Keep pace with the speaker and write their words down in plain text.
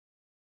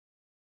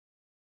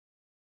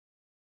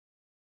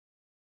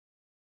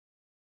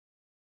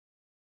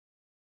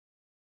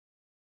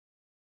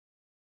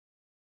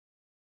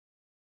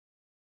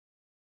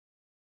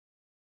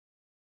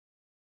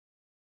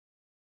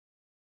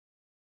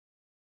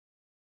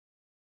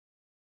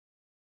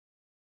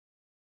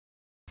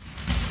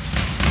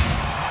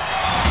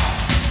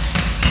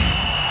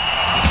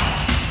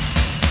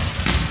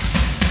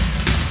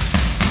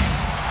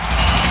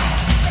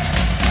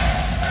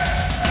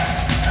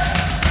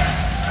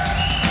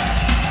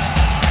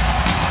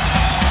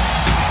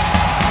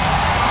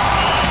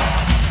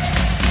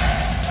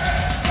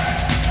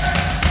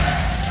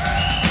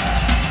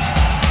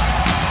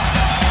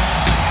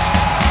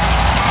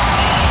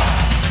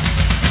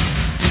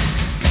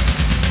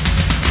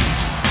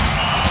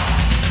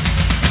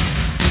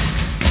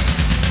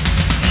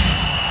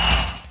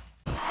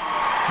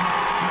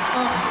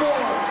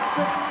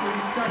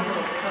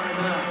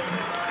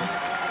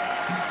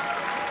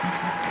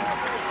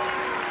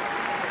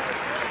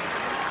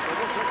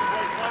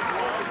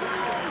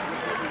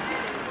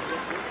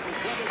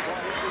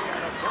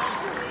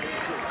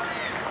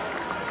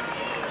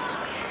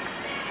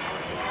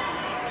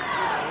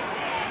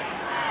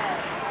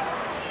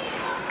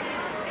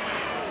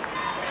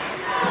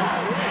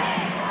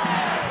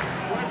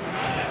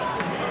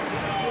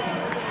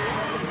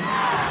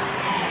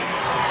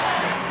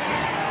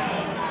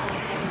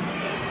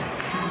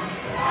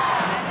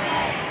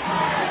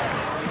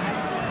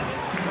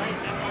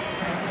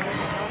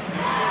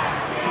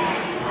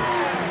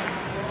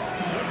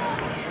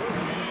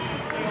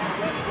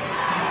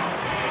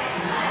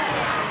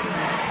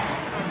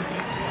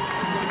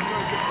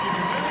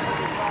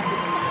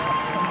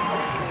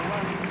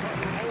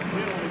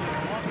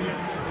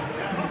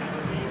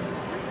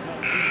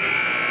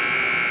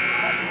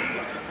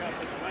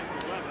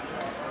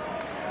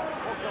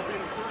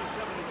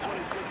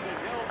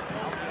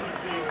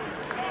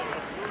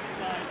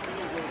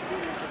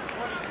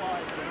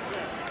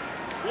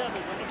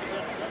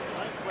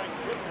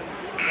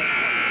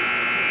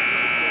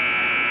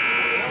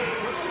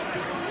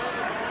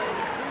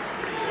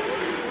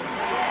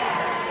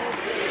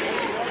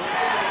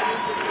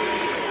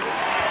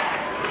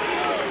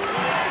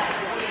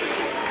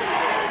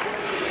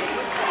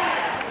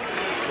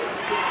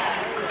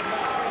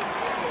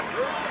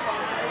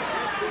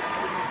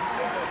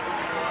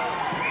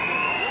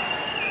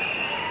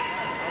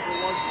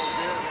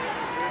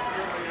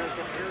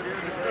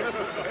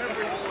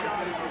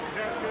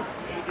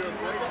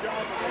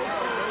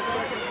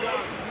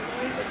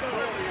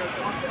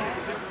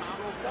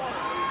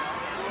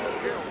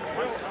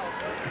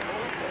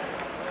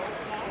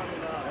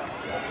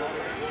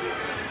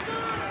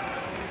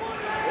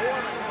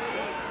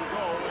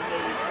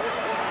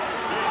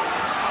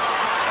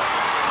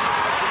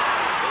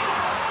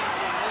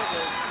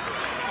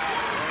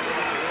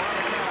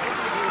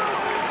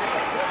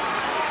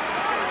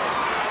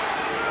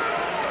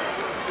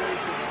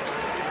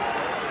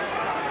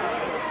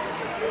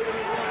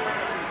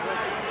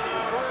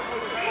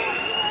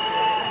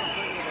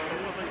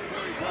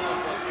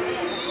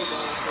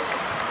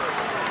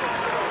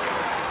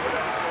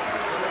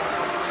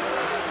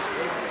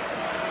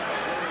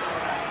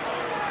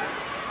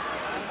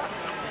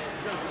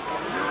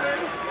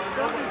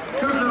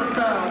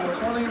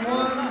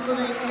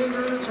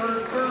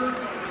Trexler, third,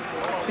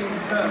 team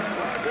fifth.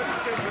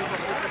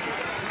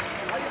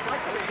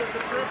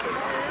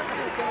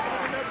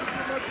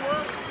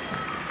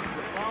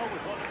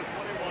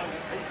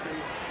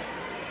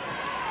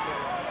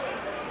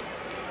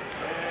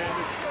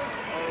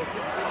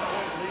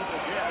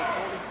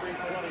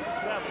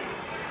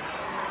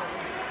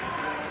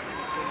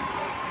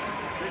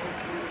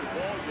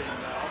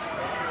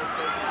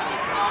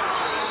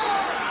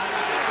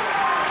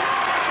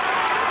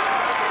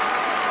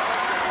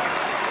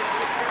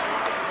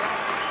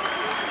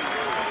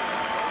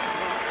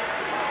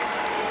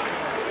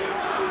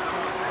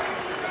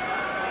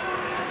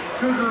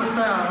 Cougar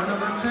foul,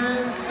 number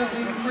 10,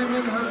 Sydney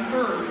Freeman, her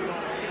third,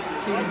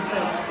 team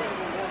sixth.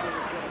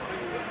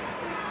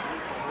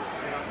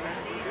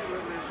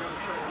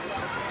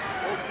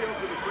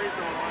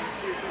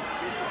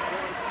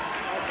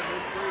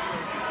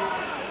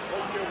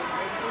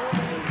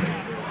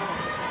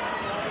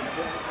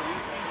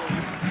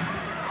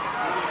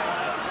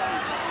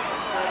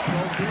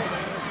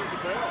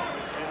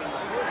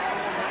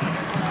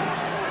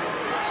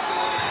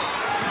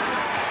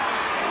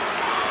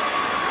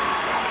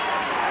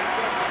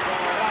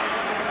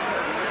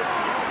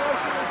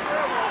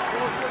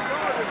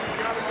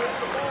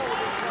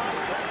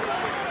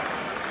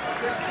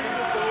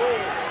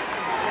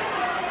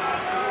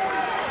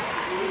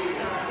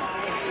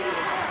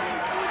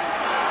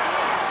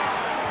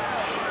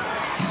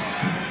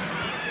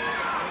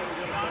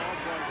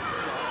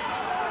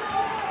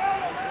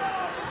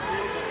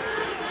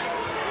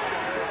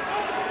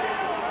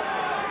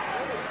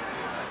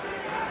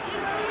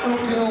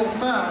 Oakhill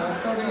foul,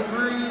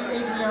 33,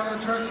 Adriana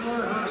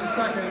Trexler, her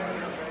second,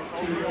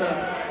 team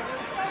fifth.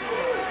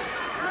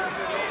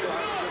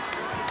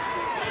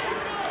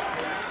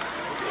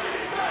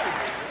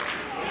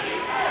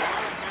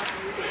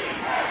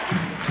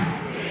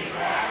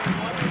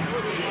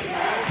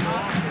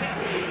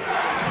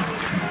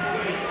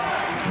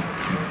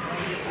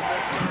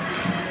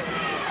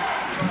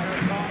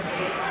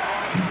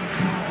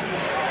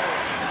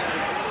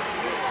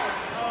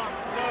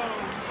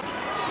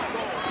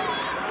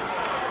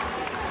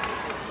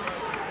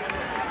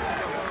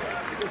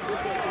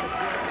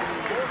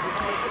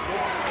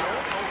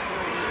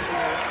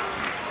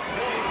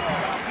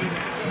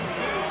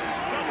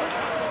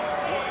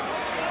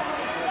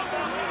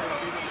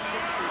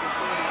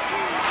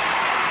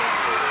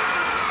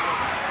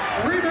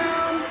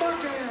 Rebound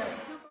bucket.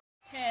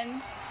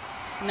 10,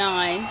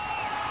 9,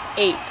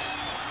 8,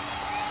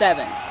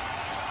 7,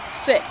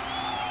 6,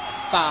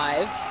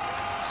 5,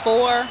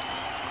 4,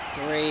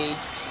 3,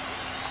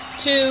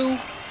 2,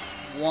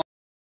 1.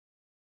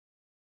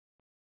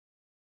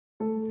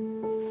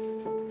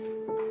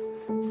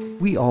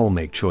 We all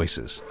make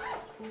choices.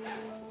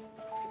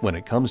 When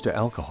it comes to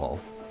alcohol,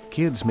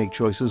 kids make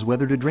choices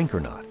whether to drink or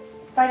not.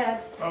 Bye,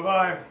 Dad.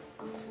 Bye-bye.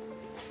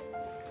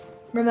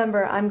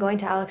 Remember, I'm going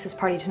to Alex's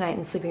party tonight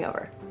and sleeping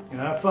over.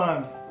 Have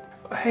fun.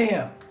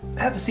 Hey,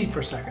 have a seat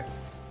for a second.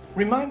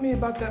 Remind me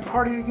about that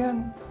party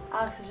again?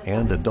 Alex is just...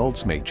 And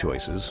adults make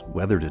choices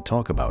whether to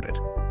talk about it.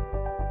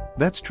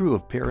 That's true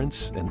of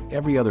parents and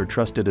every other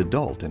trusted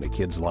adult in a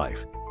kid's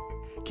life.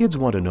 Kids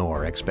want to know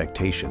our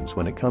expectations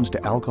when it comes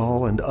to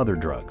alcohol and other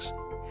drugs.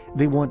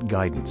 They want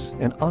guidance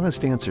and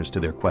honest answers to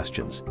their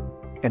questions.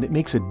 And it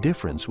makes a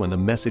difference when the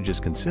message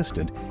is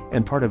consistent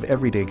and part of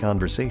everyday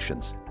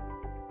conversations.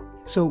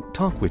 So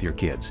talk with your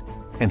kids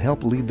and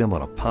help lead them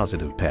on a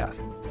positive path.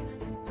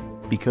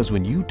 Because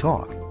when you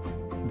talk,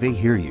 they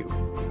hear you.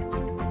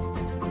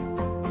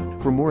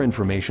 For more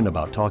information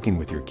about talking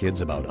with your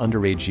kids about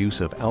underage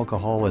use of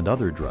alcohol and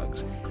other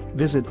drugs,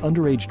 visit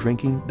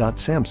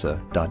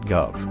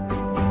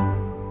underagedrinking.samhsa.gov.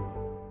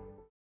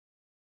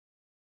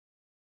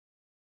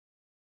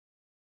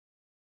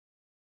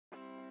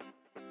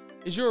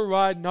 Is your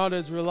ride not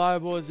as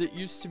reliable as it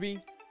used to be?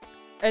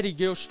 Eddie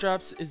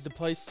Gilstraps is the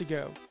place to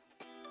go.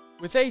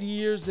 With 80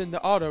 years in the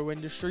auto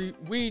industry,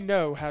 we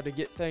know how to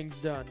get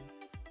things done.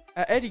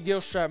 At Eddie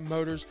Gilstrap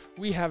Motors,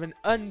 we have an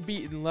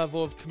unbeaten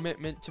level of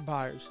commitment to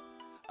buyers.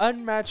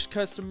 Unmatched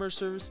customer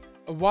service,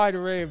 a wide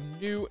array of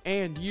new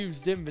and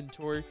used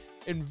inventory,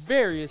 and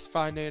various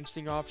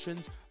financing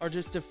options are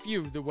just a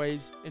few of the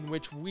ways in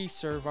which we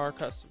serve our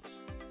customers.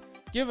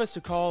 Give us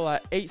a call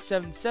at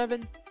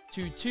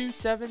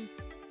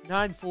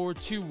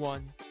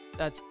 877-227-9421.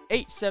 That's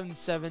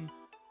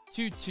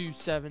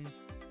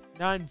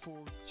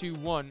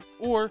 877-227-9421,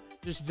 or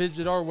just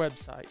visit our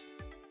website.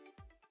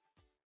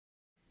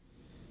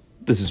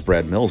 This is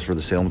Brad Mills for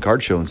the Salem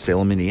Card Show in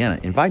Salem, Indiana,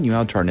 inviting you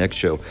out to our next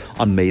show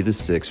on May the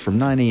 6th from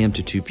 9 a.m.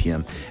 to 2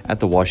 p.m. at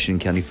the Washington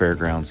County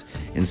Fairgrounds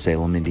in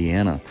Salem,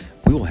 Indiana.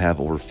 We will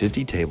have over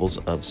 50 tables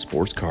of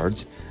sports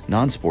cards,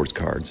 non-sports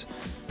cards,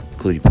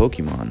 including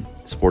Pokemon,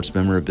 sports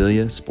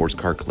memorabilia, sports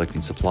card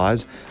collecting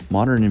supplies,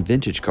 modern and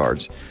vintage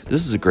cards.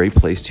 This is a great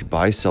place to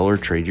buy, sell, or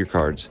trade your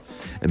cards.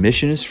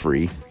 Admission is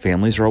free.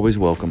 Families are always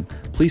welcome.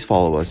 Please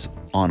follow us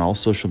on all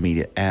social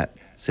media at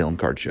Salem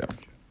Card Show.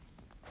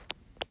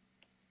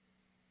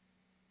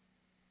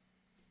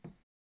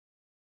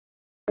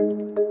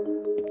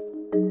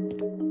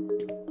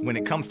 When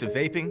it comes to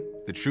vaping,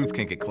 the truth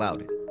can get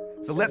clouded.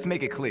 So let's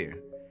make it clear.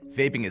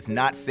 Vaping is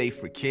not safe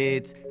for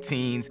kids,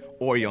 teens,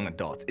 or young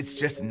adults. It's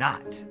just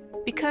not.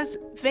 Because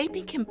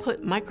vaping can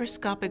put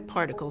microscopic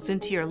particles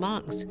into your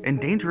lungs.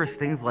 And dangerous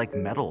things like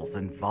metals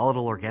and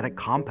volatile organic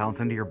compounds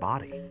into your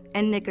body.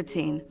 And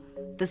nicotine,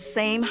 the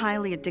same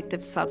highly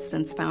addictive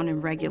substance found in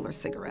regular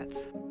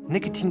cigarettes.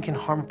 Nicotine can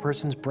harm a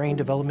person's brain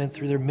development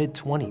through their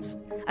mid-20s,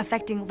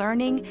 affecting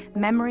learning,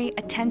 memory,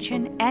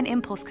 attention, and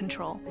impulse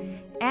control,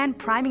 and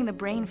priming the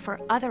brain for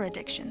other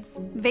addictions.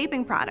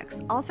 Vaping products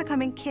also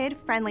come in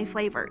kid-friendly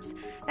flavors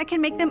that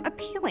can make them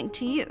appealing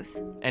to youth.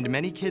 And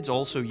many kids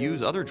also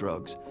use other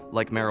drugs,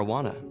 like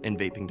marijuana, in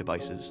vaping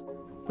devices.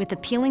 With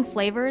appealing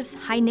flavors,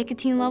 high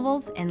nicotine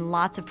levels, and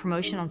lots of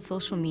promotion on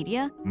social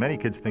media, many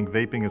kids think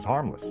vaping is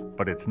harmless,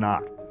 but it's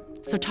not.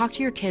 So talk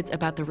to your kids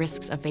about the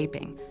risks of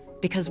vaping,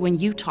 because when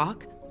you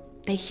talk,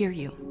 they hear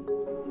you.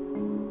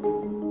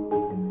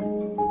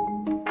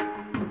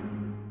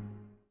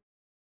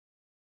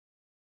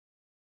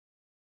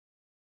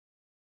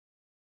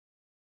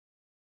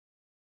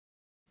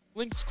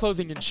 Lynx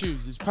Clothing and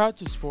Shoes is proud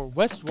to support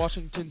West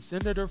Washington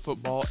Senator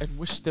football and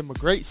wish them a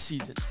great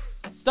season.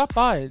 Stop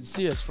by and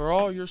see us for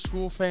all your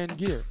school fan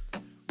gear.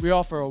 We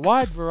offer a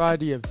wide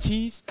variety of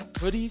tees,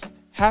 hoodies,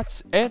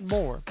 hats, and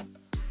more.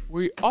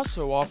 We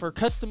also offer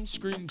custom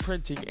screen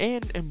printing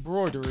and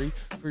embroidery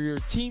for your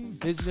team,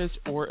 business,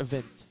 or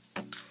event.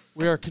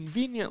 We are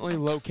conveniently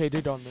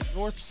located on the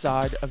north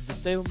side of the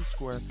Salem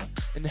Square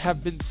and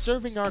have been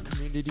serving our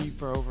community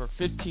for over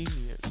 15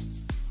 years.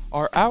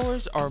 Our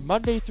hours are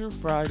Monday through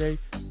Friday,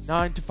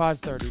 9 to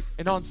 5:30,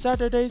 and on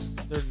Saturdays,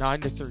 they're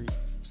 9 to 3.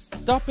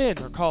 Stop in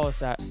or call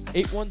us at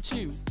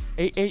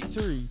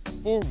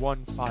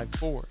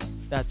 812-883-4154.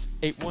 That's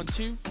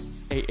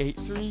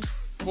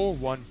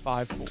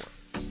 812-883-4154.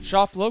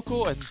 Shop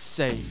local and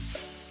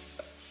save.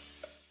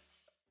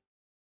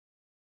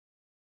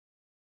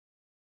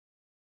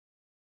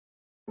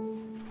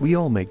 We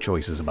all make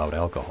choices about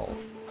alcohol.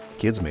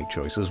 Kids make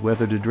choices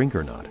whether to drink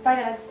or not. Bye,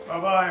 Dad.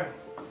 Bye-bye.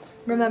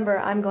 Remember,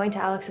 I'm going to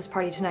Alex's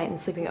party tonight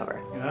and sleeping over.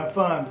 Have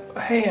fun.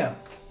 Hey,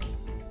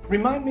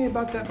 remind me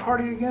about that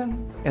party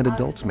again? And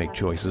adults make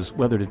choices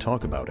whether to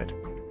talk about it.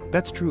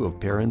 That's true of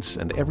parents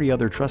and every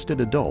other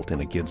trusted adult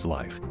in a kid's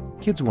life.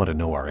 Kids want to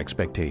know our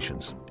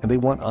expectations, and they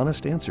want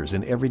honest answers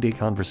in everyday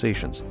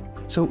conversations.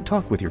 So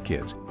talk with your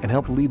kids and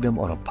help lead them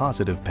on a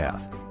positive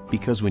path,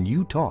 because when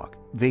you talk,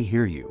 they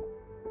hear you.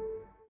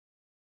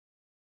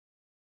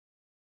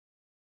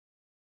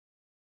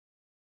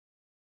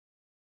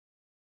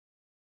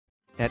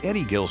 At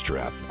Eddie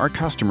Gilstrap, our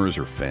customers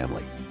are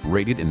family.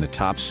 Rated in the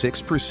top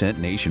 6%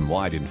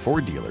 nationwide in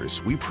Ford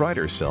dealers, we pride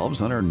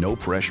ourselves on our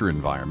no-pressure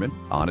environment,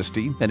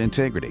 honesty, and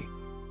integrity.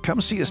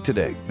 Come see us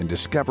today and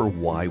discover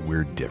why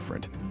we're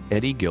different.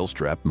 Eddie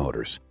Gilstrap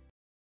Motors.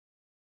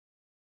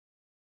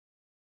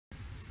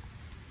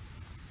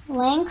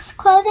 Lynx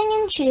Clothing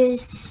and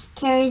Shoes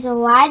carries a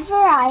wide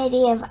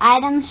variety of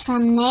items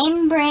from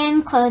name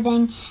brand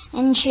clothing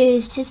and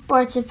shoes to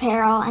sports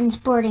apparel and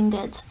sporting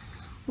goods.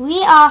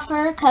 We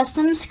offer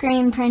custom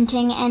screen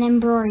printing and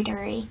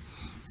embroidery,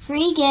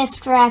 free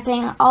gift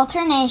wrapping,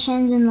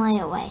 alternations, and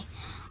layaway.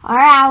 Our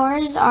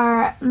hours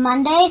are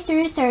Monday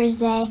through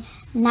Thursday,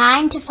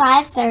 9 to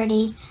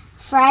 5:30,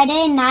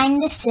 Friday 9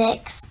 to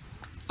 6,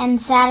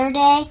 and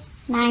Saturday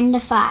 9 to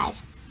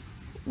 5.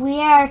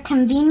 We are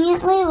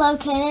conveniently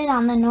located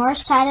on the north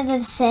side of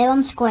the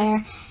Salem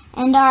Square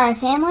and are a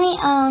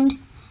family-owned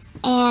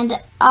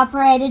and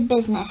operated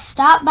business.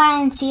 Stop by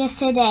and see us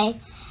today.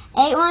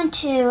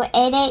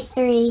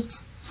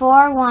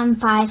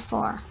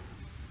 812-883-4154.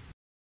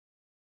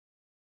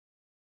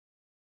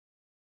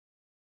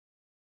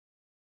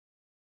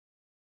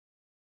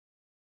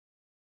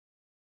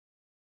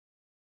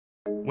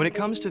 When it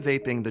comes to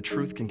vaping, the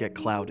truth can get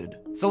clouded.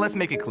 So let's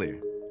make it clear.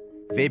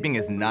 Vaping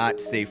is not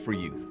safe for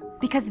youth.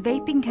 Because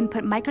vaping can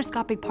put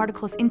microscopic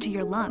particles into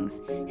your lungs.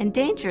 And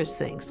dangerous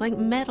things like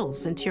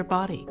metals into your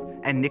body.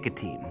 And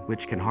nicotine,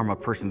 which can harm a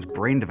person's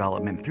brain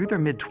development through their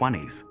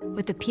mid-20s.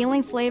 With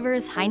appealing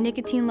flavors, high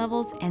nicotine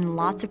levels, and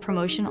lots of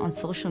promotion on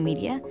social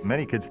media,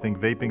 many kids think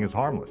vaping is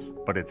harmless,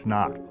 but it's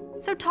not.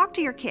 So talk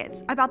to your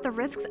kids about the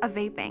risks of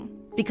vaping.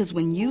 Because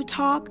when you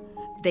talk,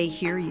 they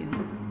hear you.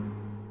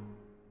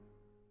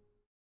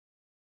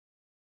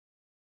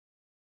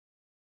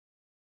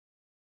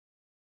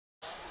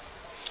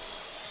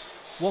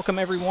 Welcome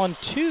everyone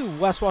to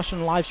West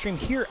Washington Livestream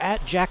here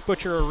at Jack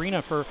Butcher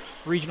Arena for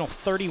Regional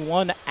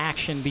 31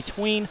 action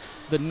between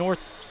the North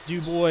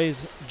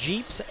Dubois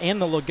Jeeps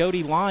and the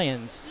Loogootee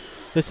Lions.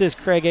 This is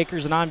Craig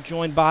Akers and I'm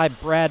joined by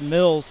Brad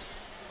Mills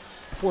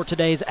for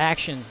today's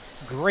action.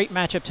 Great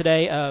matchup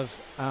today of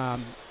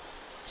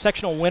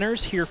sectional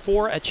winners here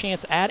for a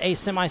chance at a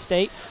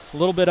semi-state. A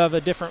little bit of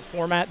a different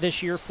format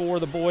this year for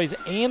the boys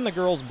and the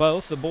girls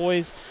both. The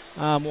boys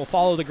will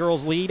follow the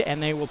girls' lead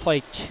and they will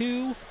play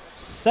two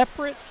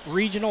separate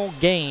regional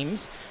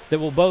games that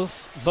will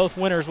both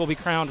winners will be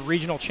crowned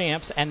regional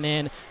champs, and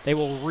then they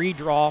will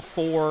redraw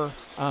for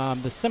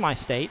the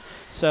semi-state.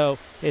 So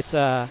it's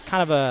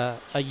kind of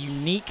a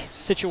unique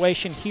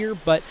situation here,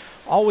 but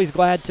always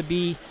glad to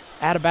be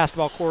at a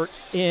basketball court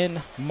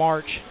in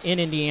March in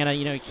Indiana.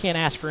 You know, you can't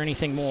ask for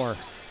anything more.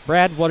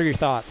 Brad, what are your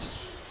thoughts?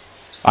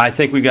 I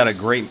think we've got a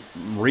great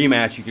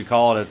rematch, you could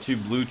call it, of two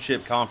blue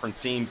chip conference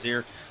teams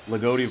here.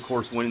 Loogootee, of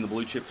course, winning the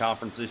blue chip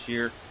conference this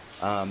year.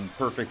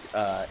 Perfect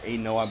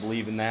 8-0, I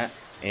believe in that.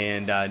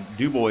 And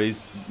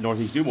Dubois,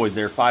 Northeast Dubois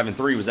there,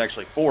 5-3, was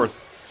actually fourth.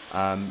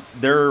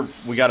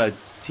 We got a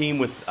team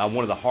with one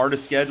of the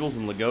hardest schedules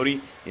in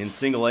Loogootee in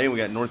single A. We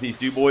got Northeast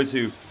Dubois,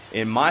 who,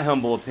 in my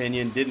humble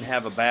opinion, didn't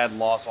have a bad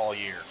loss all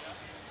year.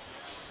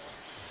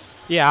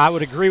 Yeah, I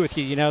would agree with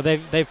you. You know,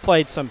 they've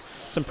played some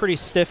pretty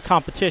stiff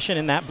competition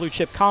in that blue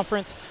chip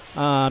conference.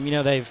 You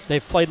know,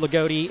 they've played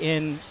Loogootee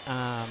in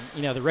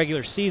you know, the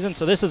regular season,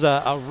 so this is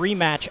a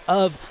rematch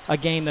of a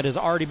game that has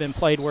already been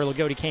played where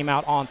Loogootee came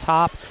out on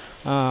top.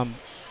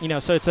 You know,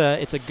 so it's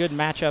a good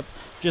matchup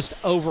just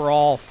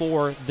overall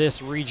for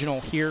this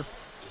regional here.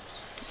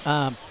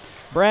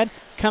 Brad,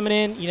 coming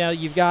in, you know,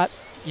 you've got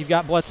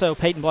Bledsoe,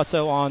 Peyton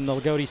Bledsoe on the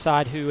Loogootee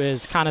side, who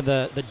is kind of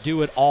the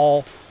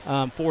do-it-all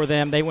for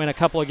them. They went a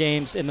couple of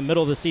games in the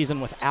middle of the season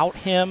without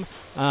him,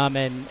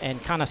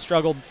 and kind of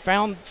struggled,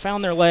 found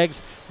their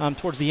legs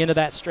towards the end of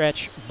that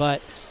stretch.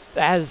 But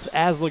as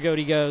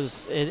Loogootee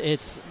goes,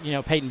 it's you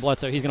know, Peyton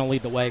Bledsoe. He's going to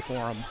lead the way for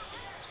them.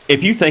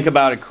 If you think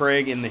about it,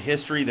 Craig, in the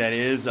history that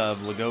is of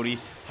Loogootee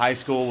High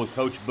School with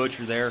Coach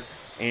Butcher there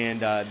and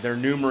their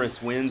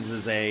numerous wins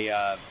as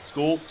a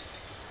school,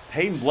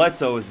 Peyton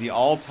Bledsoe is the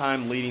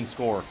all-time leading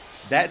scorer.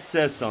 That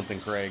says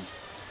something, Craig.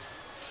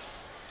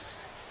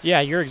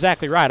 Yeah, you're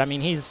exactly right. I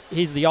mean, he's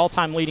the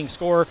all-time leading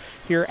scorer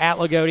here at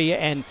Loogootee,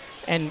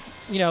 and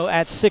you know,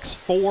 at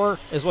 6'4"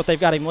 is what they've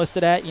got him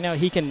listed at. You know,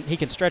 he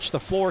can stretch the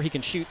floor, he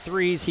can shoot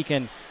threes,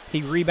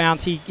 he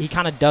rebounds, he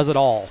kind of does it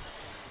all.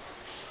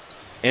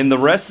 And the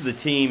rest of the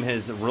team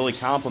has really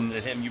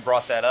complimented him. You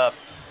brought that up.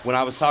 When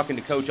I was talking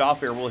to Coach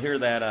off air, we'll hear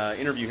that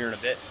interview here in a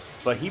bit,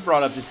 but he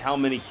brought up just how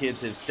many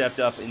kids have stepped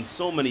up in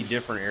so many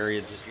different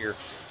areas this year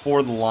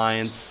for the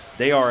Lions.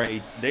 They are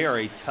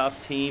a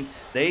tough team.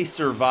 They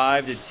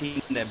survived a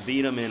team that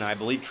beat them in, I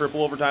believe,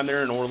 triple overtime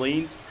there in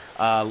Orleans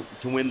to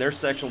win their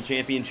sectional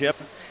championship.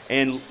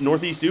 And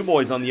Northeast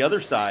Dubois on the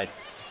other side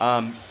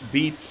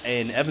beats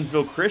an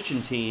Evansville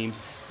Christian team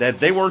that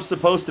they weren't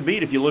supposed to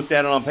beat if you looked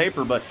at it on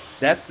paper. But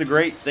that's the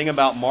great thing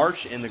about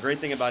March and the great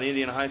thing about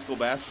Indiana high school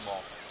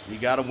basketball. You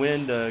got to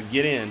win to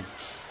get in.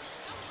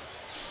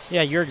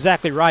 Yeah, you're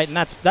exactly right, and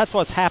that's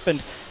what's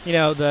happened. You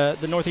know,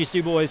 the Northeast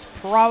Dubois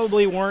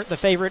probably weren't the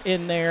favorite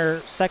in their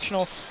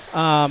sectional,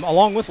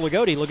 along with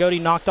Loogootee. Loogootee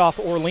knocked off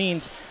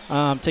Orleans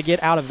to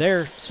get out of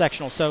their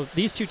sectional. So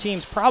these two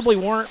teams probably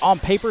weren't on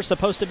paper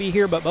supposed to be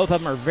here, but both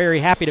of them are very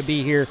happy to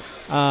be here,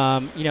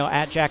 you know,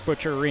 at Jack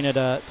Butcher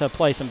Arena to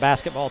play some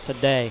basketball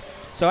today.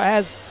 So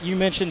as you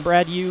mentioned,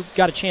 Brad, you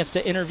got a chance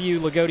to interview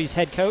Loogotee's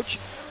head coach.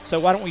 So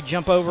why don't we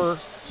jump over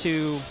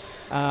to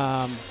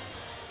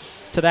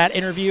that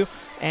interview,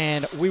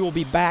 and we will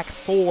be back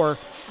for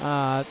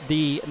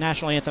the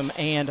national anthem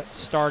and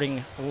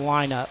starting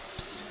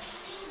lineups.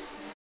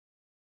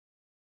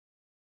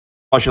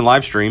 Watching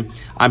live stream,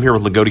 I'm here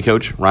with Loogootee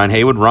coach Ryan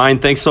Haywood. Ryan,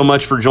 thanks so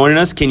much for joining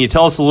us. Can you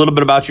tell us a little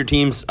bit about your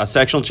team's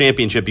sectional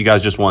championship you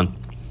guys just won?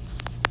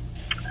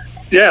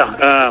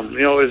 Yeah, you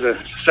know, it was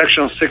a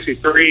sectional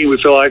 63.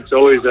 We feel like it's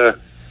always a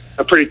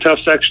pretty tough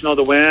sectional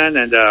to win,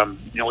 and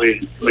you know,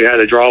 we had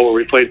a draw where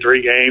we played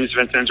 3 games.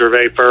 Vincent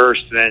Gervais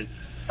first, and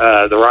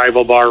then the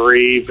rival Bar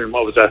Reeve, and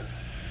what was a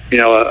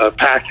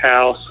packed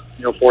house,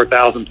 you know,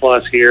 4,000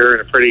 plus here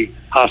in a pretty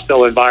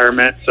hostile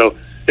environment. So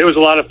it was a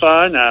lot of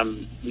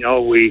fun. You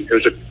know, it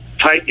was a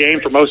tight game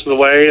for most of the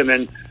way, and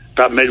then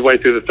about midway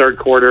through the third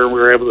quarter, we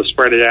were able to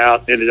spread it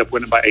out. Ended up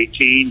winning by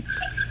 18.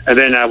 And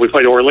then we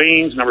played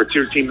Orleans, number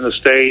 2 team in the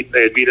state.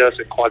 They had beat us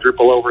in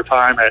quadruple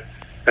overtime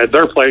at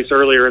their place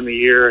earlier in the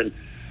year. And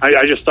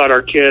I just thought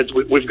our kids,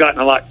 we've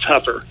gotten a lot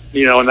tougher,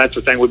 you know, and that's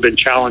the thing we've been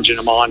challenging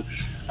them on,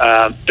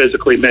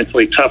 physically,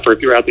 mentally tougher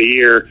throughout the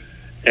year.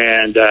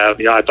 And,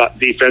 you know, I thought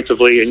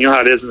defensively, and you know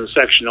how it is in the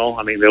sectional,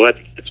 I mean, they let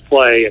the kids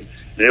play, and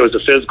it was a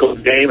physical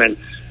game, and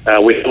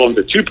we held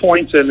them to 2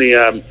 points in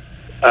the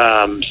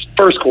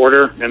first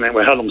quarter, and then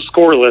we held them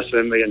scoreless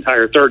in the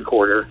entire third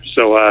quarter.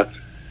 So,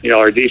 you know,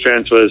 our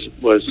defense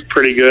was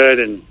pretty good,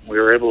 and we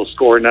were able to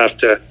score enough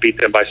to beat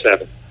them by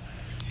 7.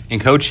 And,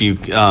 Coach, you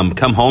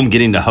come home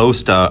getting to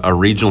host a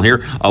regional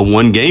here, a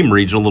one-game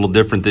regional, a little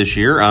different this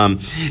year.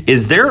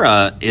 Is there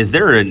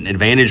an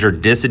advantage or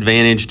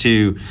disadvantage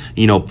to,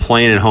 you know,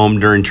 playing at home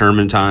during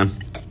tournament time?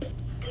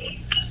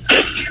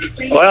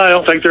 Well, I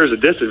don't think there's a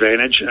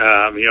disadvantage. You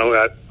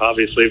know,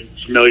 obviously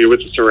familiar with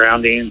the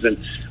surroundings, and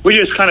we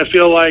just kind of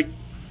feel like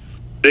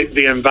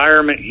the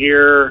environment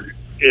here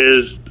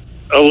is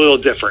a little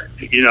different,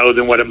 you know,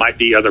 than what it might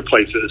be other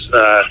places.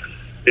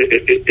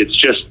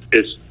 It's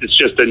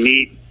just a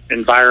neat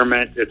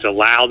environment. It's a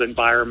loud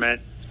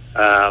environment.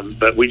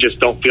 but we just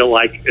don't feel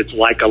like it's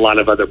like a lot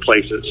of other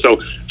places.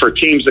 So for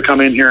teams to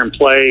come in here and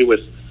play with,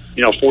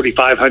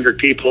 4,500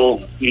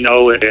 people,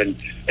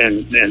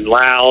 and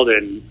loud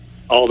and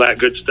all that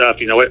good stuff,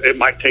 it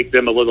might take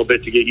them a little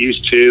bit to get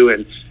used to.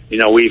 And,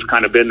 we've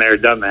kind of been there,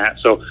 done that.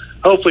 So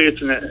hopefully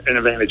it's an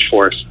advantage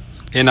for us.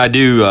 And I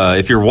do,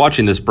 if you're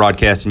watching this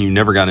broadcast and you've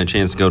never gotten a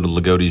chance to go to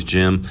Loogootee's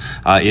gym,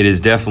 it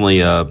is definitely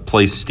a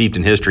place steeped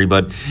in history,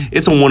 but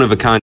it's a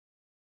one-of-a-kind.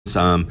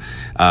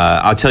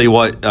 I'll tell you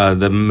what,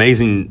 the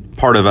amazing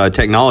part of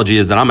technology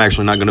is that I'm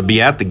actually not going to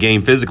be at the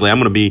game physically. I'm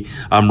going to be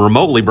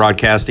remotely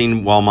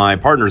broadcasting while my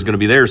partner is going to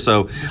be there.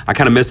 So I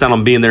kind of miss out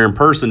on being there in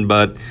person.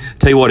 But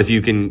tell you what, if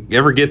you can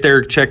ever get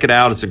there, check it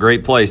out. It's a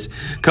great place.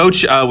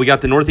 Coach, we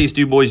got the Northeast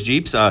Dubois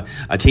Jeeps, a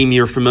team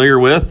you're familiar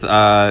with.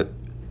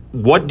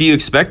 What do you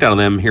expect out of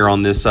them here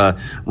on this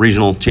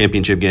regional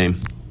championship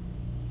game?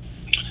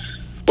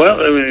 Well,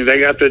 I mean, they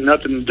got the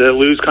nothing to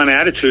lose kind of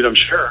attitude, I'm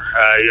sure.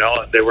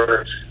 They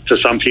were, to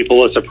some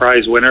people, a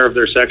surprise winner of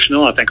their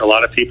sectional. I think a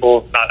lot of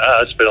people, not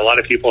us, but a lot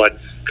of people had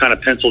kind of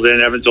penciled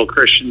in Evansville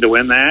Christian to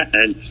win that,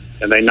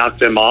 and they knocked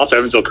them off.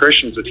 Evansville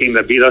Christian's a team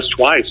that beat us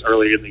twice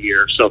early in the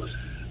year. So,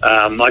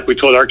 like we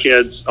told our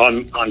kids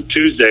on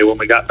Tuesday when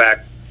we got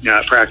back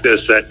at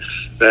practice, that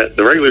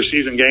the regular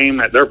season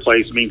game at their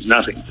place means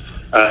nothing.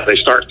 They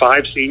start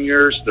 5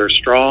 seniors. They're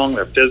strong.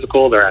 They're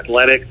physical. They're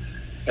athletic.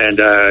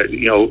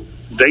 And,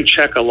 they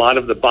check a lot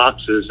of the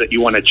boxes that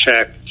you want to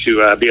check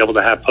to be able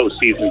to have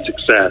postseason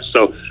success.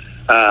 So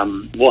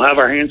we'll have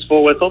our hands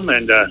full with them.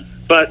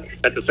 But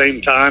at the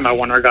same time, I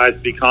want our guys to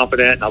be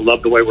confident. And I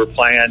love the way we're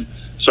playing,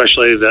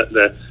 especially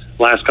the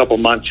last couple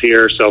months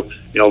here. So,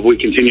 if we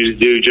continue to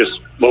do just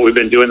what we've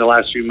been doing the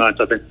last few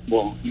months, I think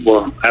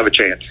we'll have a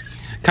chance.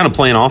 Kind of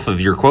playing off of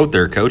your quote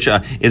there, Coach,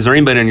 is there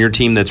anybody on your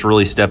team that's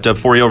really stepped up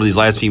for you over these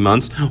last few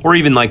months, or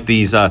even like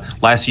these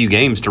last few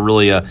games to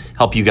really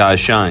help you guys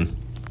shine?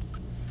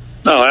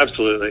 No,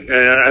 absolutely.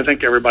 I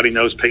think everybody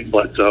knows Peyton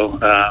Bledsoe.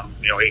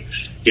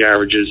 He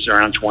averages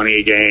around 20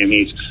 a game.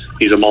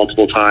 He's a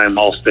multiple-time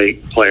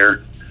All-State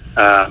player.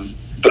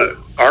 But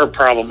our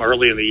problem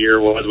early in the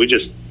year was we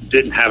just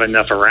didn't have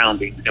enough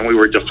around him, and we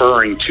were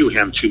deferring to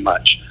him too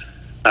much.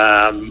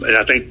 And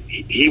I think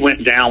he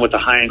went down with a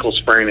high ankle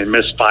sprain and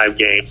missed 5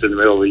 games in the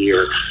middle of the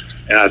year.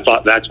 And I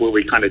thought that's where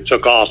we kind of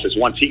took off, is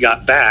once he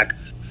got back,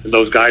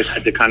 those guys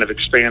had to kind of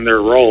expand their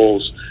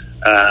roles.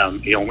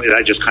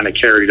 That just kind of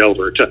carried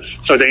over.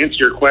 So to answer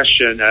your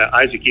question,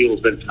 Isaac Eagle's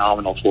been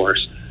phenomenal for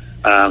us.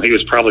 He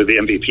was probably the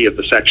MVP of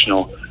the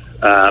sectional,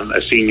 a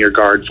senior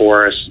guard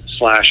for us,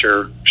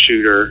 slasher,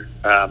 shooter.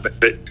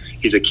 But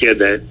he's a kid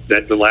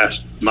that the last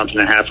month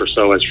and a half or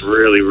so has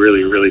really,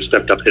 really, really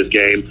stepped up his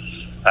game.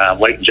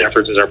 Leighton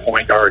Jeffords is our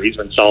point guard. He's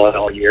been solid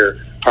all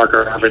year.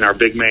 Parker Irvin, our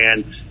big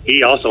man,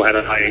 he also had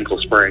a high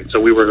ankle sprain. So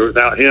we were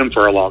without him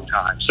for a long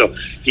time. So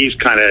he's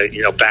kind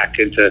of, back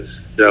into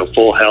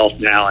full health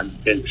now, and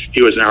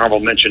he was an honorable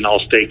mention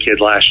All-State kid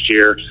last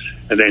year.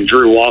 And then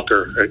Drew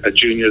Walker, a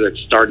junior that's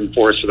starting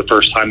for us for the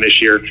first time this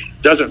year,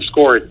 doesn't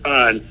score a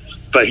ton,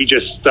 but he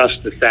just stuffs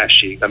the stat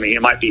sheet. I mean,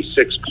 it might be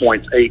 6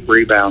 points, 8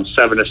 rebounds,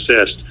 7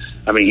 assists.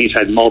 I mean, he's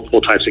had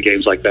multiple types of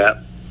games like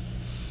that.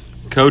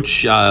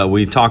 Coach,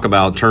 we talk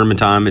about tournament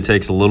time. It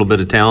takes a little bit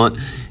of talent,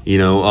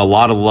 a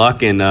lot of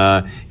luck, and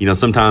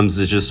sometimes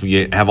it's just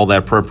you have all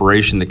that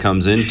preparation that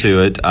comes into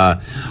it.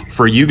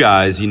 For you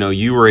guys,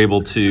 you were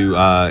able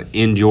to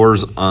end your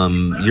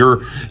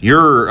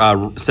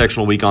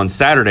sectional week on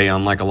Saturday,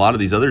 unlike a lot of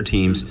these other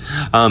teams.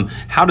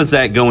 How does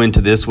that go into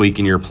this week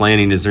in your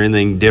planning? Is there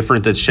anything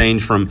different that's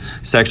changed from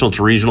sectional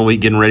to regional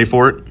week, getting ready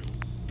for it?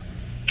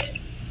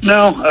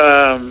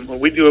 No,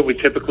 we do what we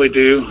typically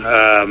do.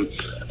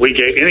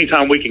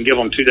 Anytime we can give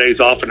them 2 days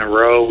off in a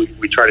row,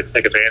 we try to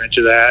take advantage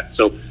of that.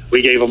 So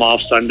we gave them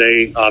off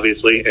Sunday,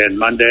 obviously, and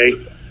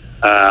Monday.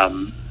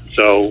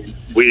 So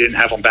we didn't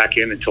have them back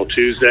in until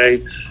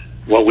Tuesday.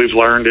 What we've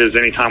learned is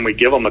anytime we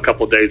give them a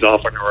couple of days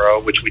off in a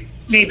row, which we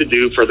need to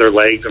do for their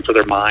legs and for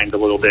their mind a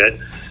little bit,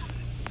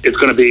 it's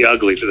going to be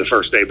ugly for the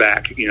first day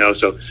back.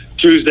 So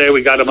Tuesday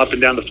we got them up and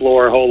down the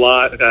floor a whole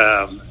lot.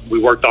 We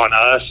worked on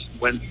us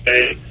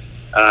Wednesday.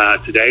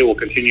 Today we'll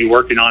continue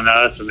working on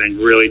us and then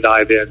really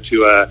dive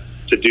into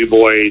to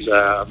Dubois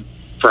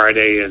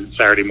Friday and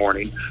Saturday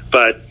morning.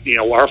 But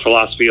our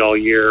philosophy all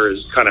year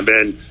has kind of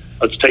been,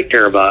 let's take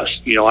care of us.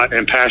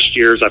 In past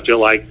years, I feel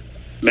like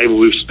maybe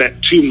we've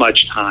spent too much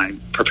time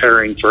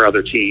preparing for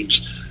other teams.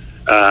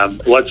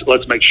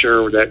 Let's make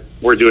sure that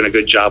we're doing a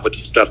good job with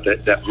the stuff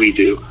that we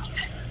do.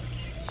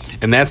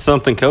 And that's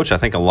something, Coach, I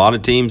think a lot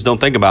of teams don't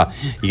think about.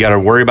 You got to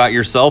worry about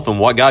yourself and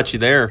what got you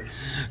there.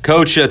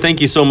 Coach,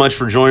 thank you so much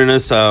for joining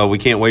us. We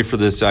can't wait for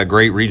this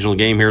great regional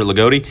game here at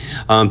Loogootee.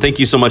 Thank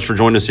you so much for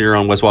joining us here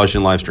on West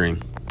Washington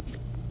Livestream.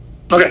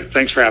 Okay,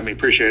 thanks for having me.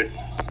 Appreciate it.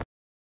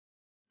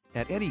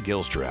 At Eddie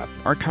Gilstrap,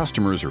 our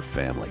customers are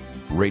family.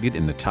 Rated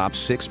in the top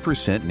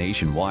 6%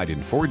 nationwide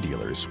in Ford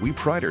dealers, we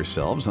pride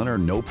ourselves on our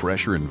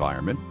no-pressure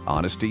environment,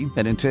 honesty,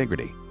 and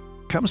integrity.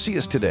 Come see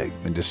us today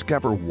and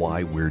discover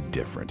why we're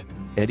different.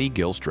 Eddie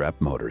Gilstrap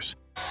Motors.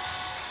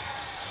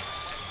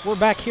 We're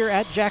back here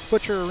at Jack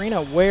Butcher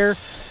Arena, where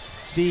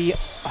the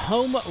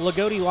home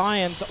Loogootee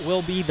Lions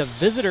will be the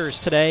visitors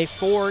today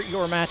for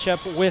your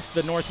matchup with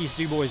the Northeast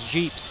Dubois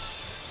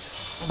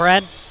Jeeps.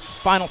 Brad,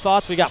 final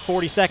thoughts? We got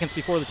 40 seconds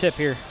before the tip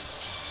here.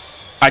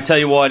 I tell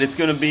you what, it's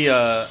going to be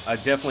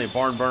definitely a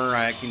barn burner.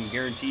 I can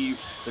guarantee you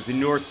that the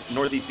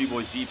Northeast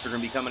Dubois Jeeps are going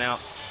to be coming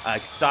out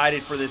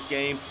excited for this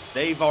game.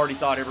 They've already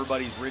thought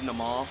everybody's ridden them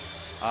off.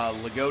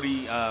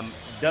 Loogootee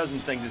doesn't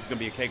think this is going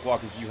to be a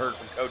cakewalk, as you heard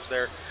from Coach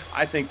there.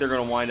 I think they're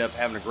going to wind up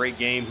having a great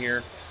game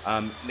here.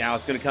 Now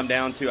it's going to come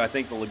down to, I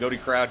think, the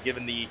Loogootee crowd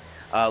giving the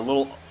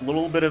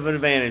little bit of an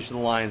advantage to the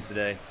Lions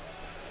today.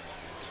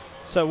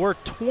 So we're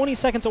 20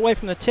 seconds away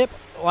from the tip.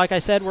 Like I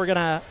said, we're going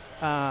to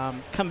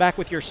come back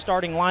with your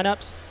starting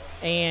lineups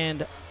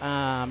and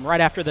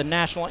right after the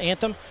national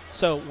anthem.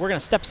 So we're going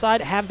to step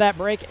aside, have that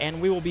break,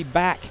 and we will be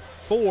back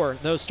for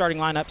those starting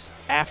lineups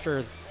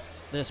after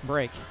this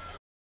break.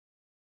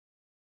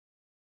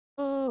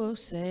 Oh,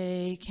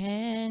 say,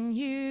 can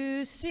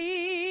you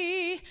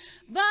see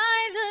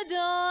by the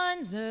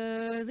dawn's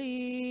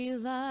early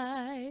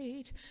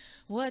light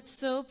what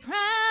so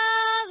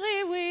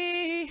proudly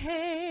we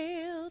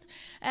hailed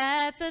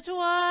at the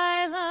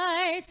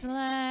twilight's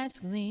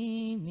last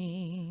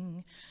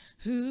gleaming,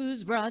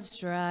 whose broad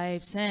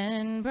stripes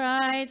and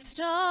bright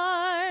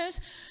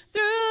stars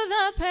through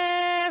the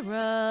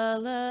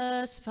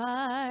perilous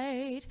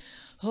fight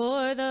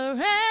o'er the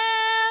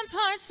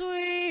ramparts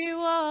we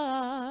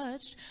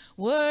watched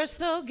were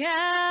so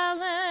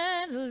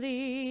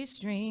gallantly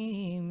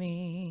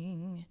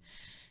streaming,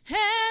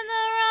 and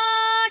the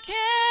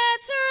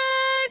rocket's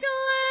red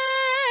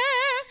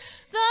glare,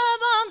 the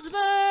bombs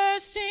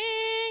bursting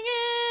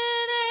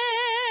in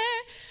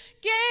air,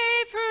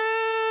 gave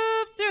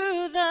proof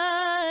through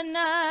the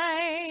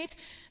night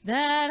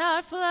that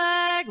our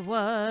flag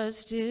was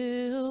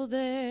still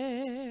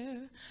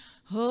there.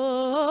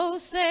 Oh,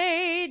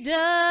 say,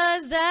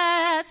 does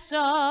that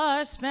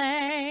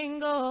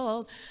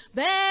star-spangled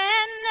banner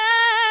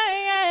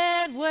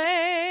yet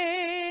wave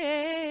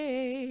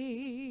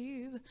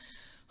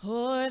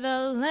o'er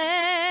the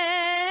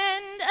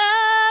land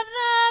of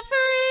the free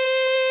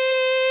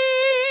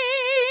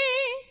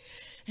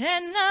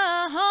and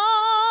the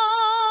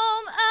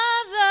home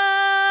of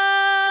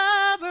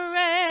the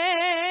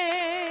brave?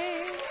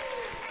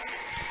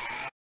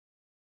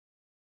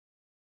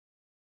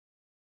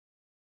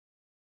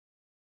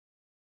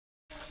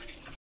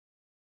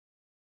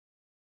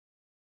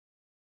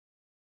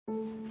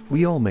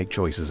 We all make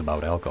choices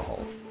about alcohol.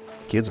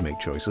 Kids make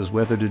choices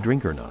whether to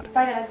drink or not.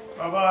 Bye, Dad.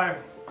 Bye-bye.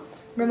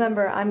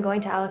 Remember, I'm going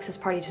to Alex's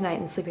party tonight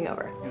and sleeping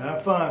over.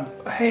 Have fun.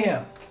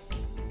 Hey,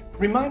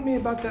 remind me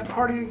about that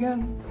party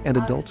again? And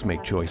adults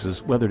make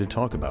choices whether to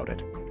talk about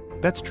it.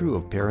 That's true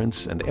of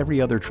parents and every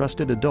other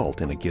trusted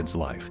adult in a kid's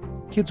life.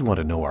 Kids want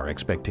to know our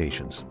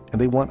expectations, and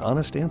they want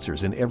honest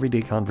answers in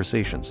everyday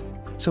conversations.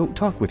 So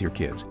talk with your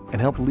kids and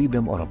help lead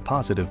them on a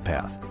positive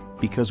path.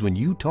 Because when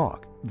you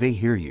talk, they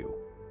hear you.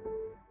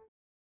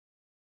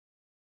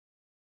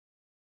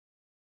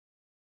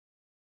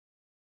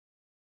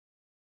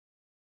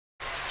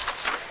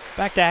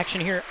 Back to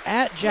action here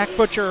at Jack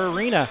Butcher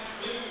Arena.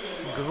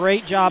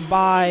 Great job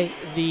by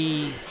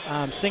the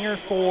singer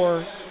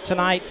for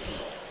tonight's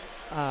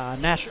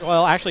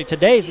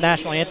today's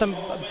national anthem,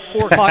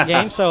 4 o'clock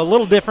game, so a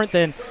little different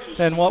than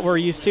what we're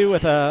used to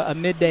with a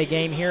midday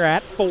game here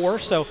at 4.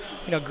 So,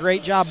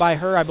 great job by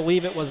her. I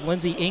believe it was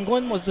Lindsay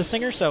England was the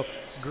singer, so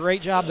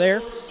great job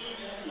there.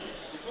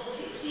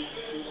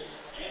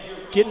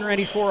 Getting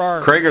ready for our...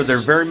 Craig, are there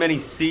very many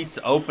seats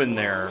open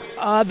there?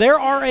 There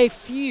are a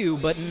few,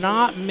 but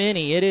not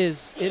many. It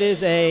is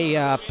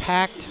a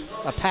packed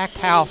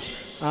house.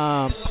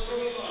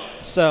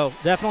 So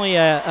definitely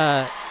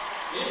a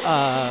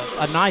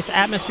nice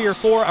atmosphere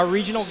for a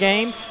regional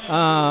game.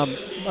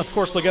 Of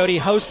course, Loogootee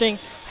hosting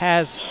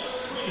has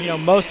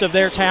most of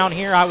their town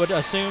here, I would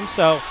assume.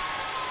 So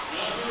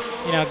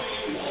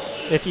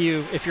if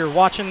you're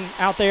watching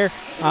out there,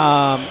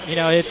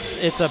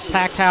 it's a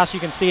packed house. You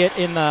can see it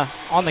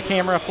on the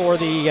camera for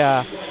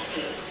the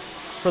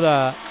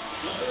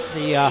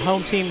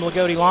home team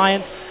Loogootee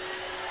Lions.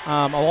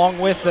 Along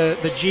with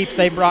the Jeeps,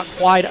 they brought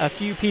quite a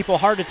few people.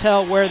 Hard to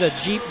tell where the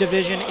Jeep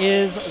division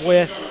is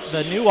with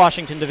the New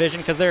Washington division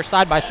because they're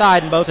side by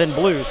side and both in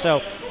blue.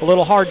 So a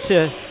little hard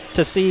to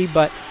see,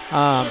 but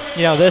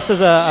this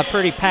is a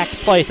pretty packed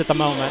place at the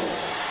moment.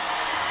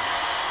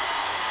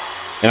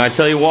 And I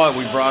tell you what,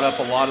 we brought up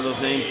a lot of those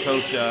names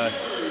Coach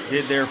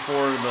did there for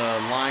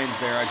the Lions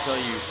there. I tell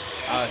you,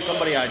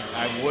 somebody I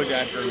would,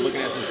 after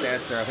looking at some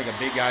stats there, I think a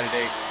big guy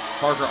today,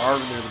 Parker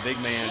Arvin there, the big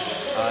man,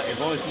 as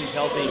long as he's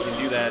healthy and can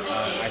do that,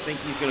 I think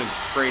he's going to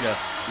create a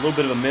little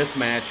bit of a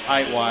mismatch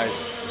height-wise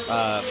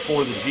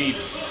for the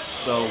Jeeps.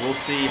 So we'll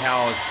see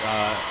how,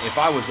 if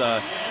I was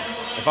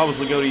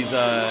Loogootee's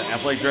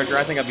athletic director,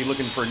 I think I'd be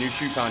looking for a new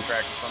shoe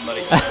contract with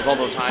somebody with all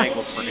those high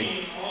ankle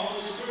springs.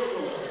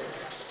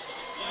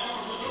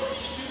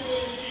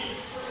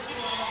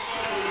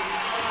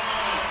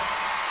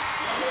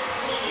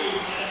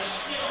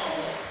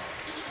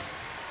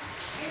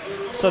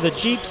 So the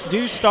Jeeps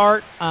do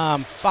start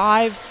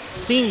 5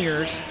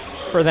 seniors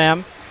for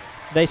them.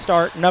 They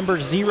start number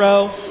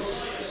 0,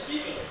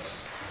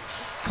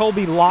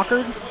 Colby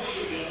Lockard.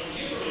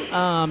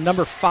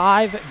 Number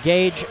 5,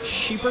 Gage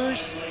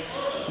Sheepers.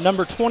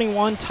 Number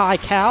 21, Ty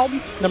Kalb.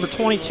 Number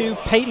 22,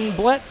 Peyton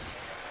Blitz.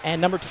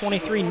 And number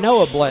 23,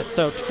 Noah Blitz.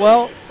 So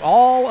 12,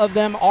 all of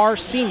them are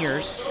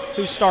seniors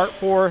who start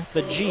for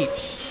the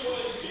Jeeps.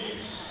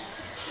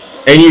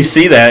 And you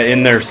see that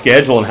in their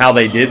schedule and how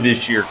they did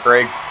this year,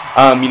 Craig.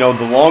 You know,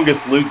 the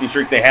longest losing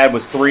streak they had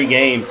was 3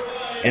 games,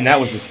 and that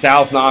was the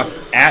South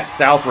Knox at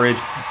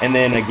Southridge and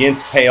then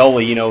against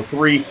Paoli. You know,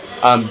 3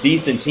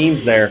 decent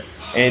teams there.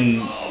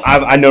 And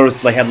I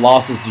noticed they had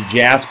losses to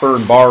Jasper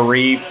and Bar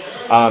Reeve.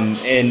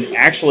 And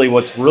actually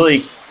what's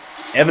really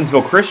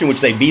Evansville Christian,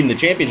 which they beat in the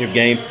championship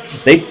game,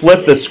 they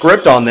flipped the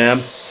script on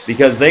them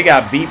because they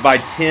got beat by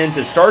 10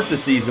 to start the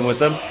season with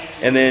them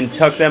and then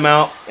took them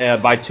out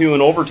by 2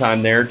 in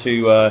overtime there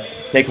to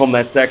take home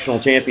that sectional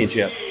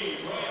championship.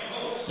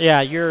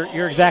 Yeah,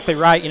 you're exactly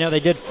right. You know, they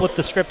did flip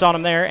the script on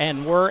them there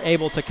and were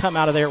able to come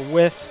out of there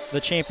with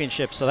the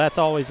championship. So that's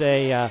always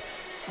a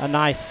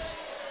nice,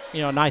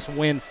 you know, a nice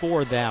win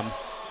for them.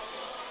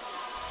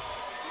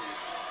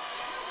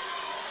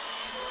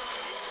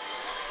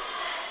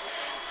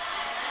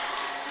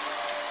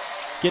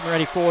 Getting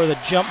ready for the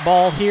jump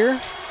ball here.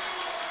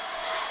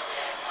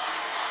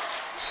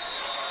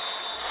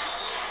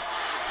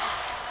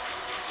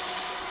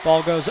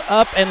 Ball goes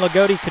up and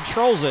Loogootee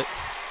controls it.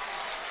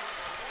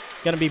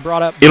 Going to be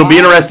brought up. It'll be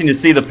interesting to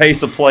see the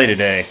pace of play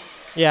today.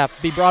 Yeah,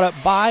 be brought up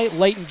by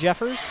Leighton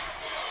Jeffers.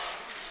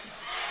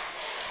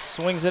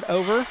 Swings it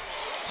over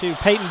to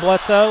Peyton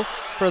Bledsoe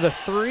for the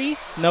 3.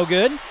 No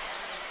good.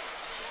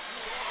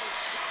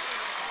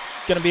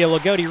 Going to be a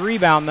Loogootee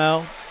rebound,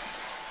 though.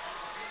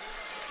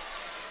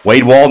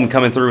 Wade Walden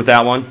coming through with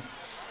that one.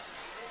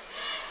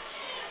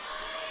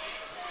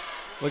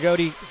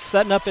 Loogootee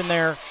setting up in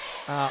their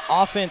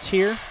offense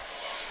here.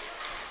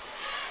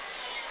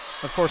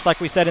 Of course, like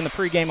we said in the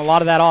pregame, a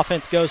lot of that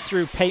offense goes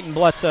through Peyton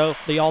Bledsoe,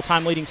 the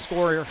all-time leading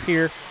scorer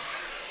here.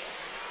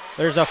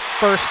 There's a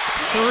first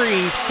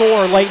 3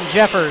 for Leighton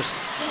Jeffers.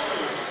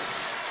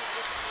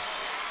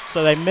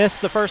 So they miss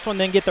the first one,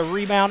 then get the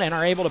rebound and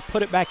are able to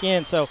put it back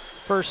in. So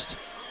first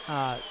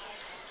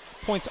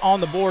points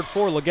on the board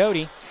for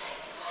Loogootee.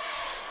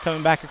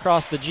 Coming back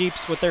across the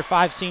Jeeps with their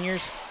 5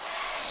 seniors.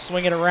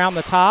 Swing it around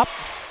the top.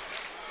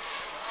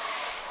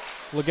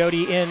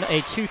 Loogootee in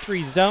a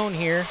 2-3 zone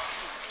here.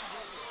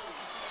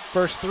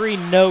 First 3,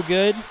 no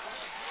good.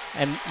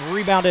 And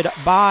rebounded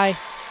by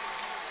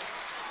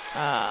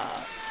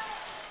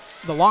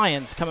the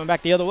Lions, coming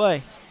back the other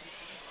way.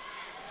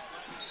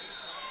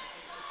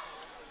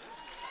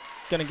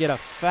 Going to get a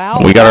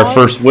foul. We got our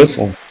first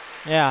whistle.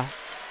 Yeah.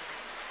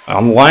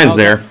 On the Lions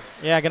there.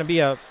 Yeah, going to be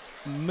a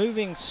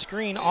moving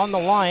screen on the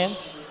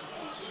Lions.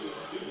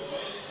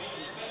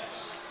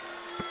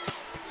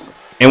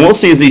 And we'll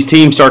see as these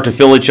teams start to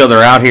fill each other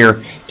out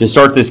here to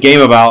start this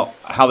game about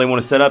how they want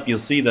to set up. You'll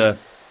see the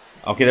 –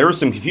 okay, there was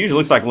some confusion.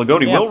 Looks like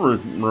Loogootee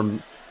will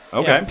 –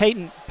 okay.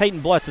 Yeah,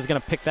 Peyton Blitz is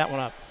going to pick that one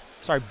up.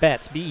 Sorry,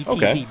 Betts, B-E-T-Z,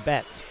 okay.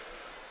 Betts.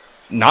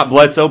 Not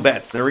Bledsoe,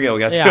 Betts. There we go. We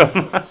got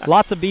to go.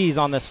 Lots of B's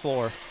on this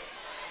floor.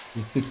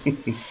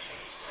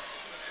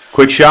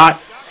 Quick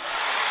shot.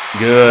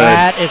 Good.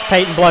 That is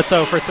Peyton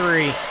Bledsoe for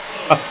 3.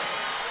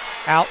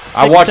 Out 6-0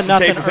 I watched the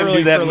tape of him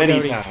do that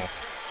many times.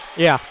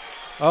 Yeah.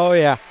 Oh,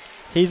 yeah.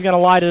 He's going to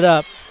light it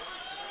up.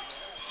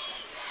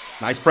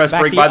 Nice press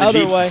break by the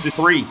Jeeps to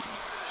 3.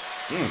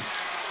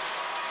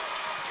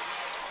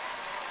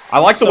 I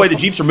like the way the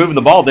Jeeps are moving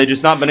the ball. They've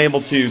just not been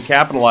able to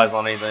capitalize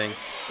on anything.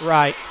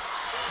 Right.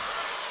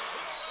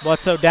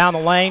 Bledsoe down the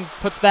lane,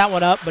 puts that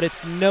one up, but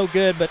it's no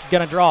good, but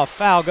going to draw a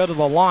foul, go to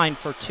the line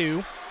for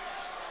 2.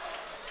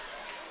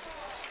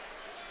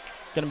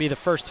 Going to be the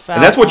first foul.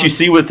 And that's what you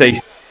see with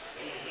that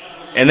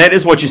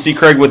is what you see,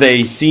 Craig, with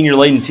a senior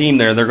laden team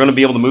there. They're going to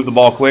be able to move the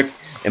ball quick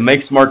and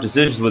make smart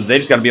decisions with it. They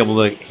just got to be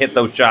able to hit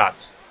those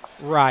shots.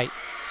 Right.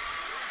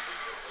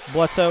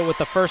 Bledsoe with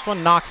the first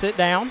one, knocks it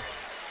down.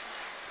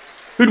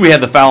 Who do we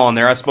have the foul on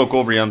there? I spoke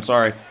over you. I'm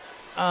sorry.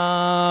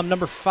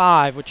 Number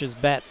 5, which is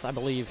Betts, I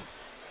believe.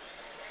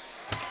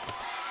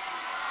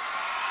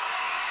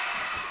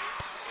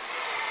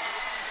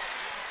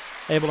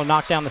 Able to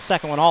knock down the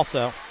second one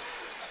also.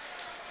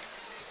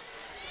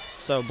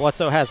 So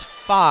Bledsoe has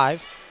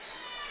 5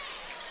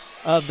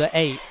 of the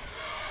 8.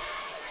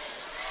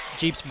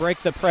 Jeeps break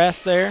the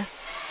press there.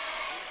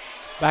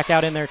 Back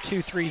out in their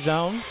 2-3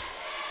 zone.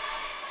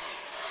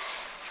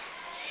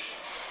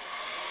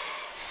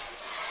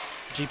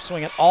 Jeeps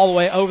swing it all the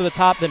way over the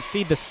top, then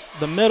feed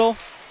the middle.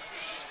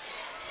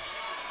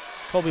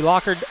 Colby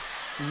Lockard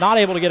not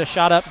able to get a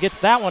shot up. Gets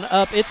that one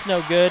up. It's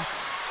no good.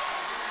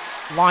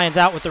 Lions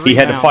out with the rebound. He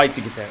had to fight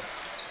to get that.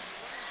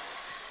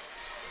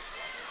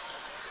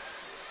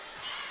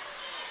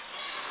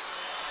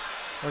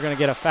 We're going to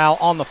get a foul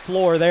on the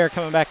floor there,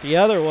 coming back the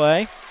other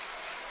way.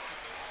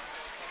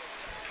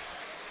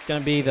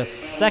 Going to be the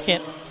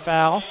second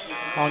foul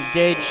on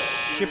Gage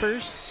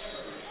Shippers.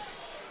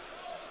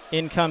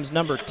 In comes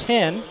number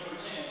 10,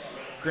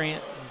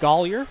 Grant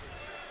Gollier.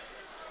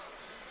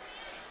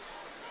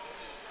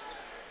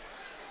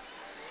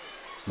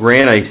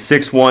 Grant, a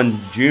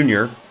 6'1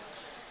 junior.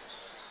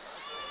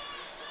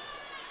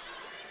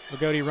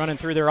 Loogootee running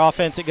through their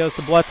offense. It goes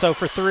to Bledsoe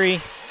for three.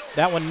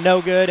 That one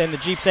no good, and the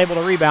Jeeps able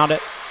to rebound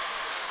it.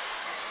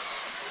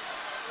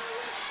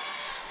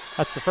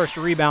 That's the first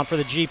rebound for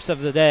the Jeeps of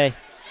the day.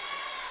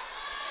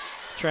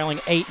 Trailing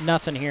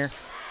 8-0 here.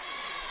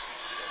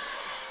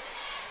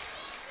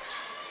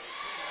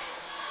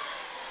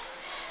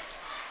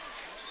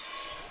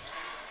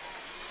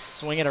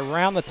 Swing it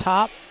around the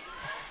top.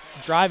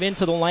 Drive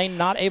into the lane,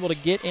 not able to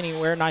get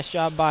anywhere. Nice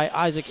job by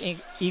Isaac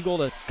Eagle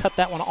to cut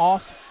that one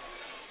off.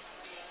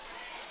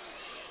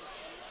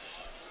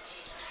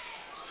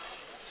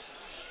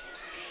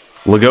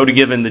 Loogootee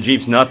giving the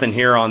Jeeps nothing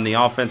here on the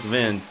offensive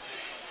end.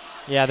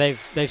 Yeah,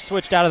 they've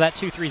switched out of that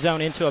 2-3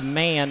 zone into a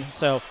man,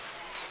 so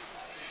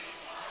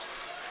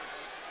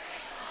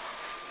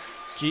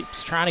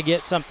Jeeps trying to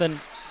get something,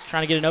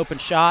 trying to get an open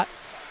shot.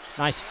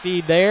 Nice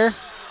feed there.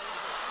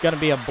 Going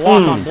to be a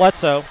block on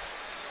Bledsoe.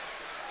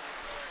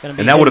 And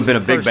that would have been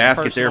a big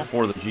basket there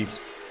for the Jeeps.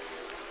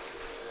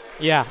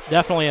 Yeah,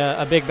 definitely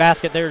a big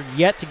basket. They're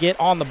yet to get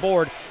on the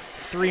board.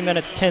 3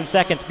 minutes, 10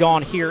 seconds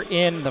gone here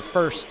in the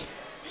first.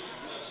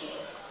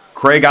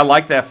 Craig, I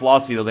like that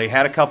philosophy, though. They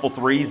had a couple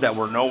threes that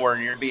were nowhere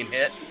near being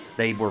hit.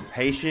 They were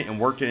patient and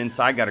worked it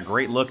inside, got a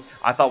great look.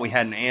 I thought we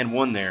had an and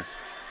one there.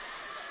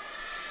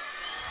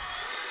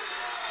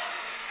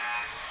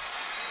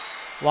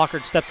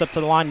 Lockhart steps up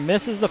to the line,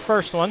 misses the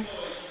first one.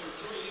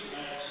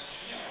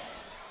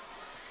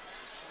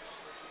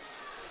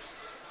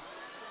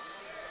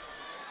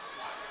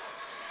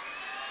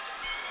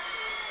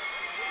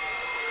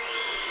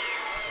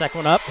 Second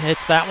one up,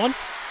 hits that one.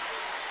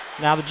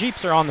 Now the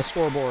Jeeps are on the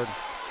scoreboard.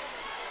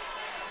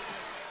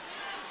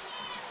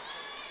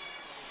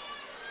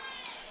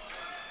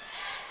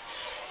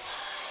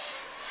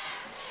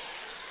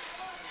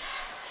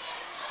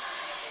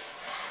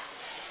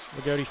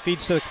 Loogootee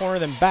feeds to the corner,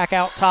 then back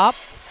out top.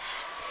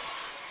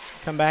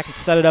 Come back and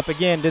set it up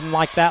again. Didn't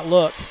like that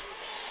look.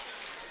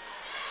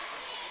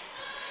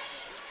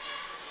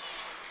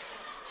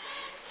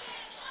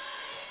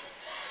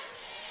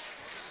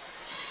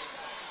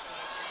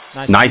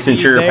 Nice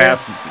interior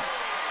pass.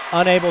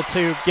 Unable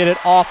to get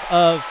it off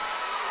of,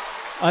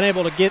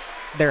 unable to get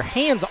their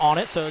hands on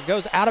it, so it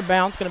goes out of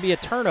bounds. Going to be a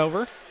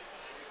turnover.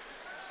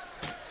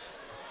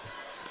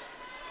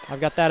 I've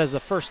got that as the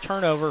first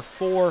turnover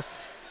for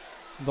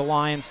the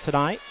Lions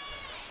tonight.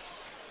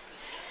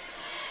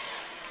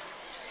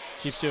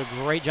 Chiefs do a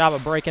great job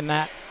of breaking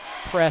that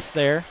press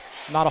there.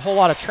 Not a whole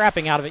lot of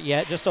trapping out of it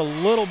yet, just a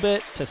little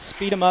bit to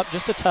speed them up,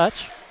 just a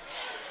touch.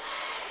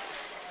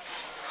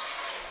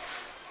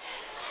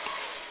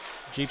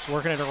 Jeeps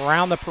working it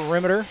around the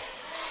perimeter,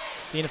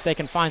 seeing if they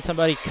can find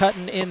somebody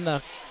cutting in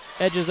the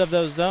edges of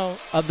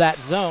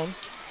that zone.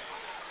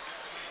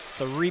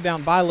 It's a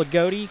rebound by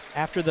Loogootee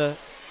after the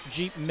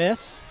Jeep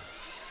miss.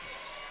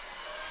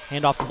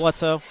 Hand off to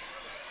Bledsoe.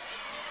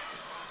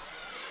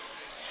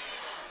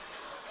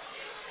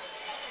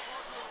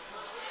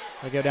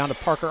 They go down to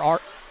Parker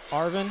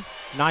Arvin.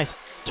 Nice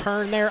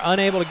turn there,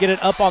 unable to get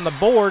it up on the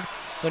board.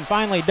 Then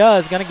finally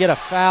does, going to get a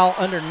foul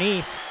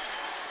underneath.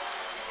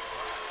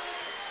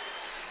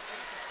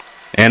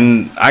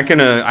 And I can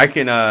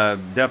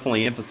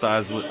definitely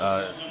emphasize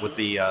with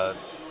the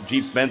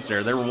Jeeps bench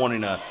there. They were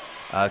wanting to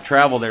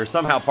travel there.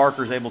 Somehow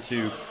Parker's able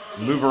to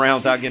move around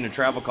without getting a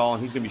travel call,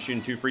 and he's going to be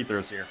shooting 2 free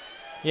throws here.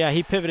 Yeah,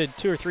 he pivoted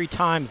 2 or 3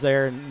 times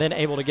there and then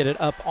able to get it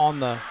up on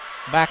the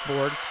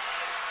backboard.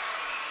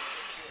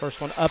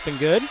 First one up and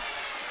good.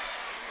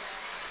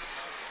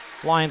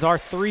 Lions are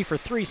 3 for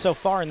 3 so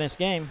far in this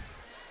game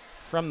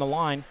from the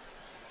line.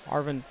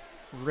 Arvin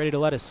ready to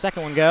let his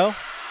second one go.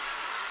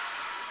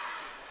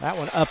 That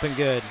one up and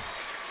good.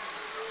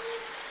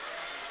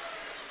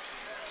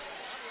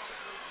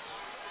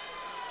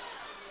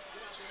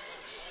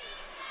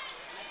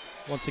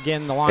 Once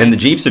again, the Lions. And the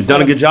Jeeps have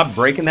done a good job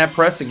breaking that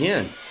press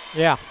again.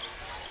 Yeah.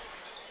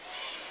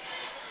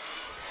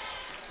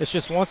 It's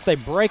just once they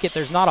break it,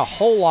 there's not a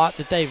whole lot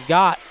that they've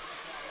got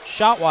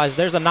shot-wise.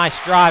 There's a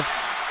nice drive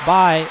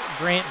by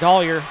Grant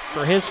Gollier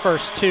for his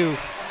first 2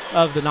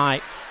 of the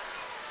night.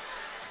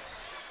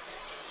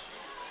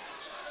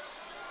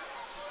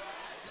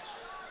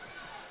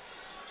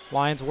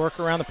 Lions work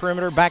around the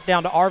perimeter, back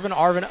down to Arvin.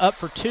 Arvin up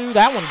for 2.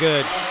 That one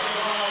good.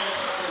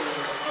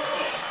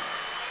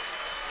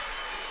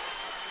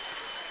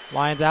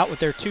 Lions out with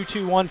their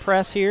 2-2-1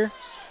 press here.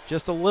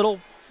 Just a little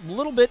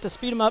bit to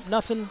speed them up.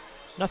 Nothing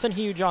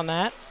huge on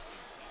that.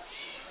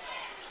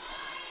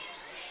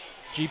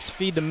 Jeeps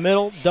feed the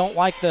middle. Don't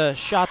like the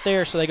shot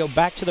there, so they go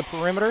back to the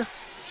perimeter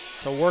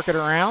to work it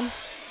around.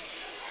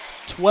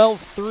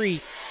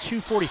 12-3,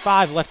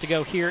 2:45 left to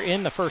go here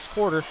in the first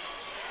quarter.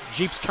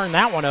 Jeeps turn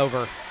that one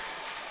over.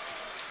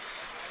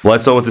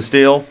 Bledsoe with the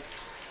steal.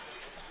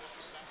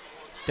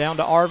 Down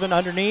to Arvin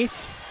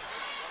underneath.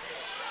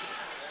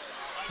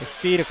 The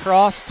feed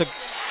across to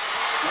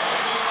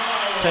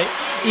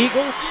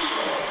Eagle.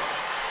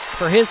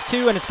 for his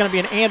 2, and it's going to be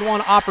an and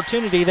 1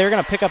 opportunity. They're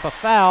going to pick up a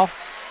foul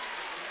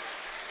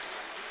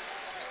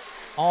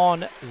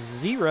on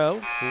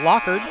 0.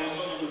 Lockard,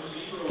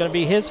 going to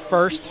be his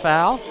first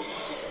foul.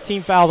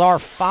 Team fouls are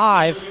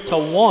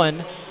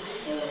 5-1.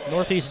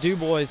 Northeast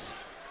Dubois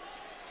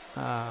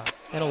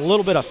in a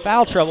little bit of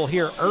foul trouble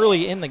here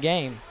early in the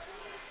game.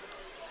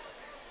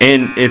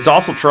 And it's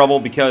also trouble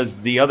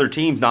because the other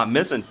team's not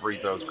missing free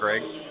throws,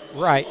 Craig.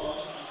 Right.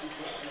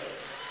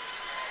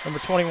 Number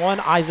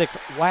 21, Isaac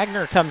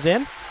Wagner comes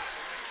in.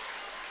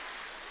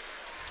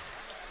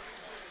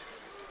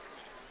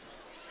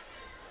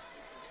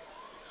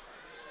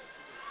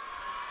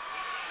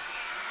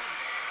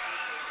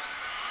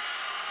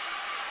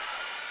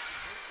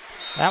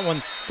 That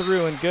one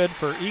through and good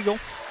for Eagle.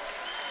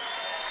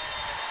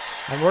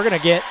 And we're going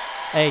to get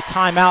a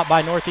timeout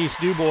by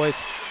Northeast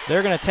Dubois.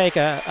 They're going to take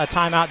a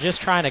timeout just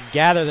trying to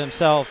gather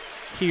themselves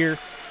here.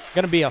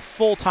 Going to be a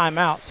full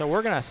timeout, so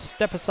we're going to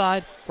step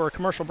aside for a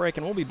commercial break,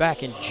 and we'll be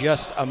back in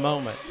just a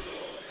moment.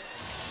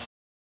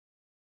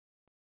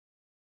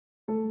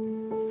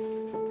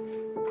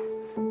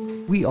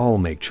 We all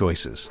make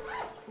choices.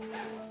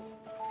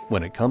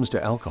 When it comes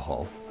to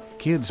alcohol,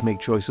 kids make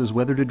choices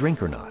whether to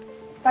drink or not.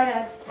 Bye,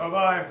 Dad.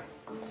 Bye-bye.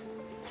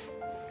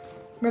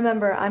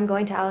 Remember, I'm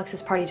going to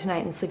Alex's party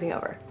tonight and sleeping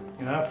over.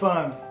 Have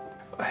fun.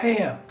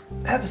 Hey,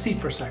 have a seat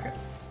for a second.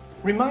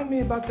 Remind me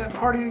about that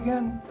party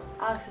again?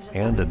 Alex is just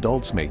And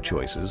adults make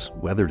choices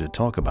whether to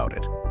talk about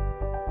it.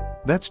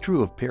 That's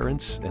true of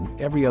parents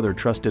and every other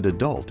trusted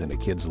adult in a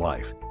kid's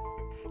life.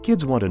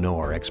 Kids want to know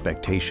our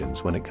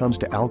expectations when it comes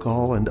to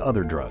alcohol and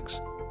other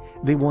drugs.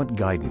 They want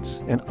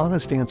guidance and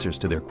honest answers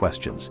to their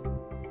questions.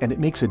 And it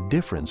makes a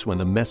difference when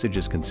the message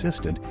is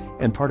consistent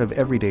and part of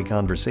everyday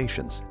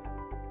conversations.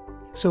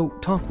 So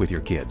talk with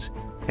your kids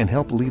and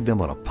help lead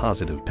them on a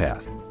positive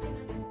path.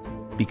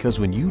 Because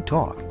when you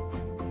talk,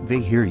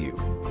 they hear you.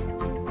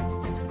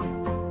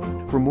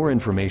 For more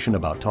information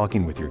about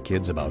talking with your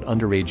kids about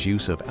underage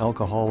use of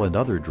alcohol and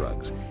other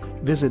drugs,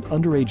 visit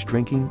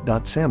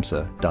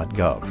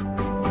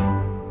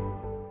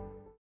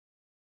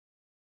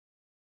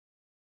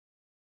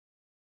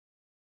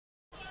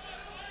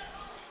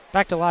underagedrinking.samhsa.gov.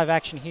 Back to live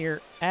action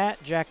here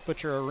at Jack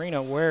Butcher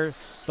Arena, where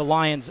the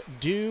Lions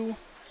do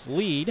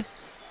lead.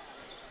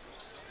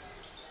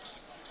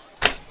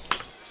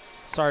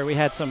 Sorry, we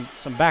had some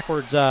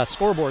backwards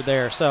scoreboard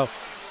there. So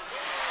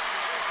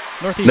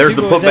Northeast There's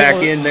the Dubois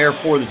putback in there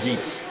for the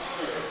Jeeps.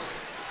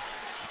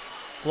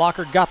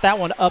 Lockard got that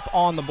one up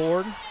on the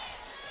board.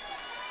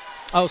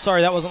 Oh,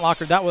 sorry, that wasn't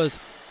Lockard. That was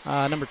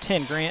number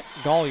 10, Grant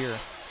Gollier.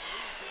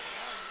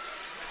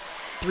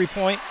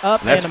 3-point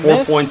up, And that's and a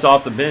miss. 4 points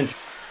off the bench.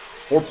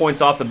 4 points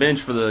off the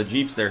bench for the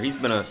Jeeps there. He's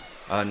been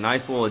a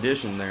nice little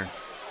addition there.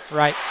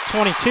 Right,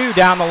 22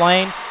 down the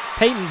lane.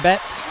 Peyton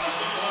Betts.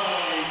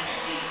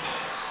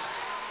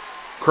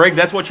 Craig,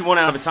 that's what you want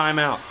out of a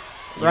timeout.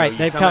 Right,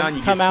 they've come out,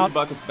 you get out. 2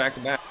 buckets back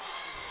to back.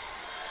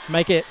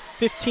 Make it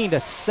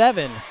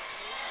 15-7.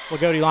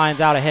 Loogootee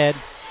Lions out ahead.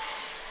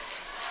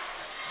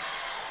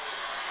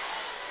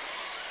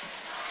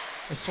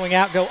 They swing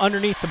out, go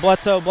underneath to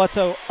Bledsoe.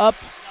 Bledsoe up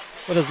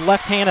with his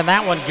left hand, and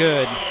that one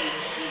good.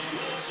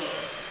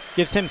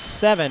 Gives him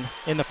 7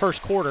 in the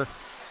first quarter.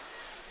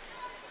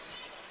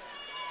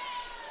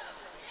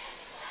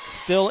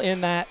 Still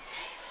in that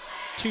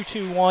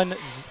 2-2-1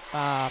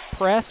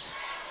 press.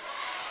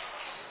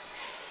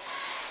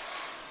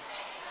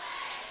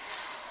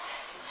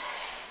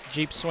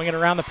 Jeep swinging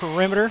around the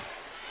perimeter.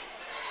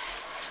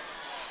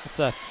 It's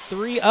a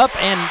 3 up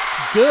and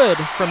good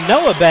from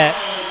Noah Betts.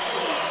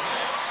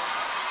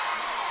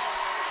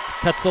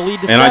 Cuts the lead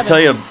to 7. And I tell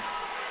you,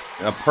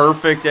 a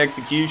perfect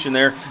execution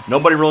there.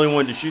 Nobody really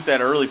wanted to shoot that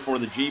early for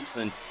the Jeeps,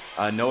 and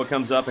Noah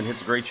comes up and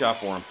hits a great shot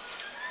for him.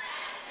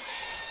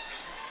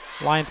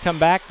 Lions come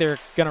back. They're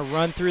going to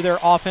run through their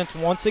offense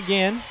once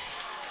again.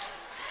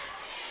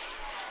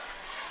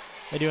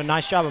 They do a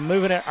nice job of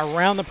moving it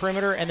around the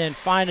perimeter and then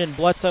finding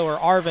Bledsoe or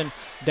Arvin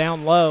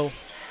down low.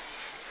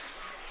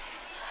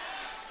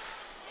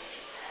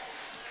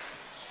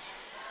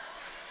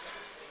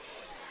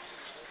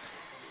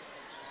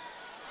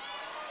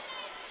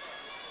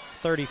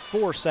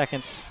 .34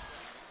 seconds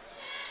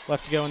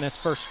left to go in this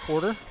first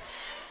quarter.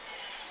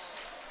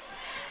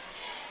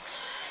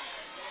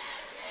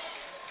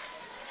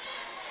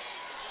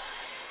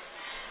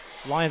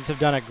 Lions have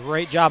done a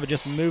great job of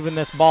just moving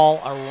this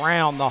ball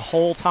around the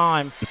whole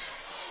time.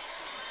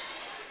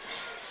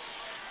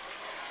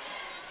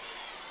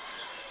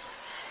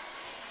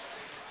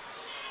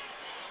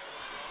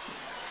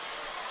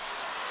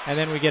 And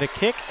then we get a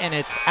kick, and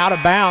it's out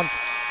of bounds.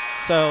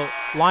 So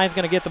Lions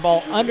going to get the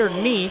ball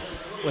underneath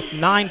with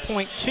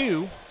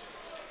 9.2.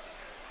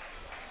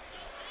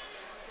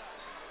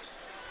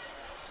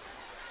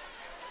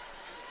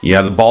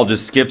 Yeah, the ball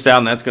just skips out,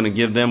 and that's going to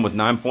give them with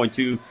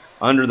 9.2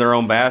 under their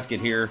own basket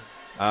here.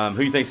 Who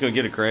do you think is going to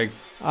get it, Craig?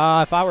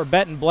 If I were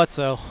betting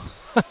Bledsoe,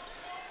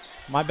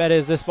 my bet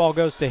is this ball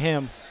goes to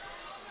him.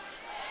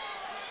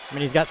 I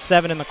mean, he's got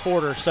 7 in the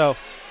quarter, so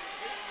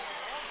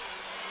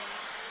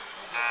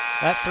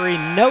that 3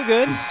 no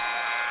good.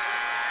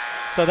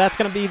 So that's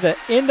going to be the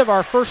end of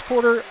our first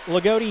quarter.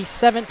 Loogootee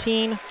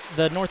 17,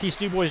 the Northeast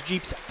Dubois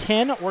Jeeps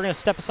 10. We're going to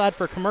step aside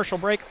for a commercial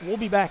break. We'll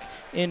be back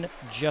in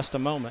just a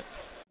moment.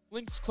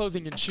 Lynx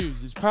Clothing and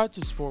Shoes is proud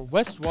to support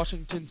West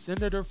Washington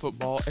Senator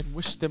football and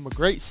wish them a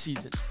great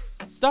season.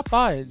 Stop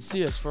by and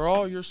see us for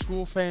all your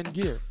school fan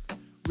gear.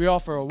 We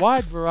offer a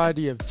wide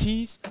variety of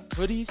tees,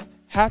 hoodies,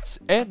 hats,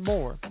 and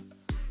more.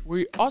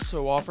 We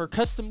also offer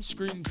custom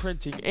screen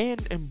printing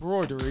and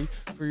embroidery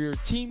for your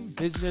team,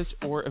 business,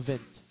 or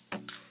event.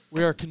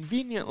 We are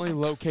conveniently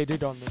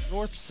located on the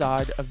north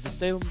side of the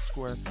Salem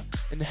Square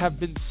and have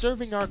been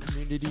serving our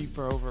community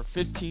for over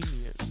 15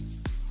 years.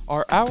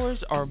 Our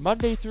hours are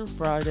Monday through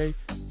Friday,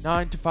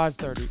 9 to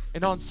 5:30,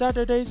 and on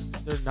Saturdays,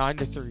 they're 9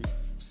 to 3.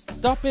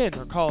 Stop in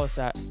or call us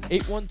at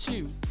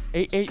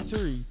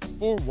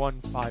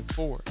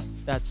 812-883-4154.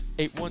 That's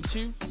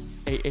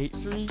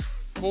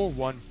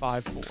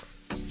 812-883-4154.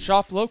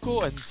 Shop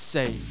local and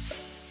save.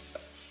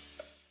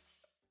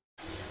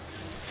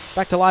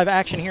 Back to live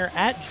action here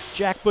at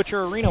Jack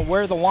Butcher Arena,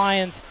 where the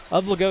Lions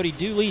of Loogootee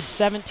do lead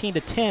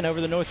 17-10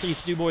 over the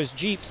Northeast Dubois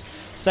Jeeps.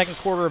 Second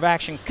quarter of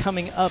action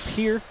coming up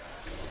here.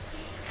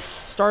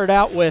 Started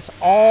out with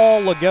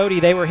all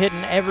Loogootee. They were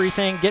hitting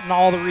everything, getting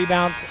all the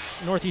rebounds.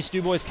 Northeast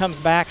Dubois comes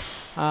back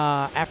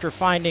after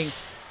finding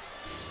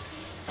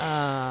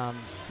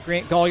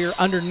Grant Gollier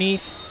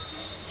underneath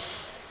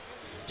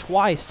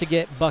twice to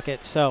get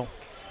buckets. So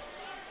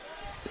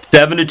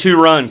 7-2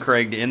 run,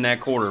 Craig, to end that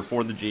quarter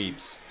for the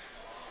Jeeps.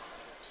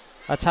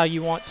 That's how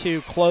you want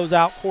to close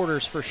out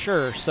quarters for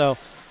sure. So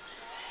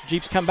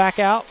Jeeps come back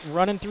out,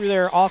 running through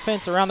their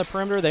offense around the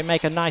perimeter. They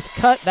make a nice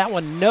cut. That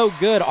one no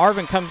good.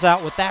 Arvin comes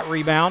out with that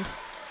rebound.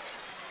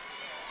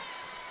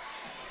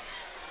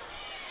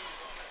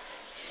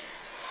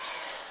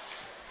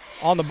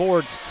 On the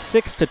boards,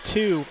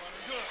 6-2.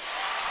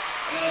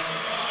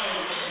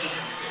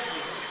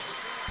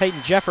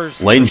 Leighton Jeffers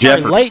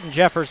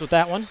with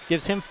that one.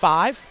 Gives him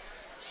 5.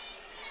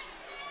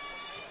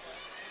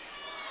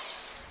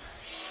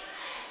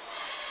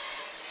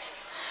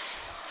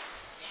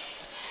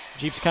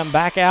 Jeeps come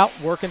back out,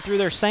 working through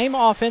their same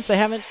offense. They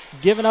haven't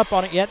given up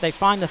on it yet. They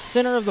find the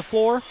center of the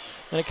floor,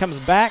 and it comes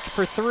back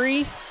for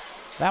 3.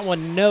 That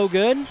one no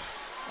good.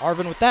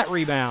 Arvin with that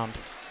rebound.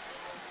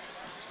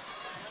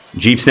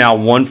 Jeeps now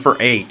 1 for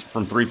 8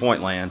 from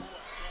three-point land.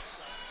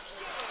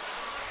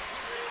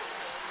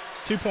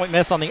 2-point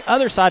miss on the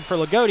other side for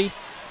Loogootee.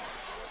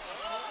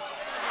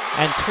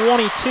 And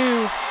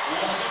 22,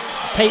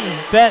 Peyton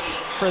Betts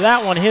for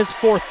that one, his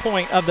 4th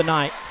point of the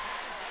night.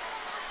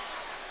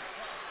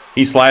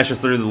 He slashes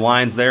through the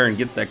lines there and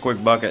gets that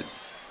quick bucket.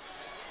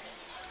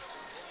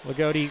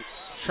 Loogootee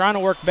trying to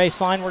work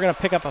baseline. We're going to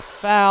pick up a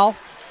foul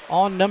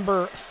on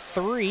number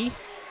 3.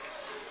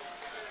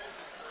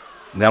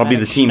 That'll be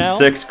the team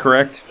 6,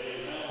 correct?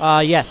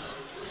 Yes,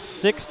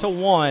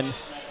 6-1.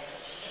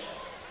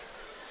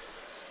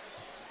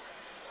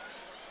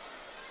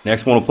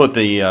 Next one will put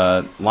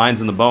the lines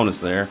in the bonus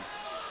there.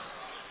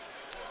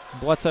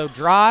 Bledsoe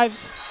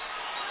drives.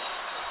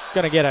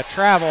 Going to get a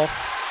travel.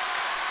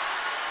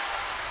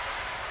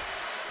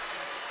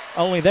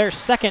 Only their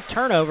 2nd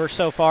turnover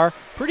so far.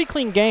 Pretty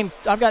clean game.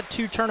 I've got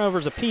 2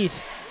 turnovers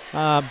apiece,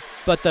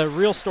 but the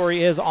real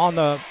story is on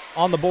the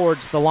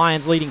boards. The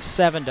Lions leading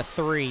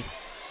 7-3.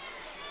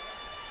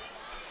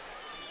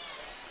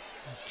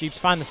 Jeeps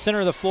find the center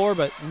of the floor,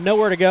 but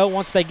nowhere to go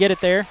once they get it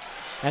there,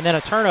 and then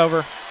a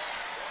turnover.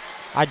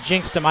 I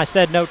jinxed them. I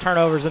said no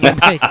turnovers, and then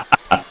they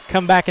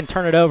come back and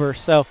turn it over.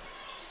 So.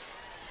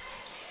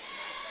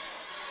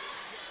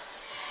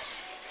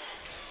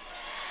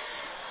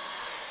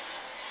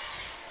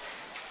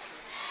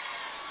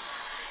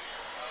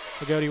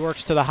 Loogootee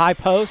works to the high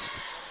post,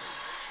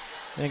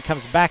 and then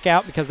comes back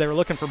out because they were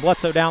looking for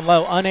Bledsoe down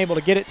low, unable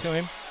to get it to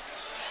him.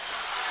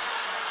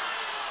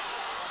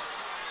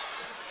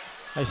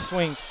 They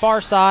swing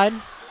far side.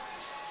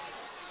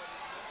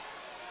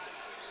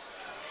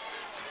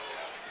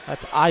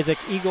 That's Isaac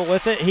Eagle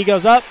with it. He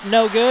goes up,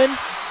 no good.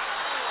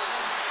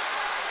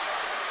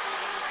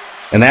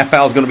 And that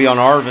foul's going to be on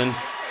Arvin.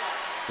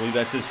 I believe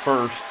that's his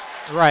first.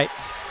 Right.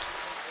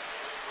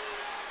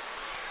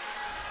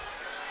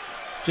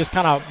 Just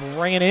kind of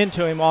ran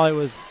into him while he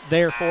was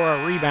there for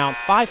a rebound.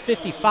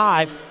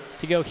 5:55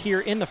 to go here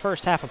in the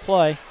first half of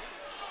play.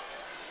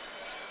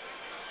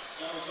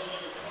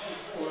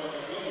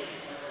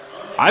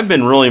 I've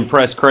been really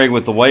impressed, Craig,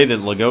 with the way that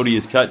Loogootee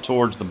is cut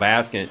towards the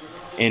basket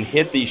and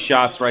hit these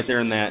shots right there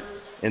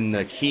in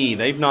the key.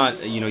 They've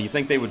not, you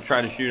think they would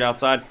try to shoot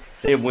outside.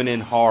 They went in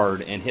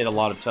hard and hit a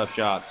lot of tough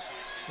shots.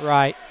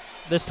 Right.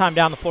 This time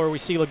down the floor, we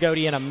see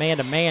Loogootee in a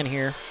man-to-man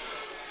here.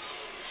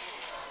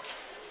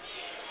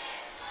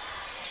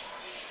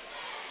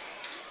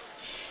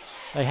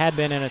 They had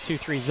been in a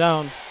 2-3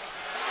 zone.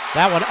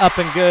 That one up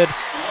and good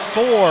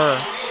for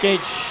Gage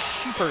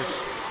Sheepers.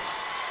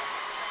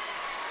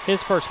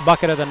 His first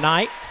bucket of the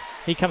night.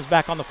 He comes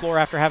back on the floor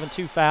after having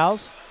 2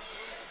 fouls.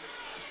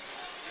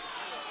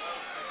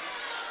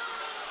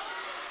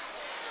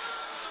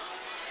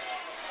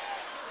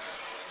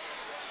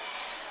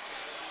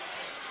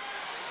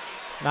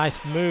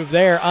 Nice move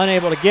there,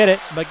 unable to get it,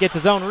 but gets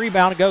his own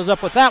rebound, goes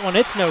up with that one.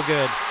 It's no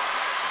good.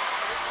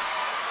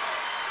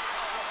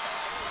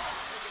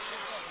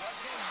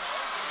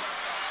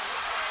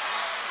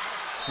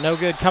 No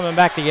good coming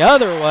back the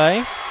other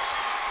way.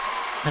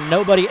 And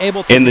nobody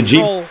able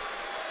to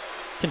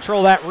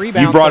control that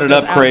rebound. You brought it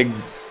up, Craig.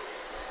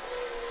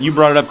 You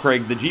brought it up,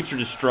 Craig. The Jeeps are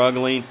just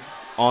struggling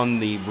on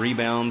the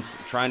rebounds,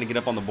 trying to get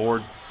up on the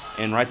boards.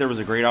 And right there was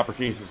a great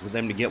opportunity for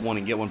them to get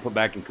one put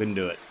back and couldn't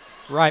do it.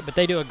 Right, but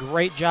they do a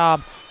great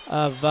job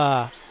of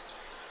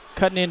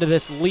cutting into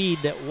this lead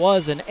that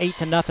was an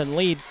 8-0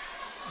 lead.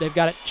 They've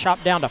got it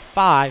chopped down to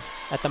 5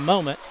 at the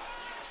moment.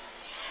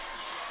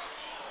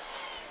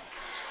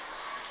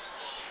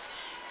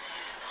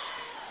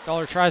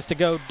 Dollar tries to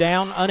go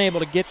down, unable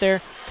to get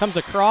there. Comes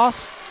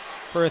across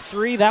for a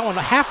 3. That one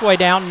halfway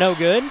down, no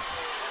good.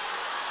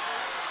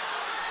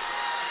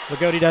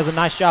 Loogootee does a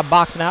nice job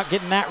boxing out,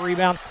 getting that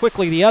rebound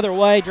quickly the other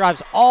way.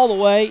 Drives all the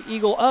way.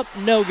 Eagle up,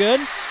 no good.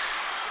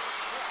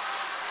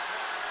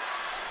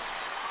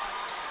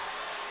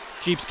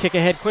 Jeeps kick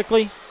ahead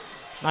quickly.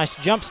 Nice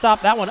jump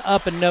stop. That one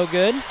up and no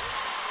good.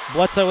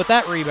 Bledsoe with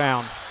that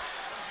rebound.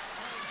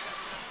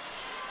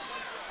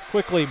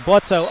 Quickly,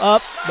 Bledsoe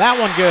up. That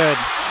one good.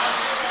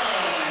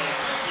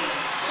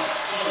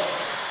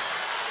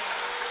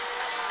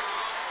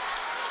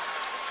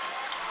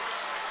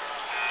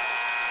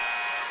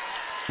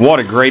 What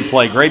a great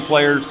play. Great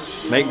players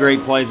make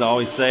great plays. I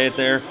always say it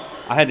there.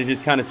 I had to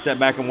just kind of sit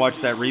back and watch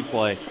that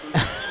replay.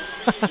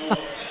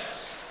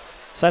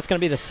 So that's going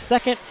to be the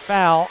second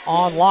foul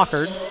on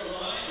Lockard.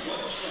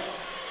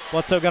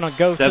 Bledsoe going to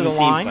go to the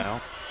line. 17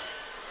 foul.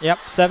 Yep,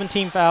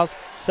 17 fouls.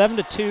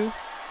 7-2.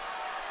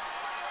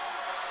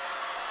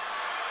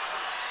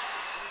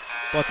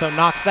 Bledsoe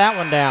knocks that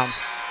one down.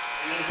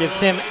 Gives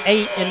him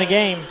 8 in the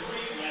game.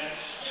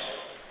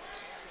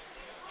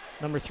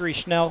 Number 3,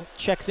 Schnell,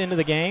 checks into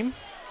the game.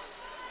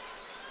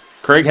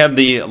 Craig, have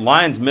the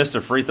Lions missed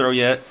a free throw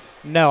yet?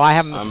 No, I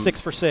have them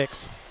 6 for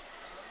 6.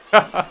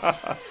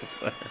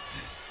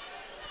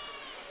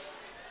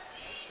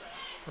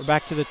 We're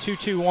back to the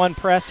 2-2-1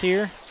 press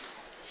here.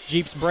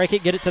 Jeeps break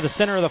it, get it to the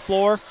center of the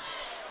floor.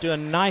 Do a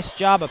nice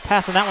job of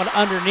passing that one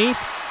underneath,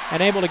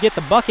 and able to get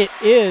the bucket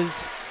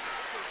is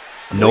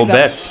no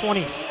bets.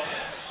 20.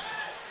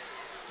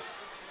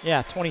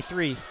 Yeah,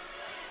 23. So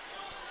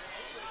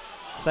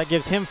that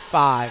gives him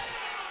 5.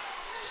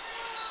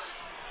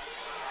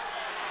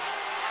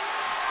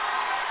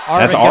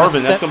 That's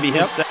Arvin. That's going to be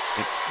his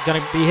second.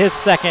 Going to be his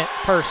second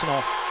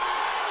personal.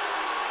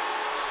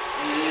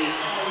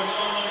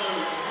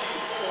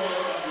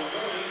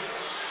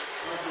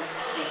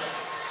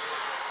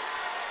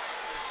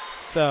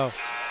 So,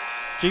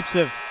 Jeeps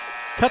have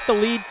cut the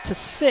lead to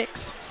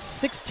 6,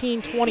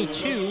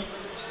 16-22.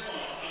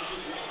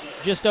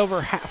 Just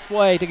over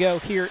halfway to go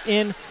here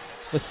in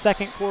the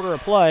second quarter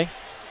of play.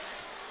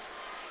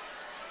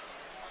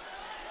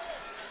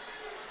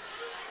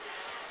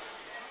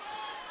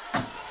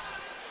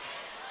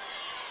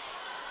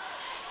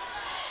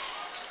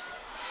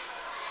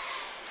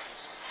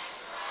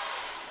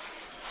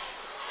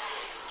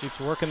 Jeeps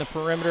working the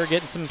perimeter,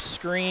 getting some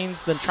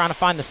screens, then trying to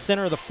find the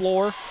center of the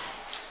floor.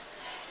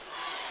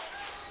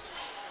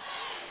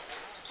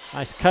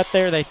 Nice cut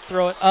there. They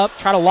throw it up,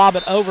 try to lob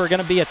it over. Going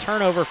to be a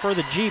turnover for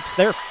the Jeeps.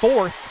 They're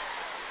 4th.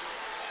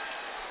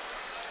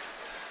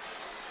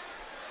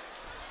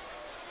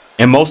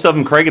 And most of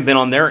them, Craig, have been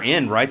on their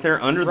end, right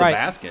there under the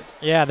basket.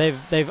 Yeah,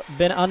 they've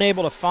been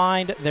unable to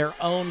find their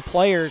own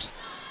players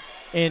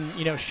in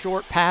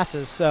short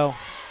passes. So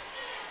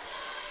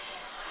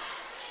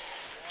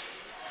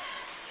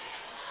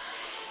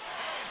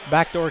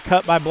backdoor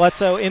cut by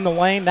Bledsoe in the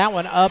lane. That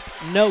one up,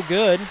 no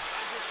good.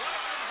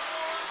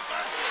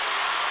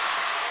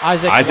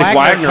 Isaac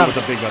Wagner with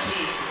a big bucket.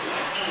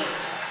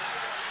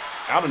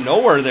 Out of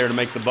nowhere there to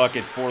make the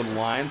bucket for the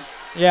Lions.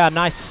 Yeah,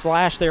 nice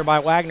slash there by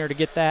Wagner to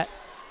get that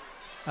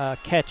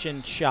catch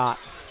and shot.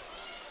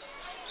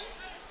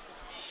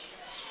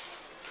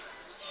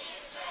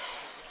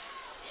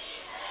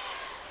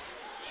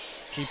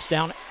 Jeeps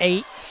down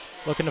 8,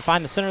 looking to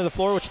find the center of the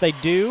floor, which they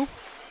do.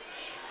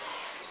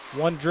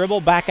 One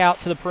dribble, back out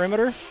to the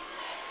perimeter.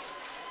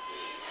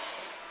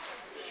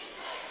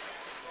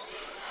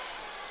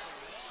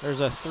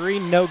 There's a 3,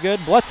 no good.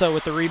 Bledsoe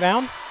with the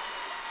rebound.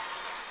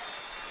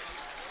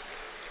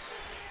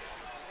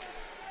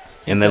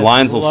 And the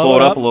Lions will slow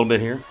it up a little bit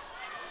here.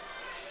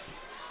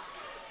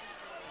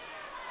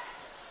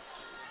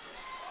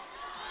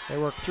 They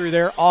work through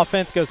their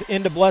offense, goes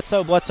into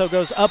Bledsoe. Bledsoe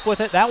goes up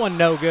with it. That one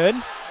no good.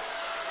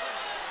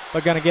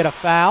 But going to get a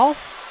foul.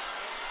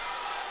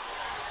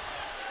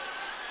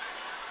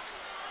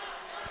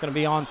 It's going to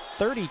be on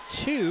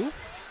 32.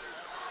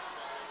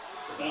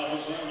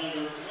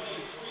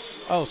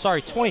 Oh,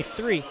 sorry,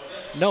 23.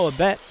 Noah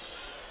Betts.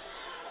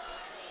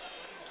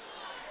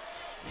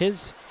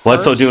 His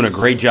Bledsoe doing a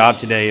great job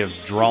today of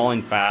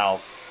drawing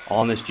fouls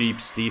on this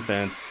Jeeps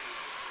defense.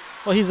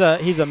 Well, he's a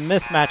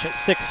mismatch at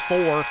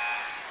 6'4".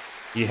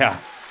 Yeah.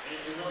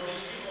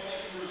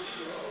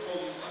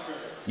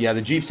 Yeah,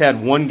 the Jeeps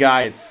had one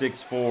guy at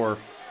 6'4",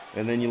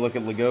 And then you look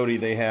at Loogootee,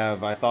 they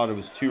have, I thought it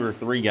was 2 or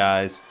 3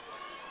 guys.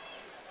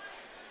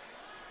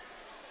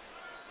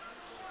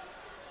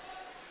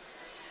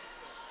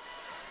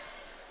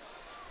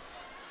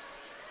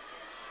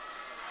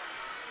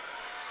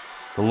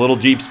 The little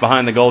Jeeps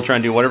behind the goal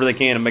trying to do whatever they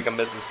can to make him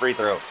miss his free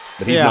throw,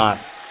 but he's not.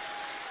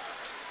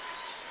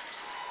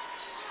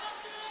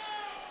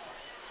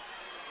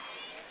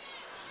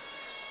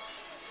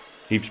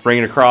 Jeeps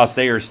bringing across.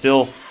 They are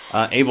still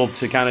able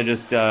to kind of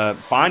just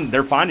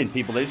they're finding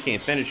people. They just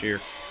can't finish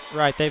here.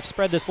 Right, they've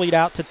spread this lead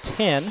out to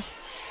 10.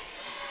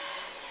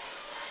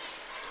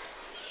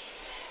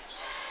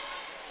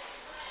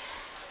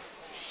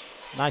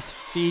 Nice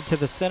feed to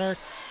the center,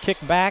 kick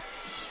back.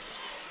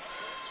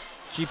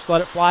 Jeeps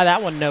let it fly,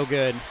 that one no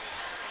good.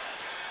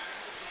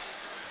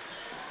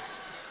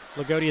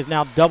 Loogootee has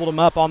now doubled them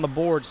up on the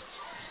boards,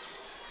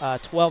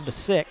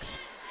 12-6.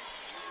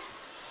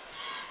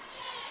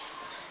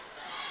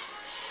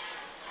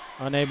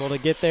 Unable to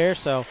get there,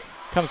 so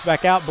comes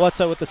back out.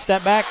 Bledsoe with the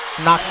step back,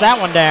 knocks that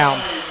one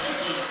down.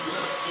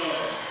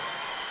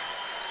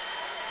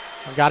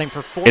 I've got him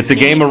for 14. It's a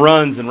game of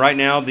runs, and right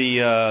now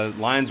the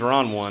Lions are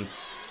on one.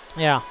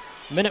 Yeah,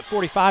 minute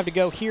 45 to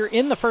go here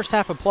in the first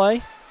half of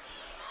play.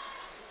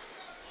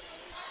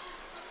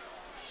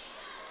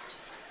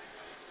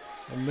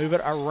 We'll move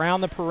it around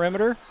the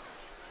perimeter.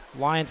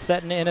 Lions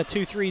setting in a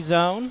 2-3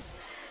 zone.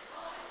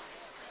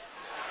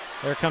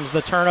 There comes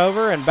the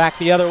turnover and back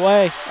the other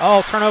way.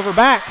 Oh, turnover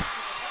back.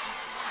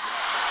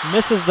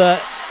 Misses the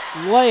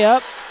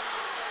layup.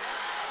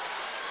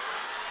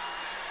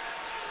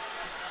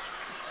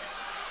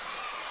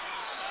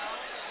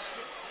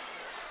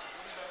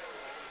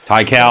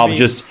 Ty Calb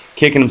just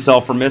kicking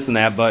himself for missing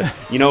that, but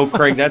you know,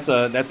 Craig, that's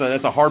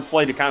a hard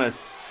play to kind of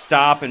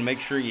stop and make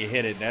sure you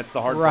hit it. That's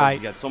the hard part.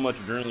 You got so much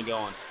adrenaline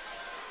going.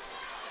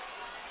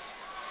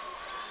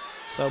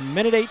 So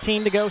minute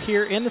 18 to go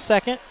here in the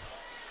second.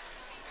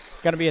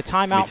 Going to be a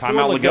timeout for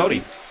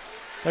Loogootee.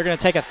 They're going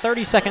to take a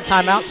 30-second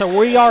timeout, so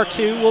we are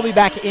too. We'll be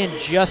back in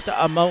just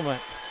a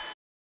moment.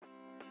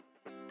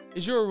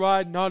 Is your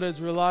ride not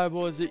as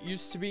reliable as it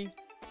used to be?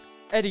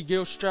 Eddie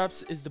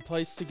Gilstraps is the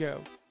place to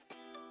go.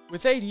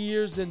 With 80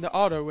 years in the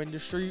auto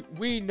industry,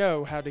 we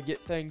know how to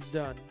get things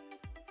done.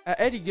 At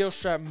Eddie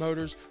Gilstrap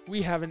Motors,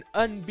 we have an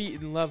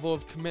unbeaten level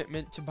of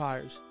commitment to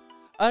buyers.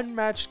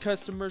 Unmatched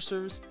customer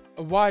service,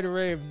 a wide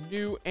array of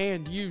new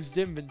and used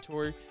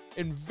inventory,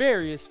 and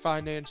various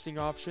financing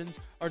options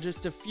are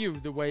just a few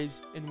of the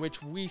ways in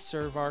which we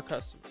serve our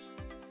customers.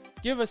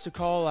 Give us a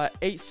call at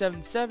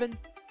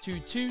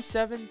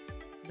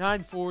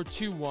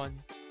 877-227-9421.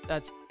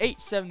 That's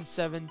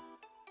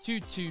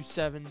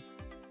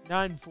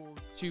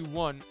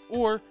 877-227-9421,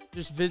 or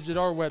just visit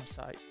our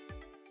website.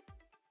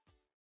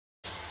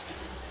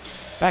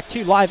 Back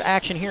to live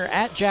action here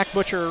at Jack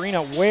Butcher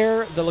Arena,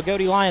 where the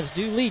Loogootee Lions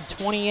do lead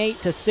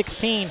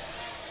 28-16.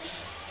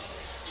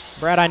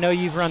 Brad, I know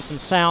you've run some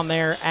sound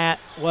there at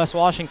West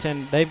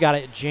Washington. They've got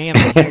it jammed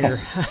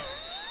here.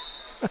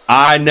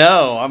 I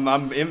know.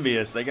 I'm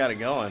envious. They got it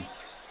going.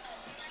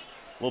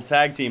 Little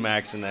tag team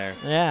action there.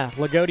 Yeah,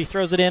 Loogootee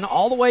throws it in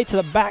all the way to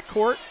the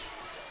backcourt.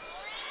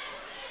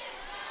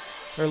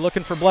 They're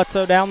looking for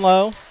Bledsoe down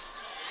low.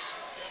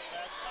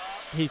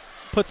 He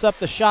puts up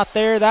the shot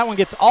there. That one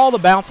gets all the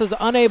bounces,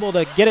 unable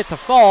to get it to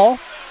fall.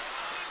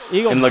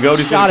 Eagle and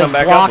Loogotee's going to come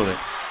back up with it.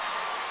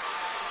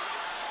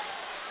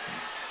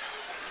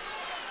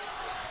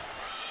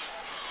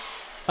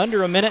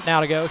 Under a minute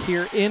now to go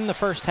here in the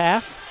first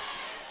half.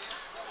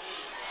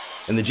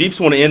 And the Jeeps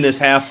want to end this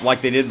half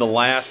like they did the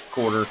last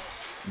quarter.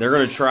 They're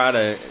going to try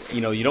to,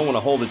 you don't want to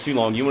hold it too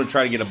long. You want to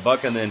try to get a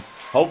buck and then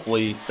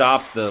hopefully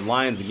stop the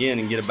Lions again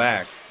and get it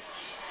back.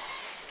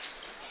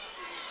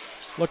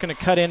 Looking to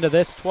cut into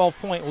this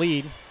 12-point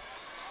lead.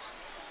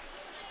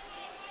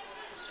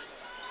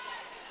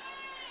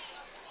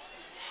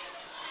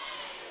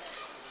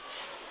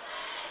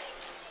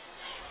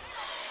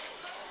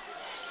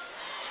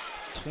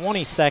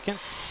 .20 seconds.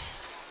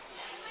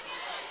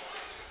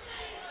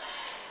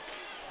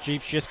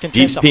 Jeeps just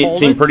content Jeeps to hold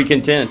seem it. pretty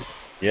content.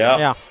 Yeah.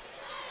 Yeah.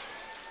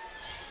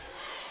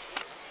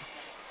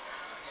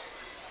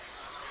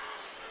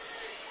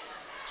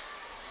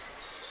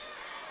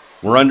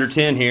 We're under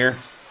 10 here.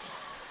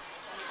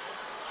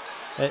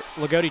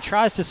 Loogootee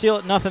tries to seal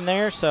it, nothing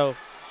there, so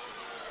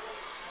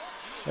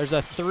there's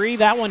a three.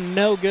 That one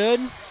no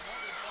good.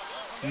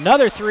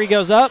 Another three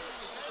goes up.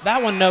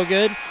 That one no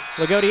good.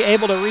 Loogootee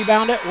able to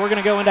rebound it. We're going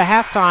to go into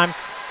halftime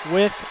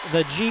with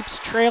the Jeeps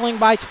trailing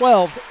by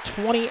 12,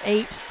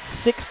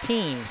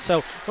 28-16. So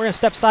we're going to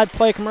step aside,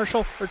 play a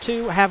commercial or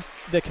two, have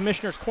the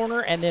commissioner's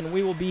corner, and then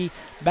we will be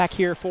back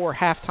here for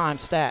halftime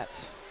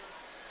stats.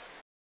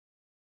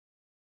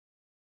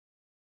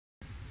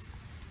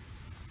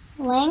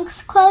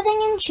 Lynx Clothing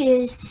and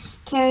Shoes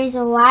carries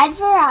a wide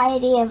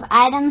variety of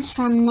items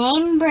from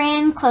name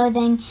brand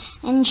clothing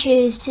and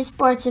shoes to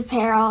sports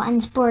apparel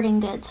and sporting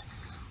goods.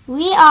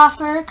 We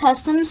offer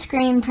custom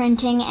screen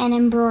printing and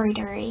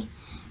embroidery,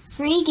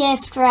 free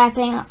gift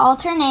wrapping,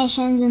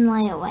 alternations, and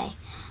layaway.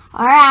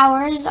 Our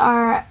hours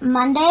are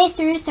Monday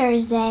through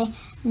Thursday,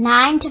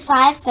 9 to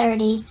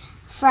 5:30,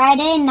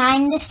 Friday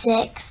 9 to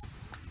 6,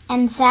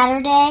 and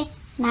Saturday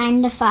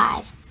 9 to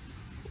 5.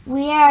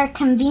 We are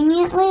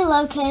conveniently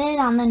located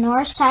on the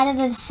north side of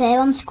the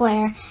Salem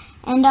Square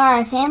and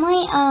are a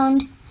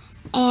family-owned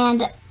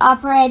and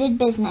operated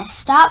business.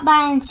 Stop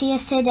by and see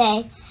us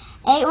today.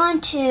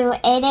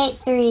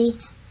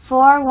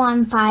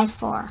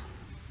 812-883-4154.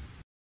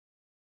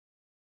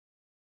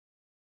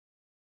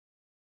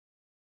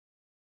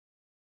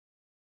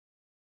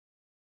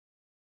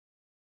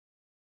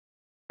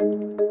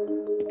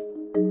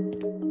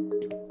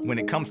 When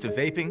it comes to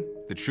vaping,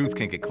 the truth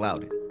can get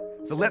clouded.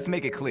 So let's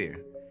make it clear.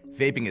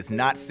 Vaping is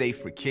not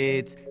safe for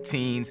kids,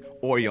 teens,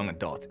 or young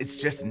adults. It's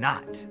just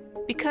not.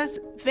 Because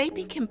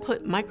vaping can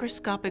put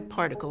microscopic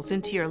particles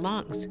into your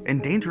lungs.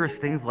 And dangerous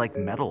things like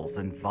metals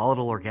and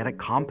volatile organic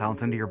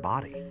compounds into your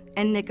body.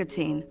 And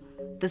nicotine,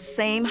 the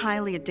same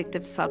highly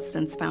addictive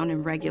substance found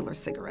in regular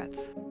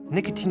cigarettes.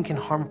 Nicotine can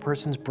harm a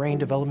person's brain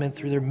development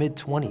through their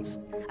mid-20s,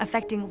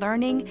 affecting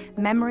learning,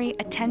 memory,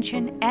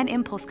 attention, and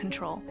impulse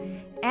control,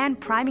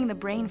 and priming the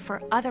brain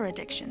for other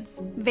addictions.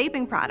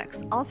 Vaping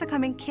products also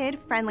come in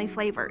kid-friendly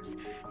flavors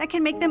that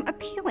can make them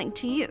appealing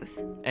to youth.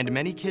 And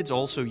many kids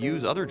also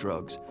use other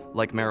drugs,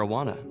 like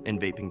marijuana, in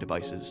vaping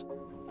devices.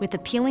 With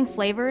appealing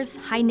flavors,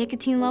 high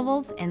nicotine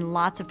levels, and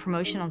lots of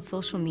promotion on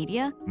social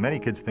media, Many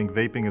kids think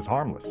vaping is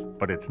harmless,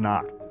 but it's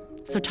not.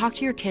 So talk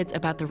to your kids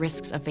about the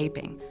risks of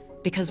vaping,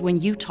 because when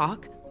you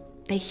talk,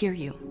 they hear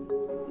you.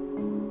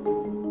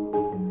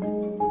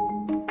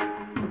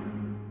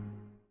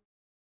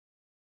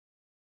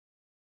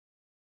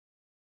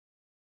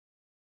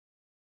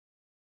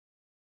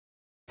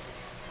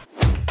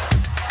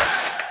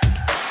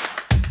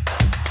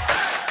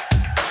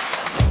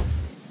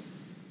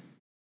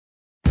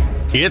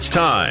 It's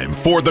time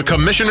for the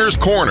Commissioner's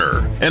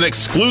Corner, an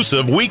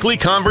exclusive weekly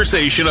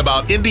conversation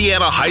about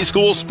Indiana high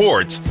school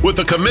sports with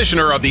the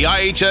Commissioner of the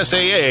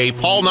IHSAA,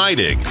 Paul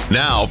Neidig.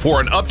 Now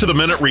for an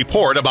up-to-the-minute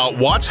report about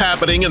what's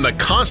happening in the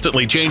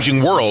constantly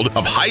changing world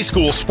of high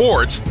school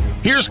sports,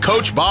 here's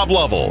Coach Bob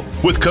Lovell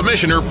with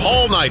Commissioner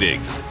Paul Neidig.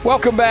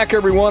 Welcome back,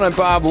 everyone. I'm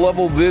Bob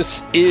Lovell.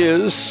 This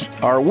is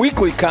our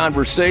weekly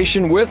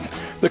conversation with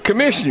the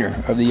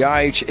Commissioner of the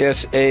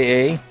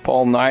IHSAA,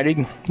 Paul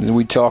Neidig.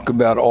 We talk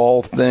about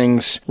all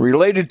things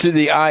related to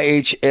the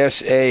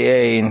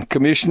IHSAA. And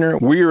Commissioner,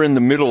 we are in the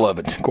middle of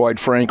it, quite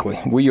frankly.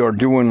 We are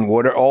doing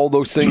all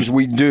those things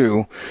we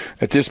do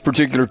at this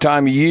particular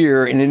time of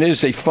year, and it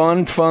is a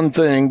fun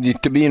thing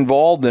to be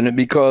involved in it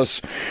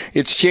because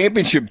it's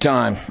championship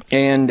time.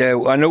 And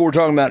I know we're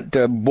talking about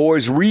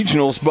boys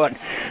regionals, but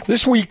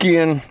this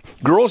weekend,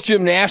 girls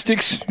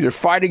gymnastics, they're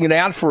fighting it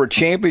out for a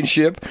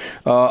championship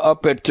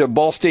up at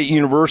Ball State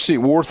University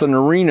at Worthen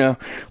Arena.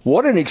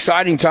 What an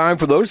exciting time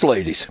for those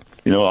ladies.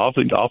 You know,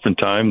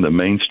 oftentimes the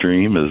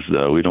mainstream is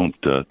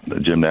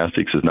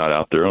gymnastics is not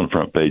out there on the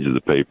front page of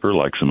the paper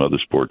like some other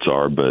sports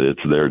are, but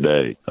it's their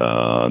day.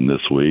 And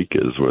this week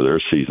is where their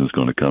season's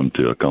going to come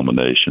to a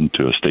culmination,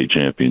 to a state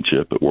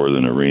championship at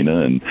Worthen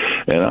Arena. And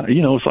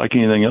you know, it's like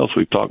anything else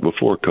we've talked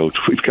before,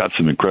 Coach. We've got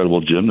some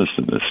incredible gymnasts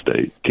in this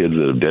state, kids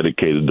that have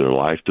dedicated their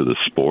life to the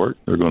sport.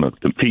 They're going to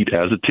compete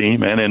as a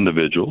team and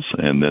individuals,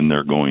 and then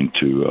we're going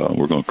to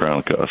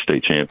crown a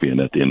state champion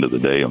at the end of the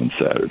day on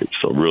Saturday.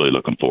 So really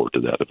looking forward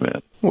to that event.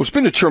 Well, it's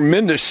been a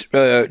tremendous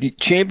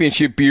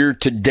championship year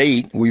to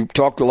date. We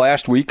talked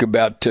last week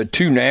about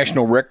 2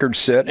 national records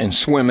set in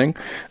swimming.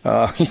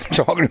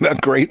 Talking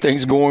about great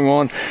things going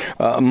on.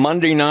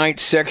 Monday night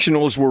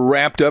sectionals were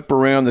wrapped up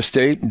around the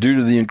state due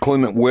to the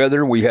inclement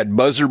weather. We had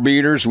buzzer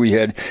beaters. We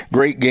had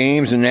great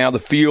games, and now the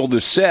field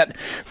is set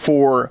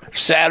for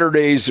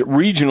Saturday's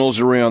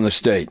regionals around the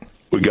state.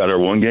 We got our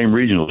one-game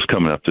regionals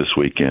coming up this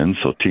weekend,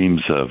 so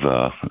teams have,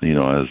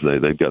 as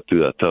they've got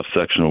through that tough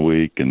sectional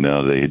week, and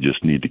now they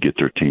just need to get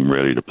their team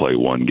ready to play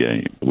one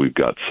game. We've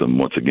got some,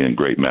 once again,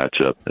 great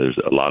matchup. There's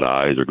a lot of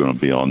eyes are going to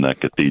be on that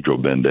Cathedral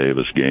Ben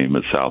Davis game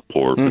at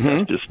Southport, but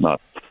that's just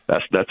not.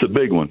 That's a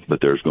big one,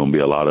 but there's going to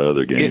be a lot of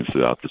other games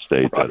throughout the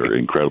state that are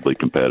incredibly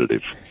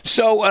competitive.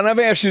 So, and I've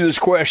asked you this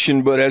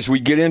question, but as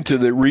we get into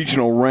the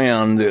regional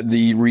round,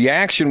 the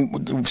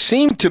reaction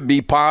seemed to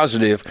be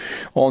positive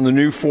on the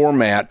new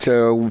format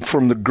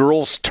from the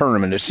girls'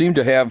 tournament. It seemed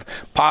to have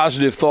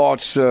positive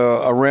thoughts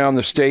around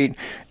the state,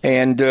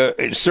 and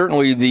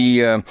certainly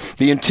the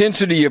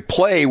intensity of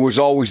play was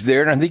always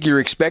there, and I think you're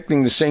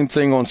expecting the same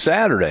thing on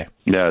Saturday.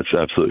 Yeah, that's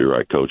absolutely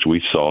right, Coach.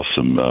 We saw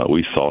some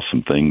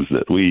things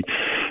that we, as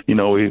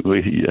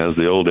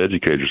the old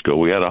educators go,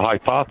 we had a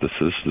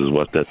hypothesis is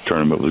what that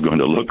tournament was going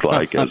to look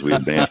like as we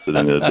advanced it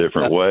in a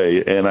different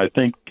way. And I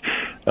think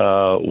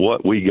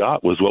what we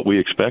got was what we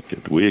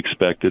expected. We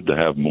expected to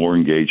have more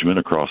engagement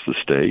across the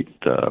state,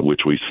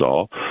 which we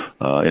saw.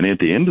 And at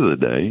the end of the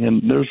day,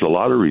 and there's a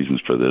lot of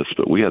reasons for this,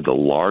 but we had the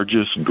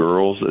largest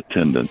girls'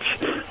 attendance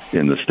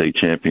in the state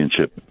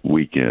championship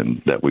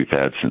weekend that we've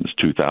had since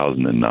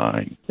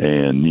 2009.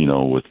 And,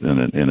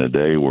 in a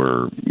day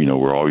where,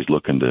 we're always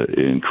looking to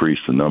increase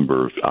the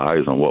number of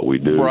eyes on what we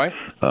do. Right.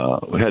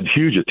 We had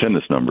huge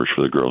attendance numbers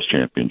for the girls'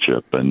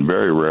 championship, and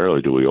very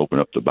rarely do we open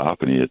up the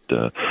balcony at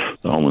the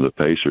home of the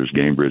Pacers,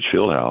 Gamebridge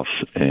Fieldhouse,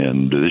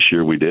 and this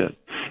year we did.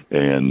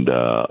 And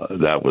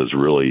that was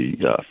really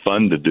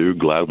fun to do.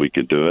 Glad we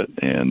could do it.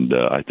 And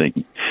I think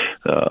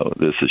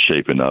this is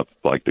shaping up,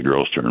 like the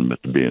girls'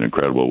 tournament, to be an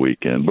incredible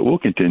weekend. But we'll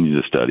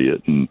continue to study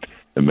it and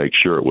make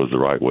sure it was the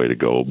right way to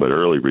go. But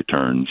early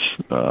returns,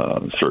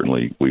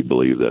 certainly we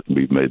believe that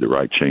we've made the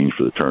right change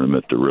for the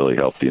tournament to really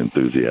help the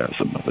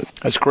enthusiasm of it.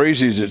 As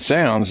crazy as it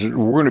sounds,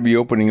 we're going to be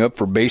opening up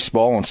for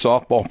baseball and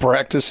softball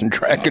practice and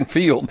track and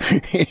field.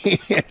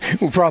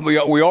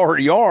 we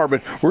already are,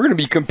 but we're going to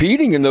be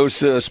competing in those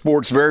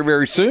sports very,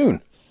 very soon.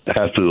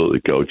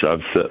 Absolutely, Coach.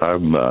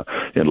 I'm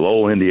in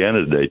Lowell,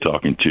 Indiana today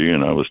talking to you,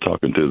 and I was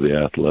talking to the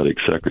athletic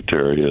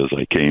secretary as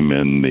I came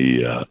in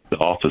the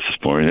office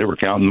this morning. They were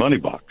counting money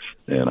box.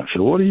 And I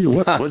said, what did you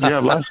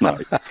have last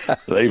night?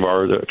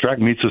 The track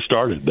meets have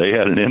started. They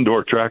had an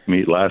indoor track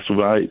meet last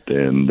night,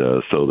 and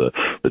so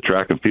the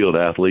track and field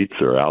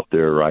athletes are out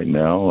there right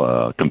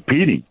now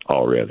competing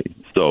already.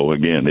 So,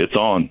 again, it's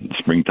on.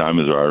 Springtime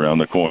is right around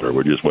the corner.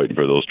 We're just waiting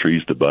for those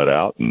trees to bud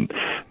out and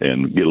get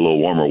a little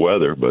warmer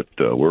weather, but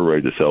we're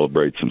ready to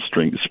celebrate some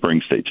spring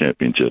state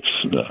championships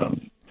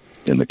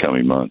in the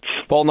coming months.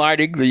 Paul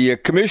Neidig, the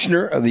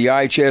commissioner of the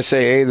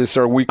IHSAA. This is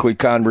our weekly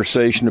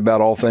conversation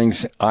about all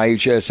things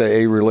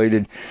IHSAA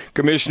related.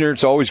 Commissioner,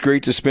 it's always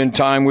great to spend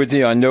time with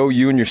you. I know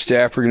you and your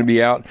staff are going to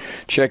be out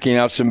checking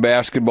out some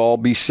basketball.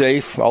 Be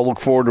safe. I'll look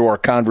forward to our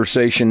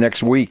conversation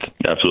next week.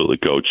 Absolutely,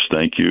 Coach.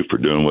 Thank you for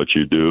doing what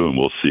you do, and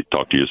we'll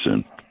talk to you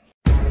soon.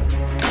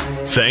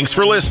 Thanks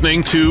for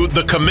listening to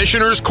The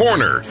Commissioner's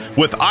Corner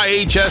with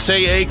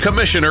IHSAA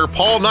Commissioner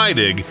Paul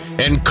Neidig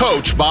and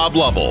Coach Bob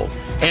Lovell.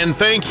 And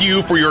thank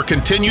you for your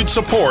continued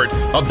support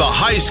of the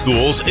high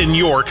schools in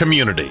your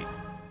community.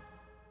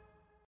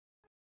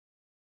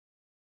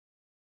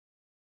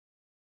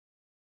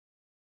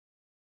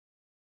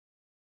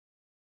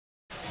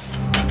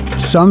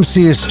 Some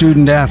see a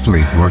student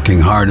athlete working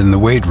hard in the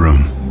weight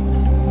room.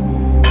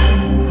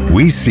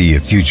 We see a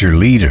future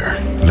leader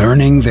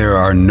learning there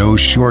are no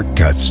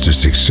shortcuts to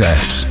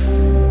success.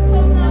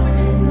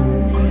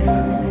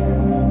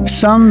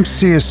 Some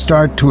see a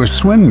start to a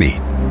swim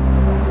meet.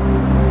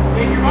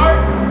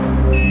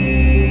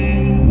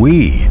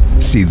 We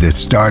see the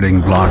starting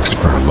blocks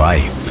for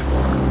life.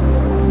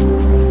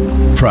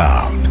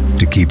 Proud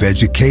to keep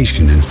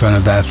education in front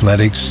of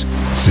athletics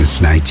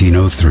since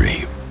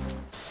 1903.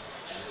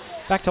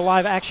 Back to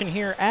live action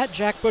here at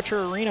Jack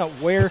Butcher Arena,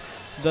 where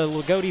the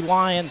Loogootee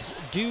Lions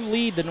do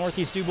lead the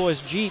Northeast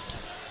Dubois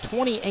Jeeps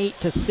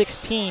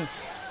 28-16.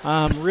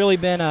 Really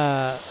been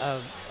a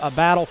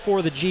battle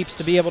for the Jeeps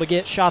to be able to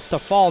get shots to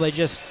fall.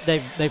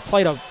 They've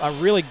played a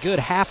really good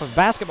half of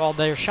basketball.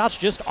 Their shots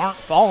just aren't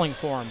falling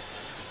for them.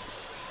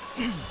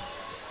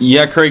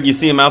 Yeah, Craig, you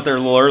see him out there a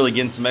little early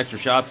getting some extra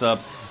shots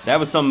up. That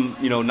was some,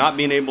 not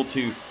being able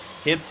to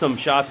hit some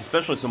shots,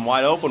 especially some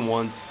wide open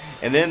ones,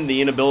 and then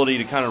the inability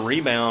to kind of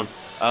rebound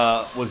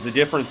was the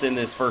difference in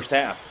this first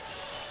half.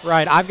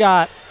 Right. I've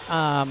got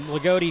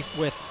Loogootee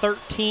with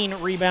 13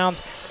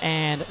 rebounds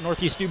and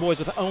Northeast Dubois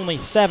with only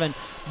 7.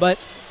 But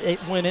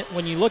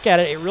when you look at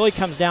it, it really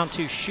comes down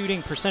to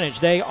shooting percentage.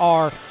 They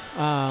are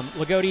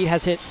Loogootee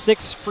has hit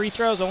 6 free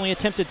throws, only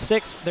attempted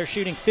 6. They're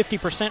shooting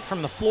 50%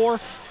 from the floor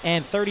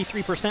and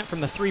 33% from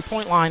the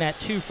three-point line at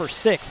 2 for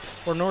 6.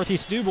 Where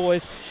Northeast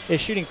Dubois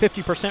is shooting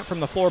 50%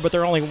 from the floor, but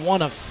they're only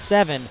 1 of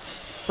 7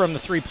 from the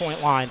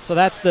three-point line. So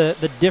that's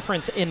the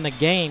difference in the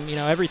game.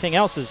 Everything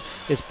else is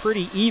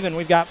pretty even.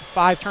 We've got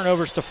 5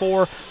 turnovers to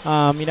 4.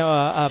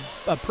 A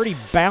pretty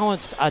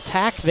balanced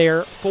attack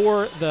there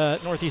for the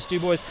Northeast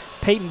Dubois.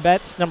 Peyton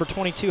Betts, number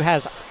 22,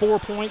 has 4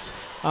 points.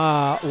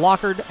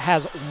 Lockard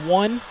has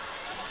 1.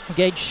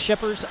 Gage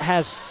Shippers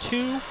has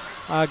 2.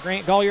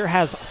 Grant Gollier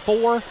has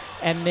 4.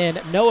 And then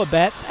Noah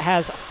Betts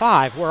has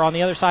 5. Where on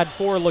the other side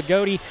for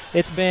Loogootee,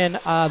 it's been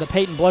the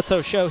Peyton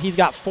Bledsoe show. He's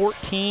got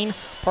 14.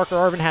 Parker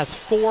Arvin has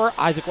 4.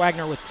 Isaac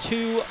Wagner with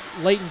 2.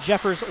 Leighton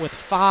Jeffers with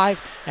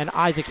 5. And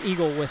Isaac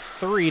Eagle with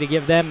 3 to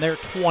give them their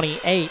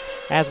 28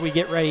 as we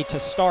get ready to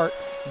start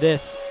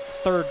this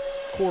third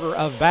quarter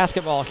of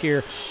basketball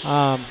here.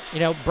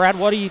 Brad,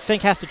 what do you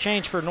think has to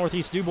change for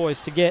Northeast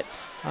Dubois to get,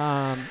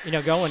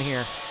 going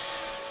here?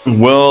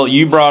 Well,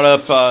 you brought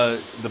up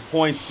the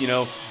points,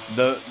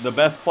 the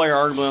best player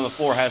arguably on the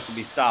floor has to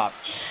be stopped.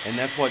 And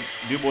that's what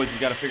Dubois has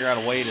got to figure out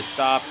a way to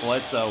stop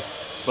Bledsoe.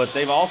 But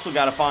they've also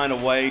got to find a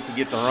way to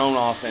get their own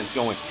offense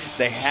going.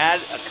 They had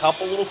a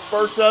couple little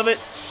spurts of it,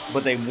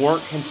 but they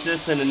weren't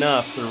consistent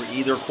enough through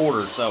either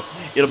quarter. So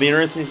it'll be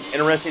interesting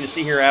to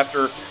see here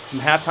after some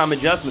halftime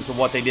adjustments of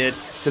what they did.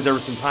 because there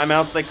were some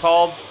timeouts they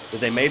called, that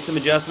they made some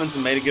adjustments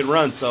and made a good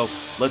run. So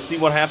let's see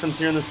what happens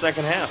here in the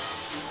second half.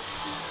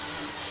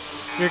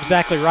 You're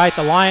exactly right.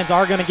 The Lions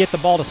are going to get the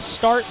ball to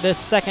start this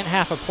second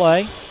half of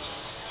play.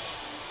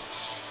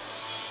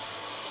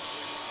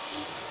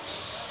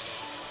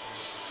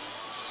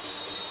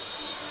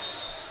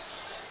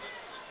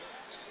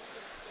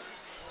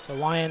 So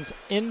Lions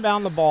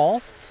inbound the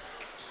ball.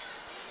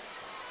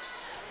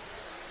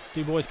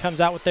 Dubois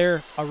comes out with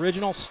their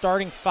original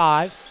starting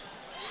 5.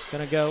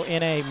 Going to go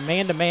in a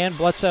man-to-man.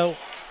 Bledsoe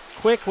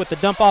quick with the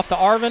dump off to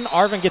Arvin.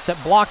 Arvin gets it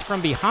blocked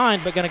from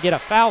behind, but going to get a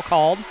foul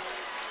called.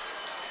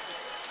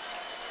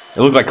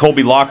 It looked like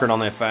Colby Lockhart on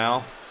that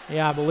foul.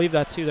 Yeah, I believe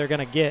that's who they're going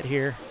to get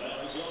here.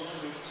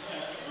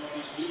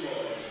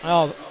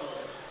 Oh,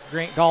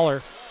 Grant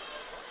Galler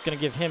going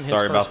to give him his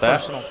first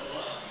personal.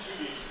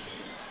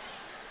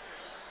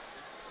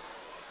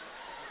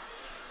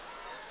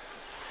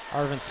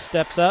 Arvin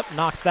steps up,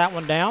 knocks that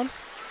one down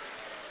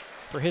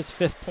for his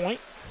 5th point.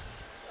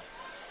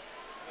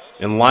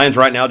 And the Lions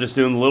right now just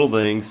doing the little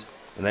things,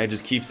 and that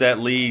just keeps that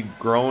lead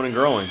growing and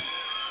growing.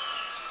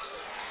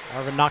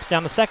 Arvin knocks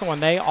down the second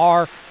one. They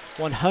are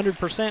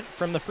 100%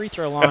 from the free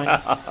throw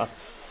line.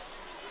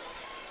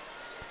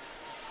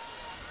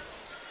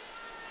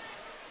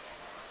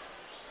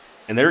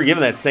 And they were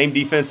giving that same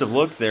defensive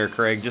look there,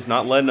 Craig, just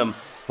not letting them,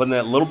 putting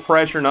that little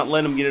pressure, not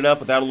letting them get it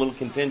up without a little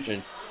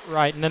contention.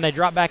 Right, and then they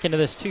drop back into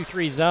this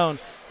 2-3 zone,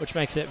 which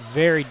makes it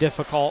very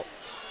difficult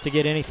to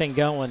get anything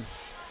going.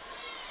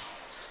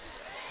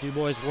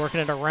 Dubois working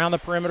it around the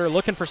perimeter,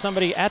 looking for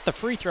somebody at the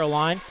free throw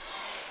line.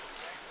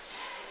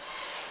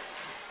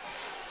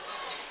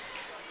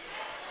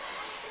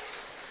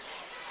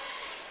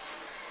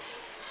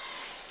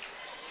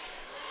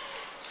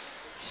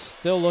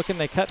 Still looking.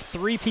 They cut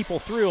 3 people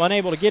through,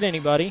 unable to get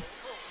anybody.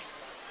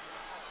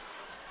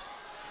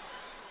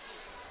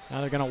 Now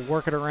they're going to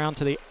work it around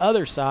to the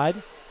other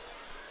side.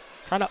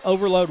 Trying to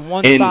overload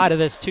one side of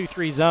this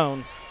 2-3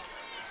 zone.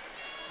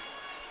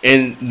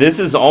 And this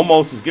is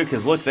almost as good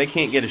because, look, they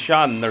can't get a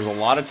shot, and there's a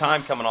lot of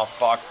time coming off the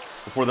clock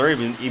before they're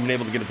even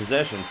able to get a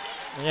possession.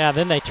 Yeah,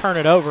 then they turn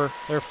it over.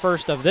 Their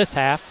first of this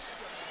half.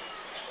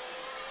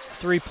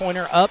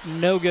 3-pointer up,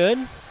 no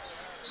good.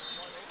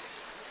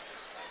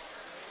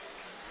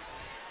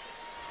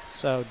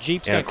 So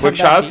Jeep's going to come quick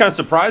back. shot. I was kind of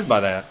surprised by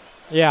that.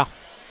 Yeah.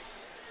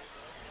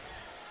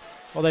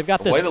 Well, they've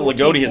got the this 14-point lead.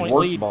 The way that Loogootee has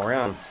worked the ball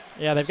around.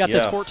 Yeah, they've got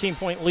this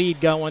 14-point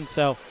lead going,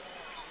 so.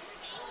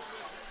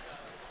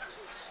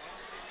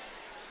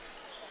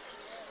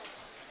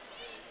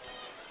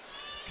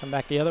 Come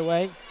back the other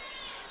way.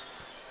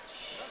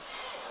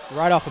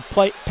 Right off of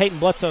Peyton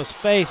Bledsoe's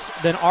face,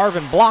 then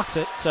Arvin blocks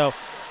it, so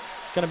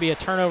going to be a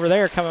turnover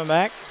there coming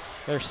back.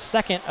 Their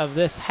second of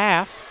this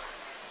half.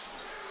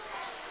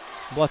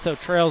 Bledsoe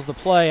trails the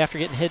play after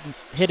getting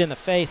hit in the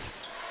face.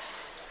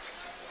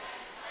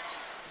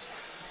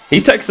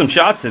 He's taking some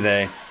shots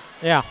today.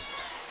 Yeah.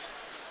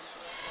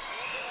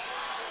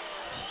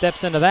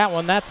 Steps into that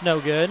one. That's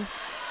no good.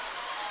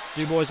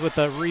 Dubois with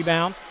the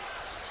rebound.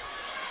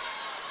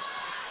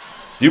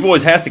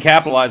 Dubois has to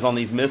capitalize on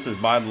these misses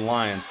by the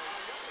Lions.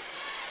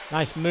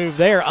 Nice move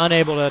there.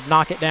 Unable to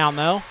knock it down,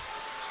 though.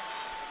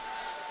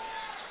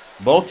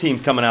 Both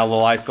teams coming out a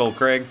little ice cold,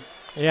 Craig.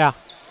 Yeah.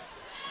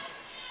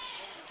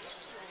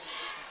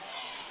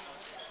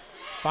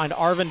 Find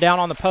Arvin down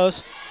on the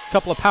post.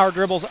 Couple of power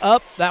dribbles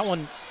up. That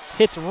one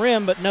hits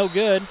rim, but no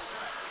good.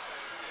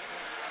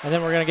 And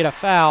then we're going to get a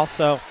foul,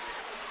 so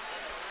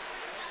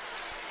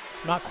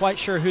not quite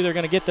sure who they're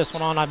going to get this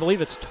one on. I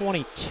believe it's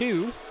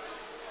 22.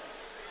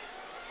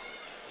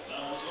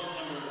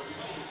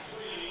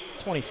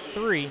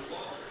 23.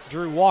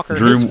 Drew Walker,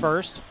 his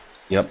first.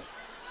 Yep.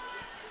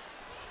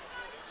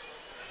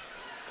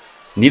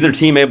 Neither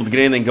team able to get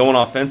anything going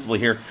offensively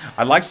here.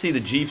 I'd like to see the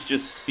Jeeps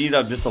just speed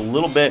up just a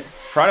little bit.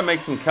 Try to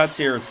make some cuts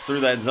here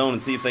through that zone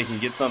and see if they can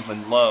get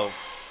something low.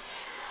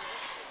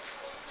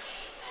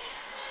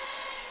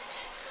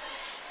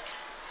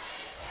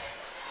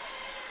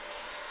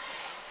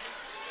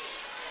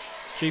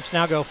 Jeeps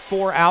now go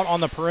 4 out on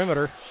the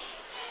perimeter.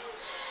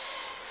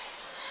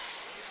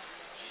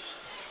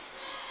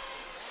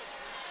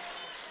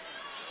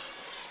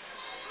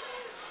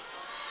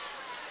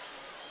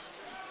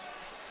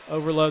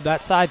 Overload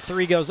that side.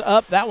 3 goes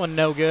up. That one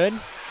no good.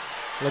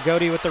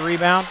 Loogootee with the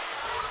rebound.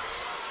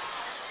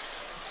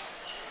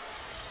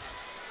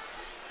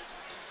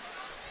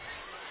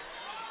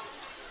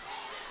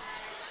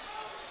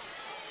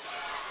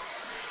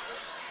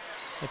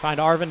 They find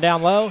Arvin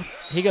down low.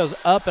 He goes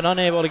up and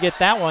unable to get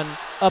that one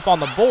up on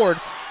the board,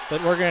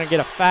 but we're going to get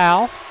a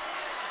foul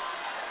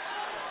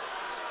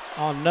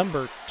on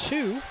number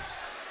 2.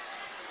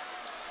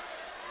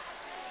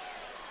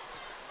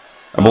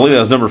 I believe that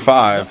was number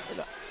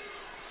 5.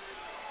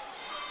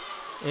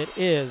 It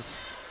is.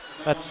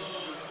 That's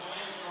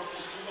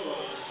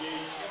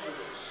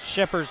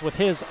Shepers with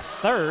his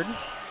 3rd.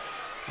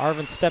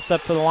 Arvin steps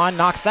up to the line,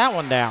 knocks that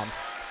one down.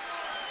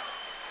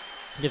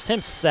 Gives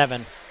him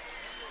 7.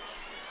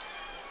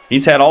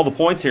 He's had all the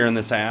points here in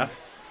this half.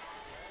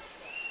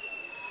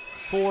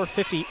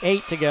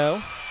 4:58 to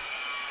go.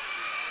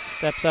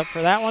 Steps up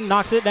for that one,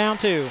 knocks it down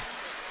too.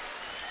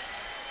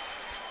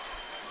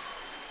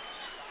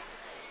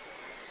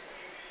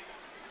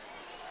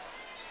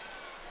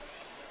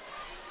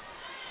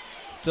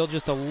 Still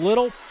just a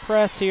little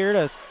press here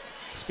to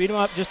speed them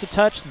up just a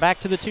touch. Back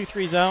to the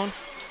 2-3 zone.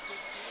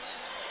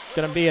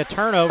 Going to be a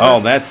turnover. Oh,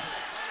 that's...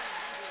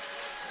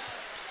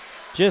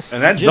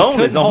 And that zone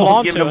is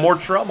almost giving them more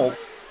trouble.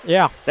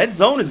 Yeah. That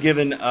zone is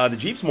giving the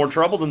Jeeps more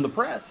trouble than the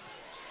press.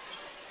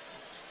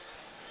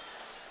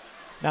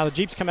 Now the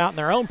Jeeps come out in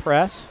their own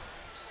press.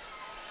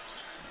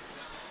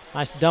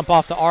 Nice dump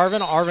off to Arvin.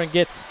 Arvin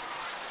gets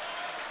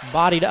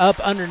bodied up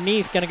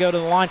underneath. Going to go to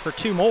the line for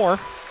 2 more.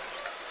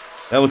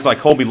 That looks like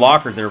Colby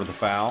Lockhart there with the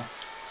foul.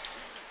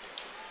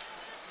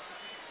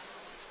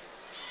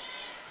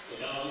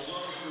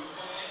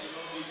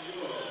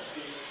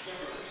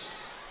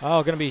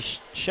 Oh, going to be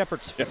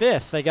Shepard's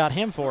 5th. They got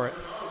him for it.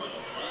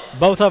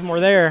 Both of them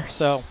were there,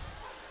 so.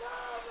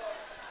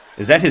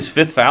 Is that his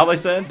 5th foul, they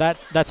said?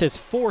 That's his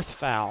 4th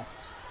foul.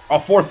 Oh,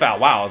 4th foul.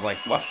 Wow, I was like,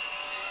 what?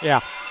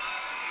 Yeah.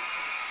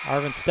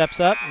 Arvin steps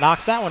up,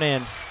 knocks that one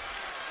in.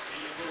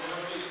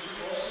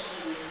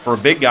 For a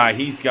big guy,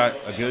 he's got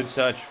a good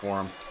touch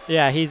for him.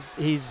 Yeah,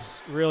 he's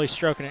really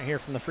stroking it here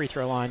from the free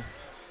throw line.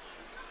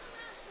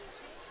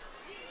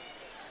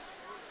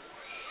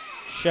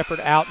 Shepard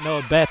out,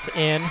 Noah Betts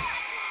in.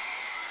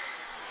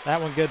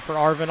 That one good for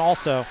Arvin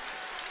also.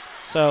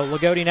 So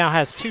Loogootee now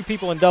has 2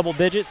 people in double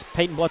digits.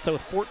 Peyton Bledsoe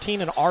with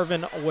 14 and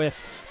Arvin with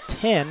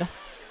 10.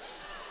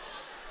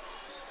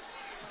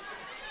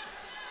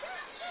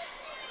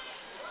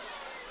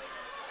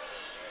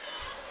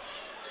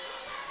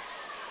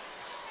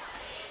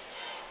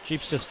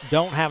 Jeeps just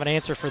don't have an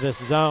answer for this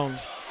zone.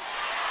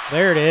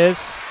 There it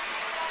is.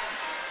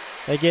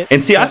 They get.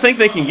 And see, I think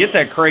they can get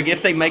that, Craig,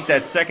 if they make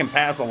that second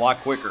pass a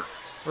lot quicker.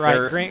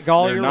 Right, Grant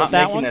Gollier with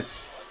that one.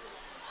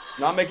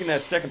 Not making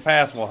that second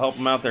pass will help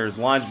them out there as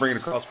Lions bring it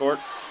across court.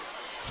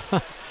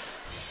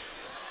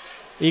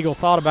 Eagle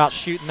thought about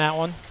shooting that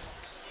one.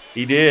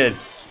 He did.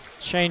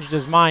 Changed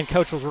his mind.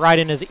 Coach was right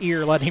in his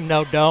ear letting him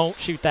know don't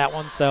shoot that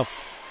one. So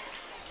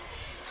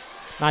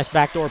nice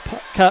backdoor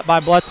cut by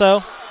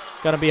Bledsoe.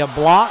 Going to be a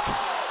block.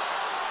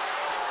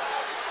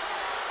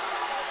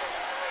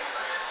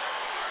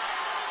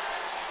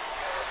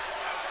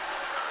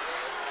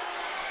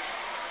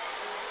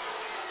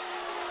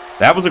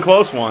 That was a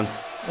close one.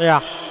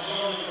 Yeah.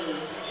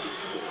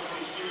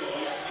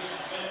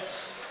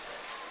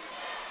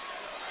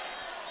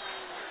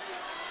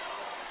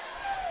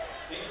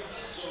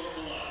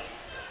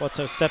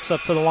 Bledsoe steps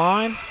up to the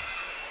line,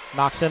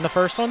 knocks in the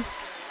first one.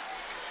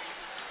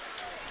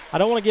 I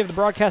don't want to give the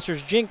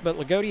broadcasters jink, but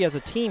Loogootee as a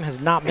team has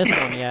not missed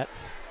one yet.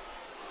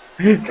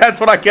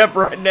 That's what I kept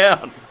writing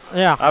down.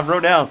 Yeah. I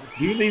wrote down,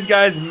 do these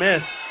guys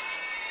miss?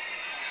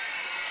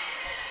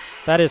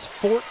 That is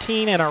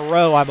 14 in a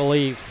row, I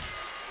believe.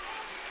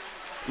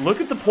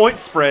 Look at the point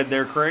spread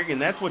there, Craig, and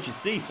that's what you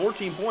see.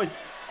 14 points,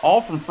 all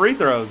from free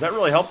throws. That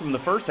really helped them in the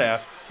first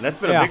half, and that's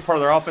been a big part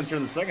of their offense here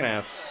in the second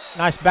half.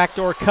 Nice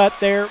backdoor cut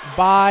there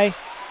by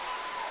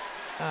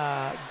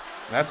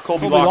that's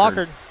Colby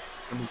Lockhart.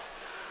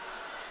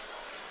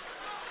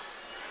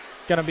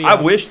 Gonna be. I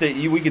wish that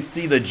we could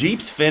see the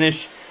Jeeps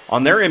finish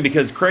on their end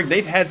because, Craig,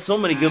 they've had so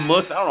many good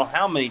looks. I don't know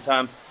how many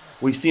times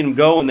we've seen them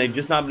go, and they've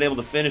just not been able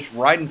to finish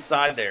right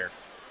inside there.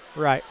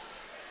 Right.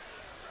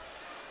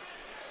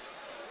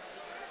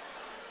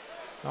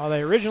 Oh,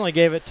 they originally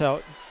gave it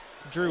to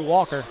Drew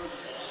Walker.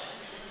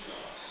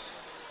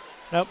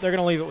 Nope, they're going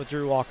to leave it with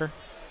Drew Walker.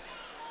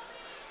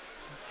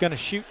 Going to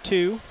shoot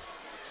 2.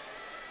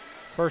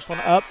 First one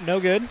up, no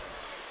good.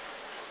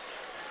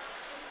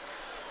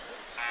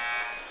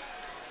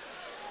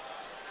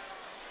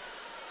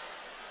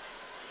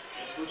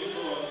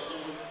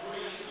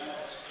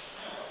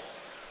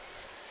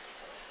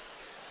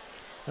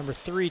 Number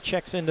 3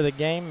 checks into the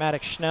game,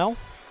 Maddox Schnell.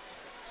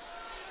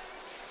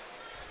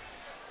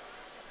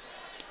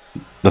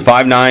 The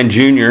 5'9"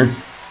 junior.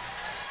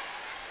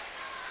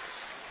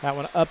 That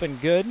one up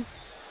and good.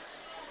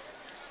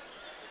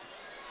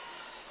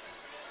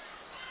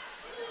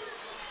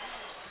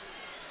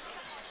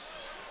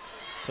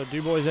 So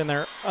Dubois in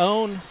their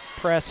own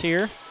press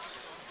here.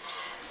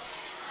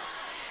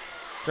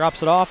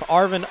 Drops it off.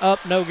 Arvin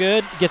up, no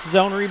good. Gets his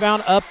own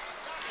rebound up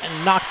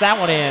and knocks that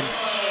one in.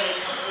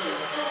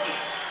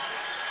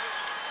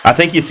 I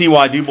think you see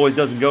why Dubois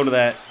doesn't go to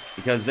that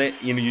because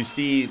you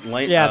see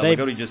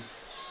Loogootee just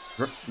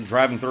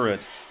driving through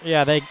it.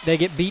 Yeah, they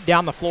get beat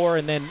down the floor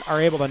and then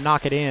are able to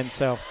knock it in.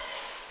 So.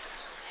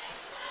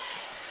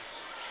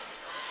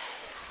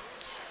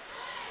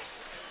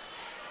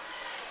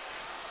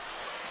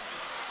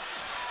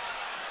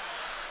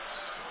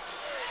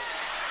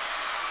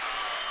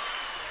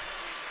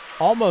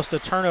 Almost a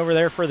turnover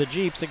there for the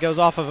Jeeps. It goes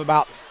off of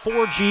about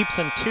 4 Jeeps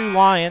and 2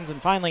 Lions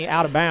and finally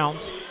out of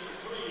bounds.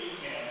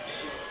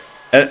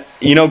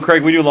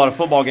 Craig, we do a lot of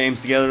football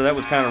games together. That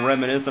was kind of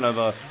reminiscent of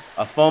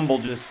a fumble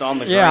just on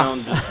the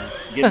ground, just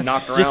getting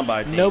knocked around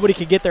by a team. Nobody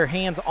could get their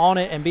hands on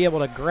it and be able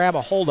to grab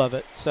a hold of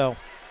it. So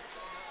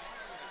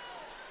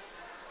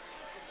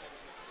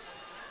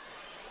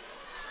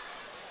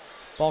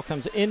Ball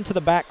comes into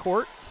the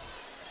backcourt.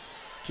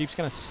 Jeep's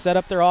going to set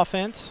up their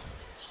offense.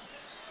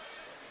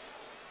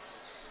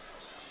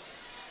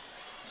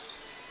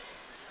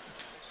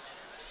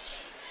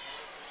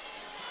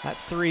 That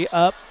 3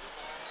 up.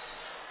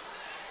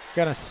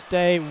 Going to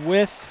stay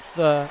with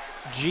the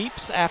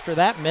Jeeps after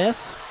that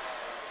miss.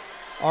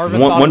 Arvin thought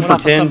one it went for off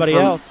of 10 somebody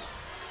from, else.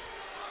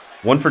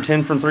 1 for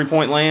 10 from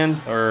three-point land,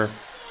 or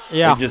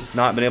they've just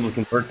not been able to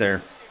convert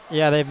there.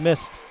 Yeah, they've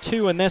missed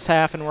 2 in this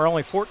half, and we're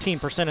only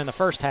 14% in the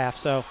first half,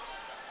 so.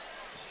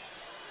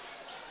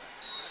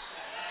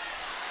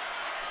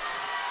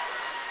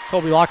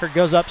 Colby Lockhart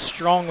goes up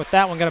strong with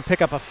that one, going to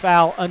pick up a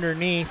foul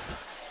underneath.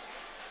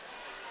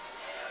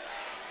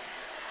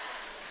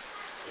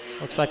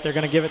 Looks like they're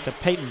going to give it to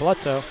Peyton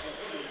Bledsoe.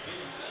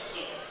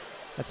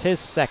 That's his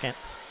second.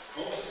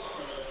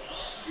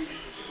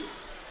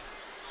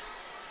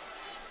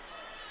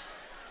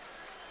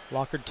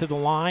 Lockhart to the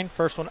line,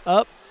 first one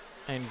up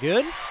and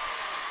good.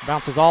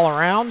 Bounces all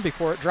around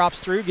before it drops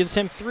through, gives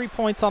him 3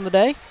 points on the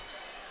day.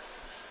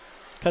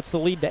 Cuts the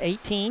lead to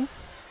 18.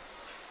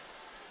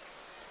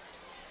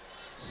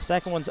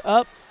 Second one's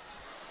up.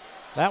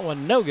 That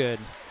one no good.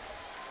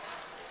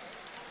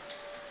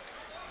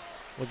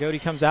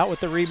 Loogootee comes out with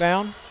the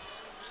rebound.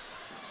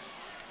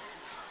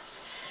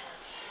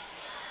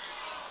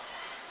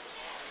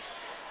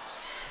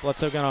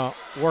 Bledsoe gonna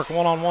work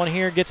one-on-one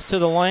here, gets to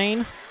the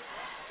lane.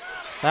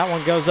 That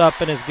one goes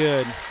up and is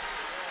good.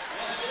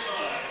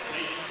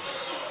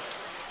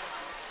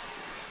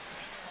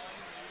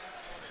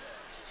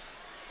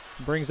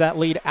 Brings that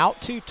lead out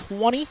to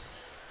 20.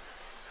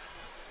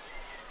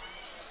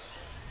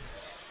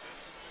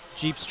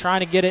 Jeeps trying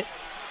to get it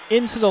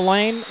into the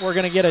lane. We're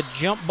going to get a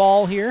jump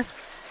ball here.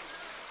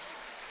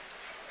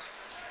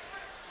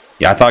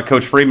 Yeah, I thought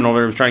Coach Friedman over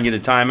there was trying to get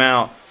a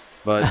timeout,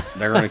 but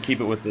they're going to keep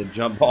it with the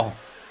jump ball.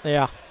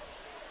 Yeah.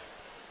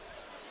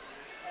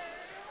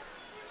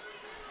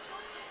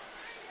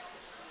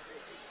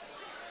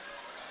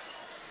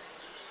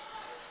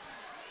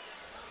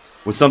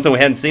 Was something we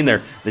hadn't seen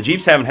there. The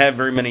Jeeps haven't had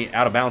very many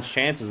out-of-bounds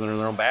chances in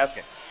their own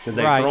basket because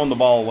they've thrown the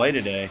ball away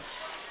today.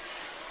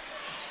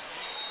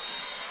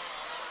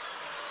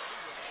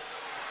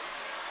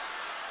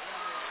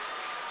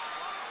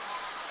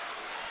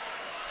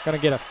 Going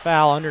to get a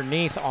foul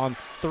underneath on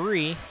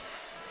 3.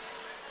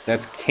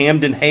 That's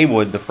Camden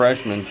Haywood, the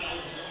freshman,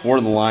 for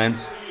the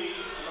Lions.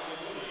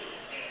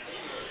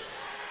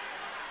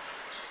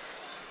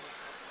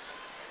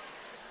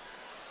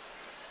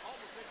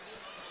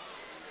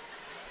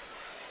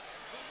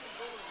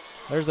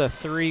 There's a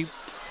 3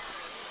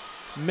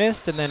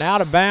 missed and then out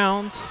of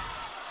bounds.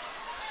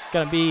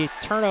 Going to be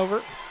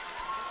turnover.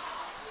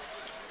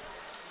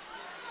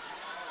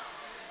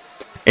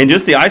 And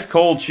just the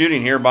ice-cold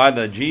shooting here by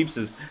the Jeeps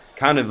has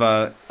kind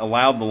of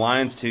allowed the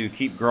Lions to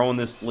keep growing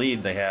this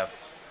lead they have.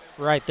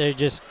 Right, they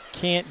just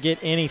can't get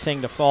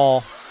anything to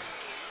fall.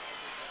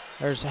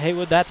 There's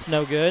Haywood, that's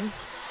no good.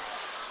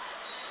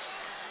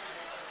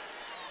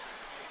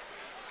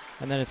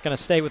 And then it's going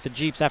to stay with the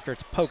Jeeps after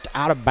it's poked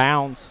out of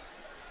bounds.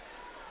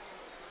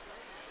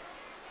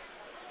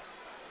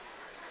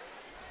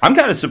 I'm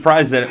kind of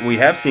surprised that we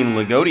have seen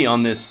Loogootee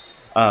on this.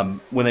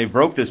 When they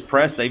broke this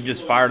press, they've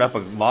just fired up a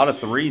lot of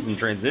threes in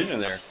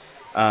transition there.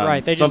 Right,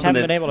 they just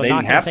haven't been able to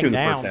knock anything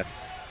down.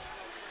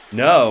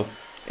 No,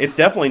 it's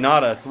definitely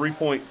not a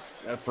three-point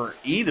for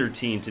either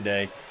team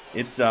today.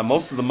 It's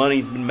most of the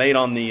money's been made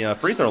on the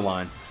free throw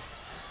line.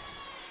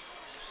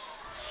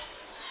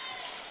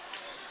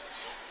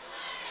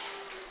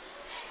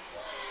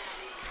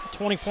 A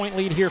 20-point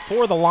lead here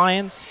for the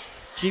Lions.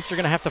 Jeeps are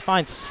going to have to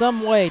find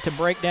some way to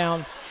break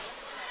down,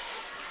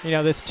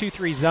 this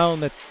 2-3 zone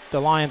that the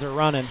Lions are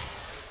running.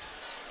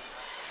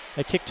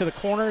 They kick to the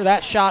corner.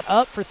 That shot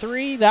up for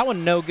 3. That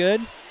one no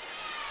good.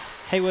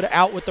 Haywood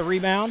out with the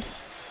rebound.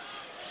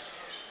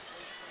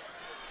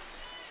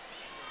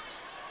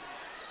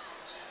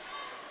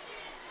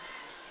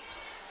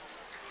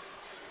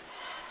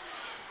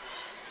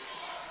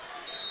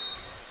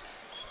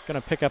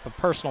 Going to pick up a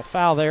personal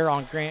foul there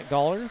on Grant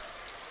Galler. Going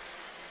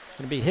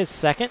to be his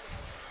second.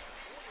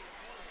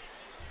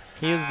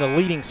 He is the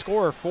leading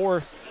scorer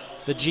for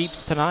the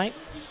Jeeps tonight.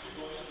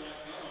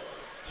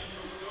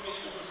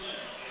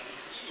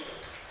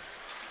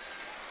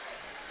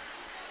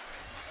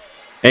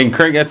 And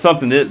Craig, that's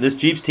something that this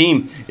Jeeps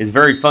team is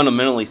very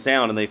fundamentally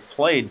sound, and they've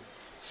played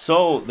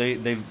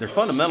they're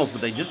fundamentals,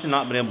 but they just have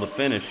not been able to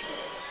finish.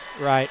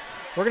 Right.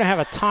 We're going to have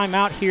a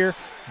timeout here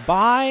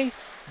by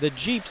the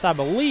Jeeps, I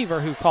believe,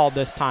 are who called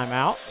this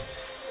timeout.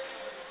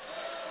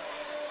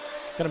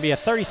 It's going to be a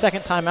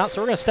 30-second timeout,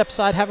 so we're going to step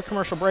aside, have a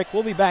commercial break.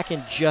 We'll be back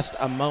in just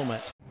a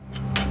moment.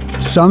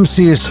 Some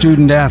see a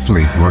student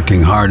athlete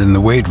working hard in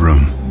the weight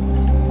room.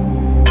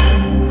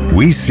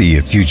 We see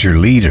a future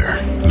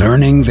leader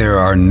learning there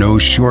are no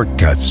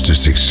shortcuts to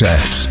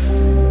success.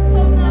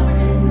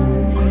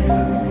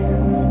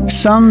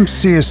 Some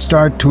see a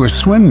start to a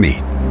swim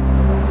meet.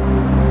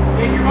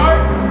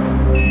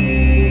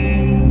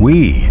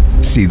 We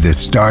see the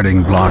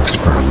starting blocks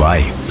for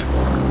life.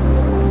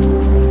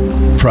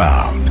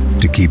 Proud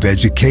to keep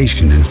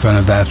education in front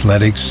of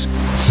athletics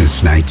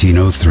since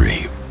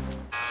 1903.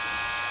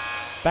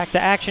 Back to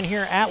action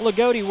here at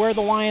Loogootee, where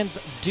the Lions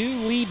do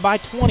lead by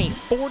 20,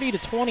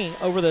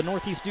 40-20 over the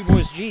Northeast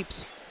Dubois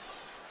Jeeps.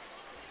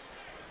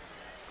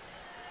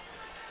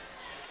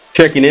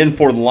 Checking in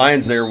for the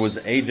Lions there was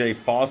A.J.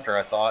 Foster,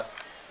 I thought.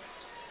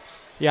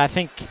 Yeah, I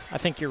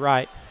think you're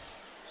right.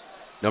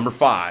 Number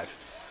 5.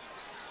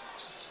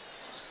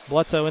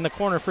 Bledsoe in the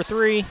corner for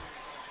 3.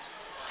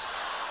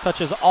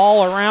 Touches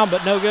all around,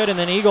 but no good, and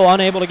then Eagle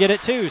unable to get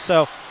it too.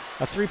 So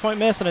a 3-point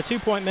miss and a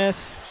 2-point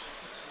miss.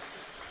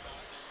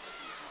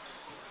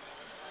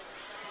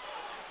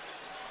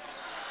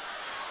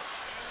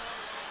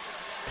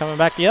 Coming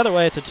back the other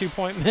way, it's a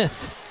 2-point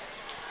miss.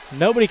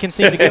 Nobody can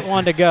seem to get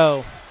one to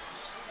go.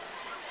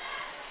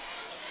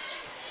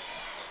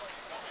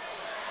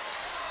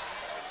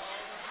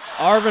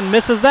 Arvin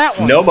misses that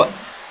one. Nobody.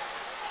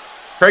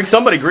 Craig,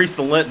 somebody greased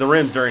the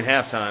rims during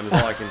halftime is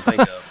all I can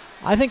think of.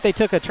 I think they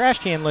took a trash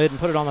can lid and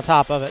put it on the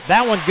top of it.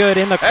 That one good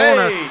in the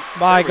corner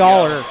by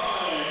Galler.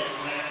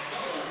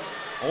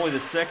 Only the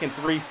second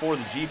 3 for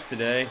the Jeeps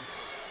today.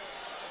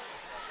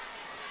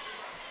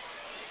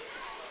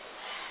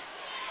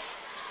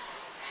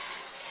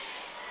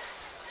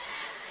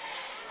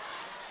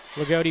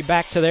 Loogootee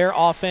back to their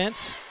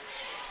offense.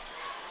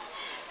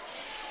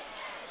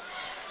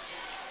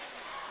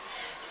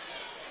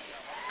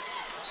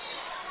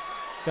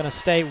 Going to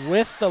stay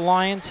with the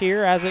Lions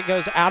here as it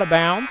goes out of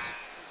bounds.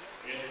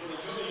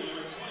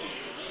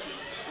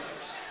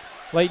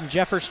 Leighton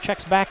Jeffers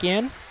checks back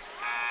in.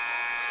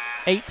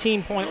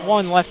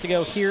 18.1 left to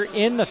go here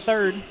in the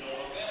third.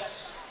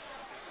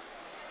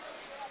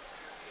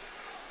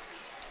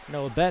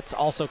 Noah Betts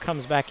also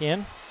comes back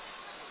in.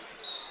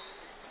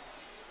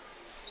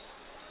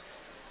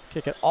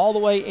 Kick it all the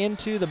way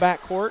into the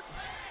backcourt.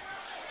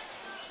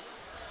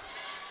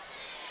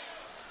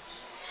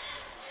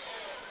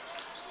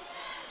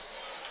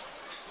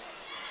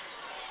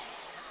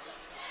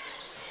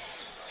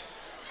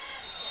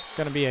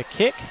 Going to be a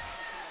kick.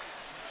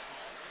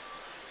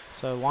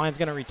 So Lions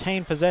going to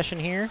retain possession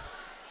here.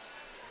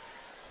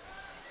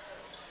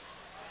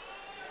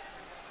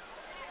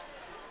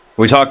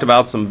 We talked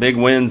about some big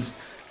wins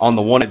on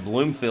the one at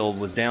Bloomfield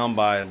was down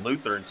by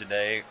Lutheran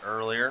today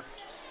earlier.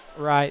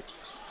 Right.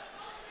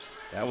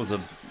 That was a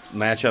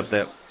matchup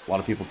that a lot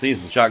of people see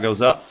as the shot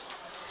goes up.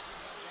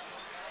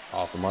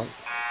 Off the mark.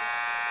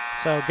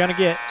 So going to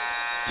get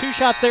 2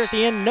 shots there at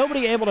the end.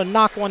 Nobody able to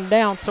knock one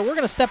down. So we're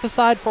going to step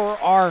aside for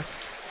our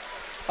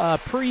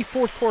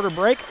pre-fourth quarter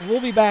break. We'll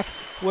be back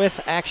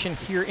with action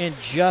here in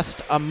just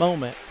a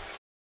moment.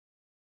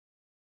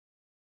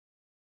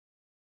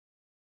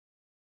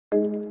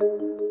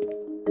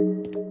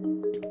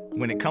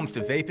 When it comes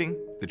to vaping,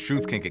 the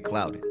truth can get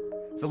clouded.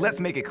 So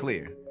let's make it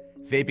clear.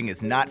 Vaping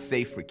is not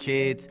safe for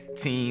kids,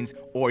 teens,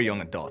 or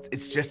young adults.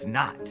 It's just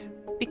not.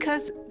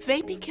 Because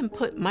vaping can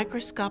put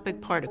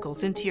microscopic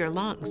particles into your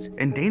lungs.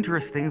 And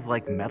dangerous things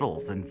like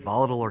metals and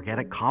volatile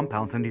organic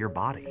compounds into your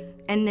body.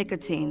 And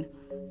nicotine,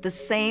 the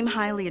same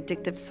highly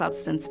addictive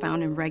substance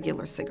found in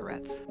regular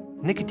cigarettes.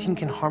 Nicotine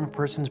can harm a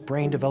person's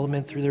brain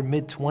development through their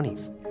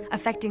mid-20s,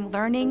 affecting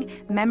learning,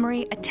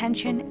 memory,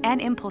 attention, and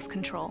impulse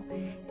control,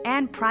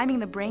 and priming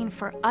the brain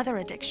for other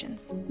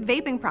addictions.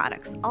 Vaping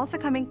products also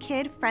come in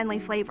kid-friendly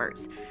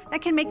flavors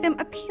that can make them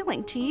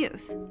appealing to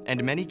youth.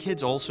 And many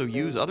kids also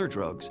use other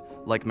drugs,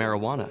 like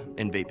marijuana,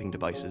 in vaping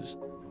devices.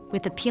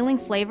 With appealing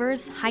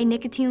flavors, high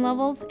nicotine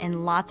levels,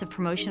 and lots of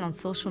promotion on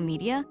social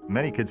media,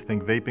 Many kids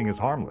think vaping is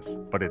harmless,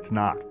 but it's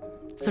not.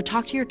 So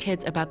talk to your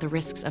kids about the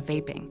risks of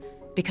vaping,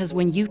 because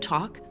when you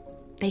talk,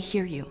 they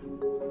hear you.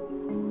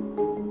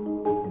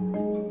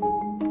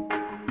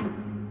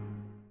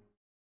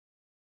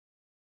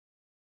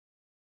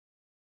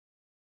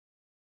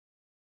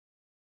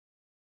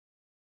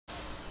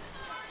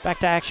 Back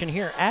to action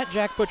here at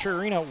Jack Butcher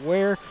Arena,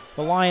 where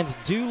the Lions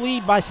do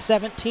lead by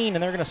 17,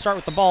 and they're going to start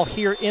with the ball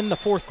here in the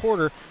fourth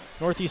quarter.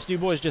 Northeast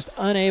Dubois just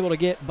unable to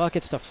get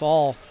buckets to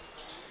fall.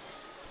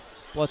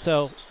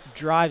 Bledsoe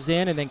drives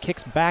in and then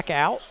kicks back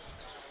out.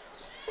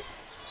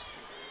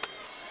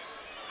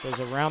 Goes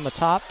around the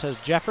top to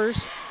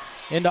Jeffers,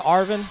 into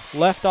Arvin,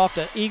 left off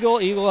to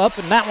Eagle. Eagle up,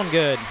 and that one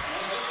good.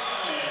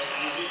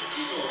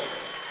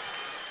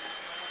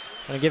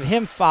 Going to give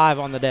him 5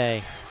 on the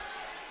day.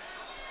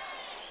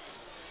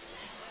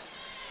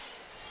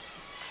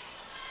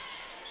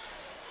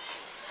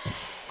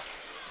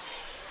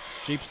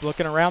 Jeeps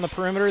looking around the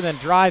perimeter, then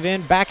drive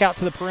in, back out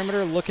to the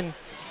perimeter, looking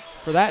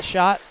for that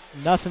shot.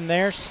 Nothing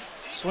there.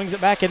 Swings it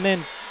back and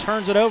then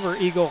turns it over.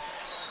 Eagle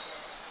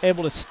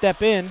able to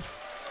step in.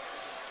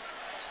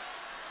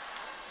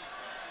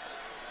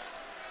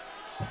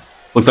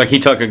 Looks like he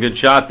took a good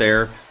shot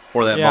there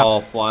before that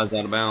ball flies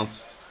out of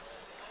bounds.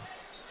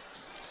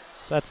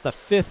 So that's the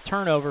 5th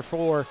turnover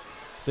for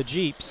the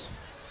Jeeps.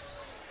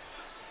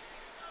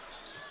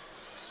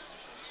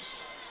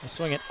 They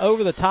swing it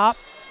over the top.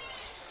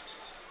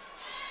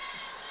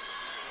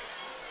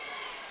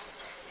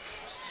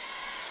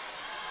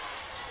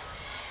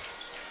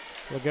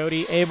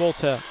 Loogootee able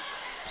to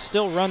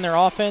still run their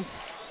offense.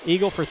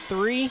 Eagle for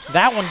 3.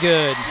 That one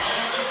good.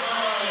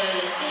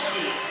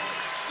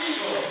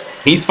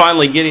 He's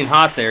finally getting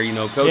hot there. You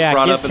know, Coach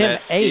brought up in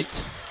that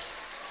 8.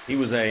 He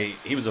was a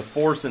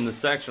force in the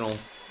sectional.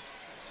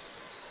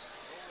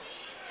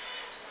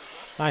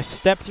 Nice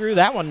step through.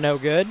 That one no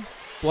good.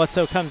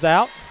 Bledsoe comes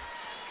out.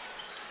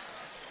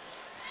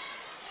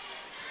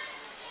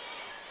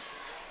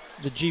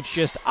 The Jeep's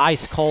just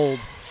ice cold.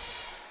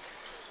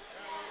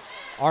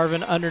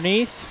 Arvin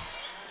underneath.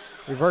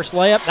 Reverse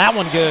layup. That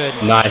one good.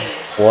 Nice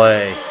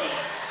play.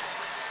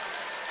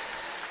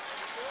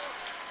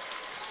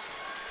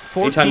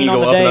 14 Anytime you on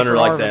go the up day and under for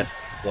like Arvin.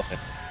 that.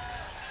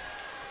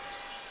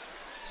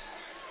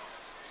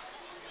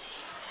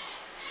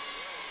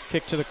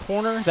 Kick to the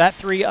corner. That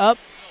 3 up.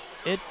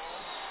 It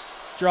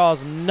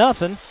draws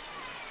nothing.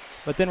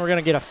 But then we're going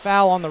to get a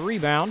foul on the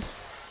rebound.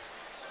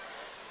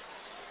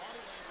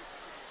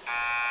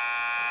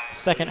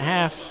 Second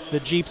half, the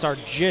Jeeps are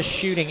just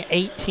shooting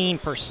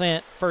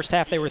 18%. First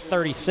half, they were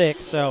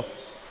 36. So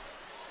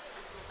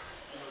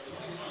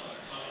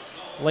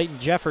Leighton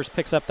Jeffers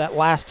picks up that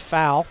last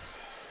foul.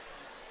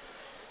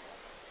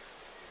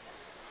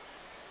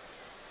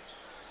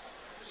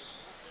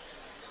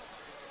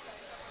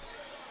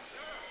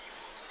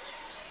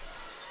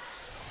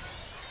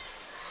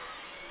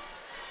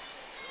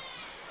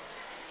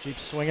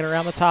 Jeeps swinging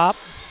around the top.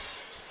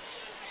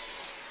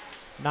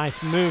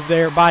 Nice move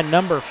there by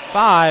number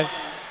 5.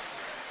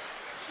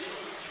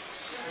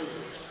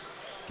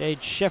 Gage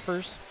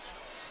Schiffers.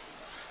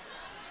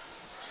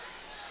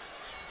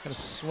 Gonna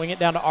swing it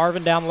down to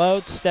Arvin down low.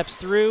 Steps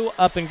through,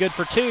 up and good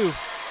for 2.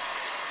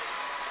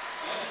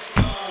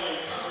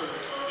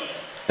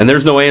 And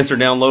there's no answer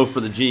down low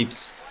for the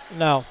Jeeps.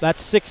 No,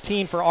 that's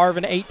 16 for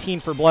Arvin, 18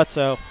 for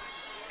Bledsoe.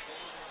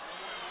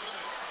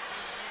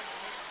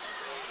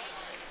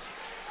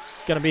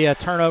 Going to be a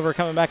turnover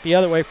coming back the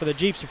other way for the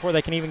Jeeps before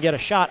they can even get a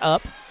shot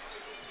up.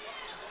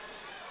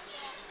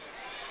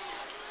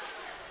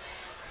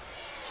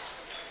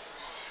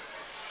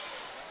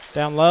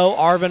 Down low,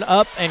 Arvin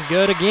up and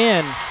good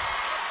again.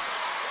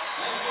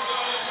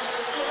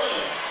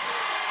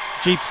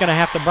 Jeeps going to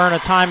have to burn a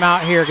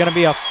timeout here. Going to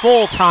be a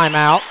full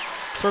timeout.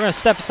 So we're going to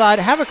step aside,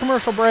 have a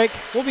commercial break.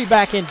 We'll be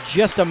back in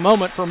just a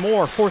moment for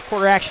more fourth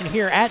quarter action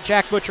here at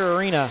Jack Butcher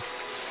Arena.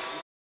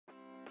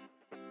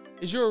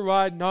 Is your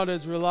ride not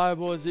as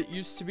reliable as it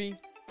used to be?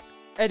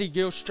 Eddie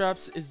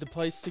Gilstraps is the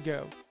place to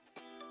go.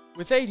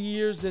 With 80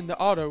 years in the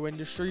auto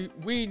industry,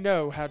 we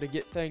know how to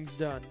get things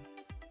done.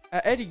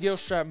 At Eddie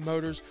Gilstrap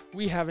Motors,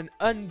 we have an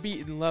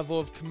unbeaten level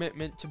of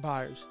commitment to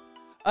buyers,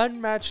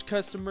 unmatched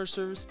customer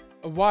service,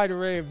 a wide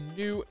array of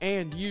new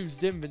and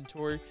used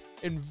inventory,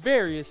 and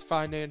various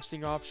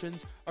financing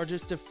options are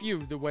just a few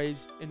of the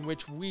ways in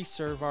which we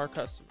serve our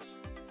customers.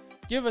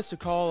 Give us a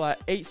call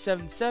at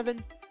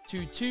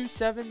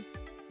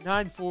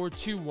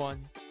 877-227-9421.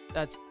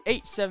 That's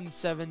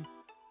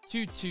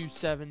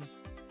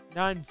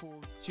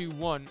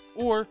 877-227-9421,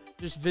 or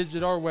just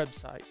visit our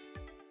website.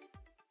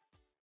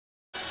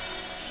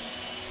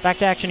 Back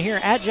to action here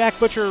at Jack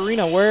Butcher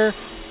Arena, where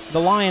the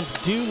Lions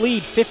do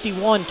lead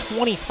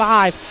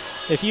 51-25.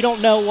 If you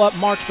don't know what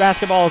March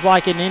basketball is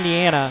like in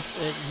Indiana,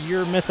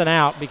 you're missing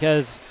out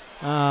because,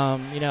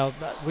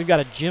 we've got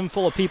a gym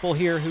full of people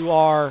here who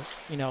are,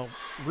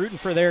 rooting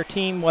for their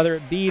team, whether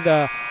it be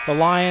the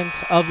Lions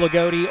of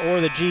Loogootee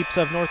or the Jeeps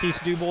of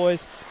Northeast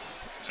Dubois,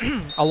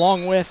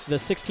 along with the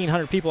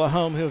 1,600 people at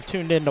home who have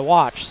tuned in to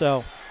watch.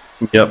 So,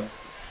 yep.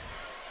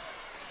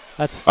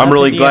 That's I'm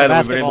really Indiana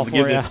glad that we've been able to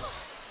give you. this.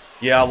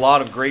 Yeah, a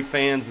lot of great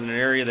fans in an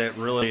area that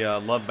really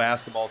love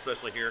basketball,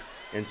 especially here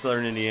in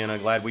Southern Indiana.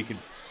 Glad we could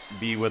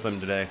be with them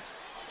today.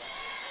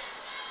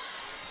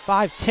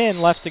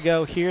 5:10 left to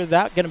go here.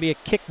 That's going to be a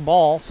kick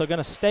ball, so going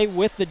to stay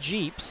with the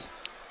Jeeps.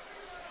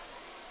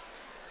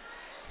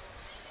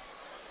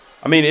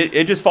 I mean,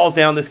 it just falls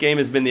down. This game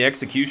has been the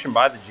execution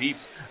by the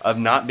Jeeps of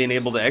not being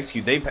able to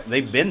execute.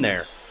 They've been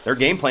there. Their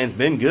game plan's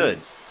been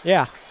good.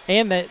 Yeah,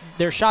 and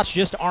their shots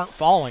just aren't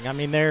falling. I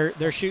mean,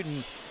 they're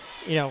shooting,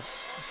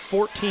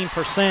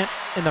 14%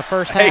 in the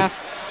first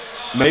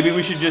half. Maybe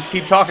we should just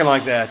keep talking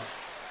like that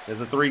as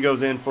the 3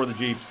 goes in for the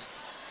Jeeps.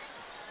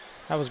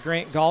 That was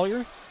Grant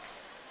Gollier.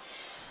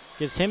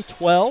 Gives him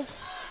 12.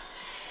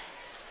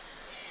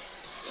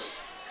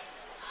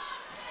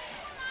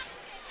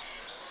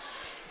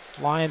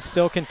 Lions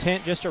still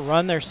content just to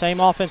run their same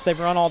offense they've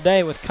run all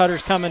day with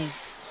Cutters coming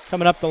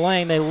up the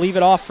lane. They leave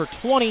it off for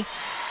 20.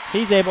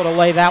 He's able to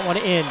lay that one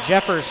in.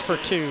 Jeffers for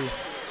 2.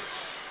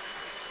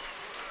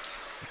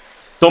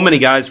 So many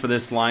guys for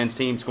this Lions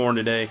team scoring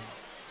today.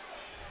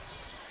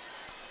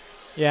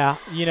 Yeah,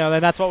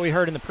 and that's what we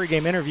heard in the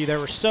pregame interview. There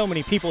were so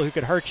many people who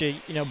could hurt you.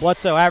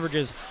 Bledsoe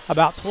averages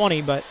about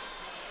 20, but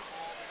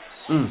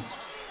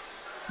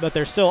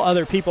there's still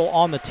other people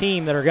on the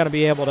team that are going to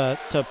be able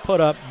to put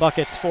up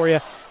buckets for you.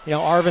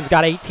 Arvin's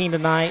got 18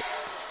 tonight.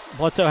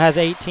 Bledsoe has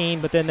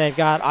 18, but then they've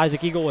got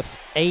Isaac Eagle with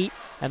 8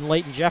 and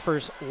Leighton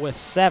Jeffers with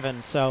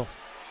 7. So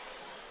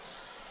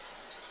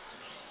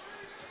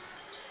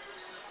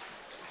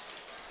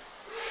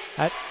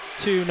that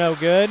 2 no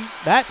good.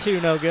 That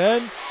 2 no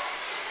good.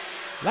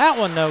 That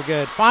one no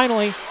good.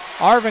 Finally,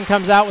 Arvin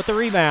comes out with the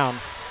rebound.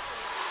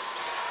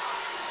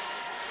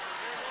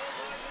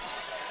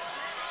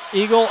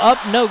 Eagle up,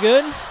 no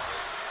good.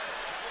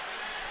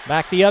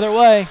 Back the other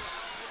way.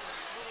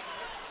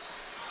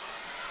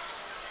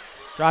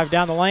 Drive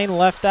down the lane,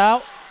 left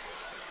out.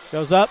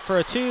 Goes up for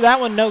a 2. That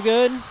one no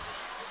good.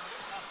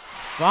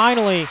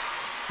 Finally,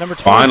 number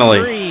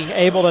 23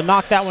 able to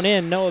knock that one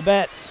in. Noah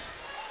Betts.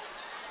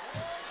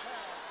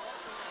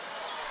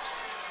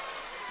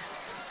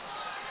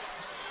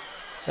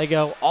 They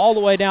go all the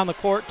way down the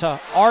court to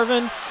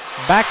Arvin.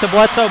 Back to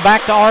Bledsoe,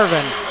 back to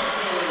Arvin.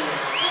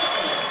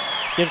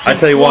 Gives him I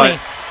tell you 20. what,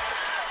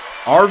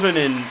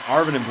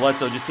 Arvin and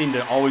Bledsoe just seem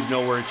to always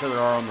know where each other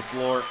are on the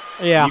floor.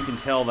 Yeah. You can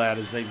tell that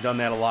as they've done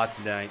that a lot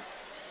tonight.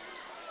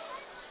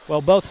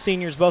 Well, both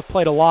seniors both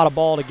played a lot of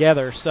ball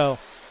together, so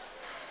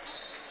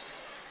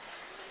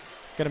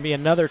going to be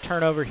another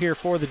turnover here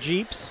for the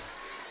Jeeps.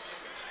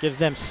 Gives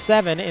them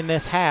 7 in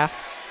this half.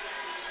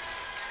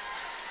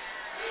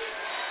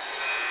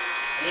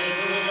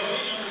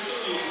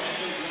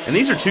 And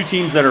these are two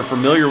teams that are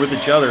familiar with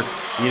each other.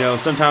 You know,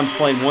 sometimes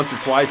playing once or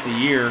twice a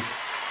year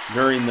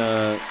during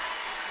the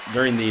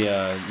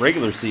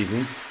regular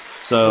season.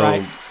 So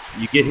Right.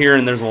 you get here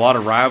and there's a lot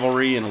of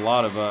rivalry and a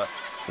lot of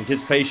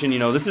anticipation. You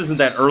know, this isn't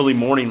that early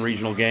morning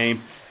regional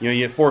game. You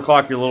know, at 4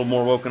 o'clock you're a little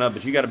more woken up,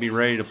 but you got to be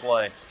ready to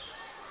play.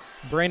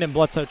 Brandon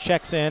Bledsoe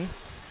checks in.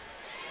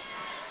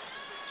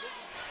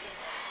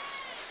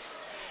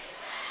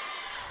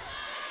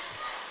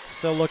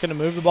 Still looking to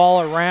move the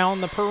ball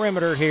around the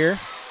perimeter here.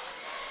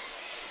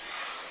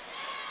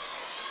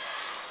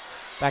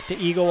 Back to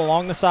Eagle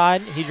along the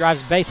side. He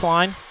drives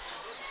baseline.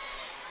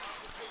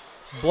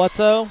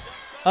 Bledsoe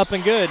up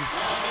and good.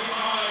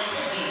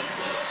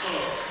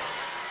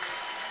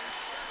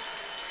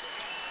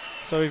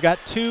 So we've got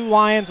 2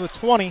 Lions with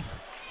 20.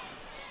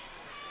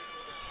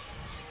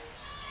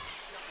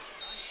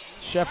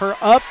 Sheffer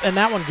up, and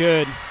that one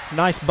good.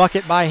 Nice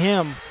bucket by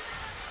him.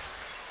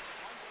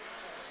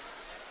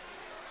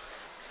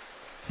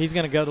 He's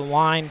going to go to the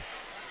line,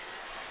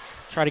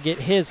 try to get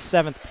his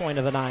 7th point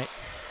of the night.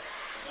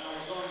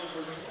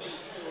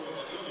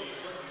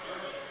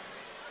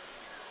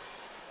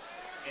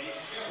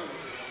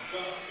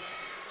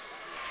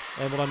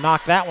 Able to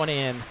knock that one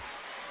in.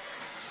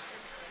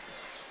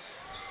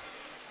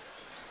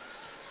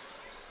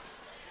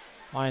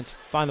 Lions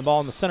find the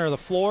ball in the center of the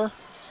floor.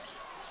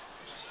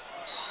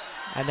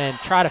 And then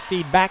try to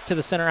feed back to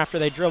the center after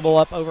they dribble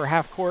up over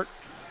half court.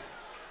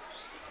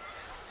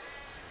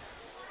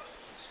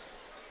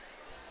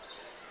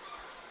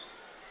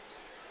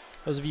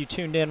 Those of you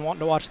tuned in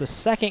wanting to watch the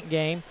second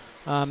game,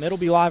 it'll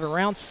be live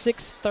around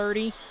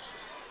 6:30.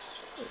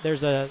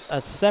 There's a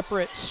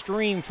separate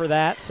stream for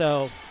that,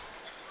 so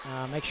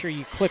make sure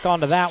you click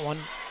onto that one.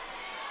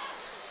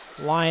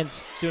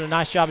 Lions doing a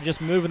nice job of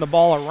just moving the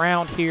ball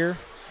around here.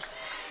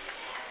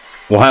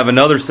 We'll have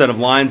another set of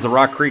Lions, the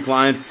Rock Creek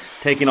Lions,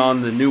 taking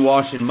on the New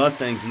Washington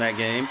Mustangs in that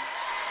game.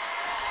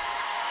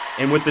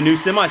 And with the new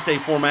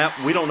semi-state format,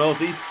 we don't know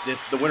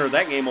if the winner of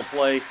that game will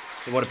play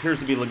in what appears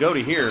to be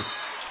Loogootee here.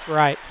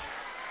 Right.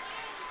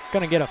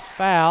 Going to get a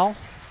foul.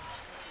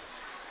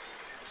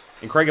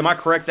 And Craig, am I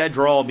correct? That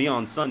draw will be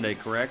on Sunday,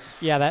 correct?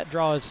 Yeah, that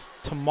draw is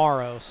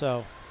tomorrow,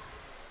 so.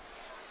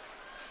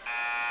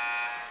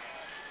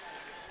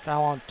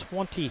 Foul on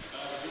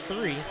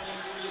 23.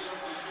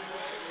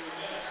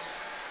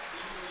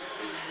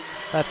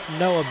 That's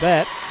Noah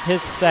Betts,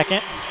 his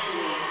second.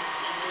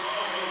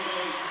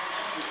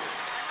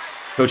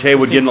 Coach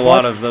Haywood getting a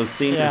lot of those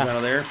seniors out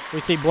of there.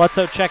 We see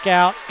Bledsoe check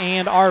out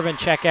and Arvin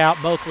check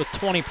out, both with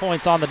 20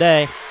 points on the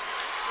day.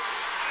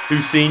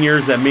 2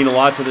 seniors that mean a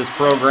lot to this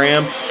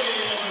program.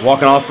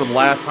 Walking off for the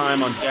last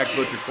time on Jack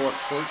Butcher Court.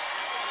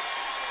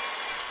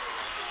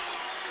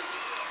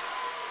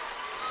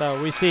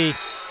 So we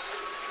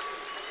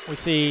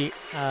see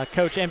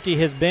Coach empty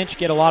his bench,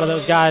 get a lot of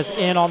those guys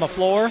in on the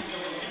floor,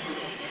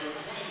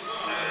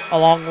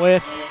 along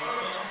with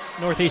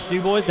Northeast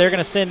Dubois. They're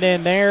going to send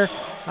in their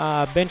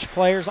bench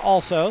players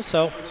also.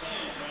 So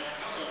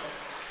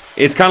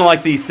it's kind of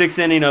like the 6th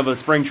inning of a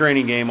spring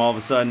training game all of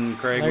a sudden,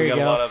 Craig. We got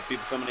a lot of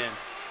people coming in.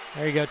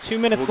 There you go. 2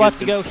 minutes left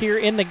to go here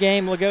in the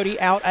game. Loogootee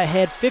out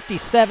ahead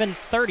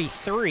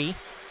 57-33.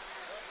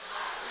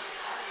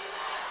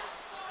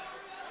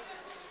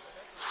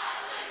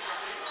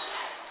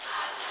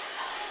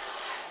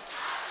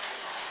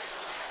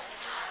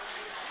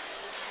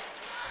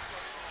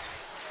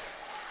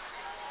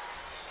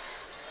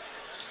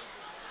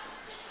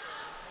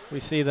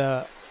 We see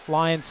the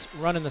Lions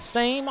running the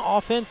same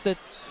offense that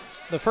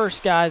the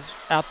first guys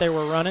out there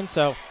were running,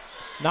 so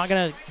not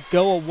going to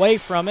go away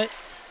from it.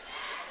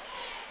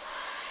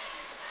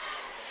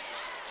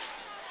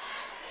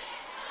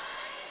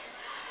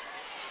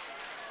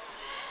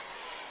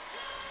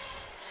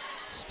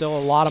 Still a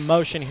lot of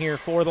motion here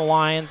for the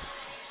Lions.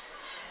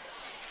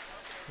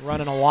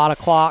 Running a lot of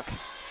clock.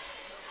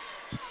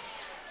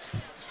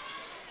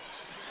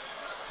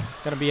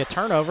 Going to be a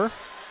turnover.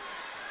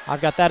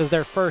 I've got that as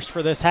their first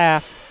for this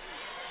half.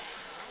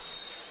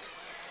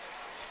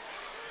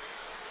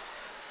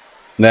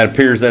 And that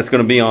appears that's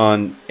going to be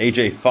on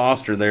A.J.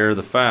 Foster there,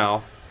 the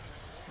foul.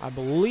 I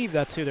believe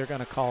that's who they're going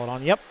to call it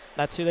on. Yep,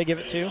 that's who they give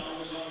it to.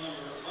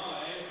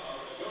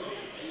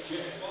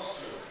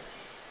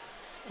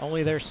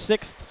 Only their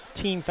 6th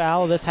team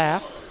foul of this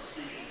half.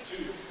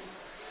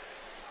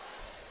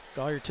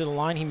 Gollier to the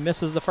line. He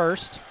misses the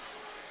first.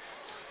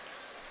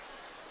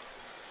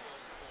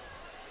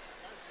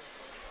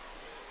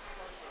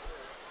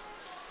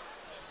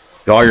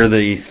 Gollier,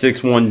 the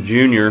 6'1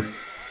 junior.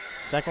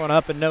 Second one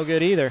up and no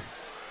good either.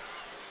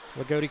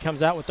 Loogootee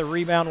comes out with the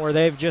rebound where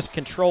they've just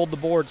controlled the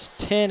boards.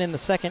 10 in the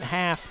second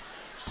half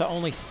to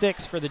only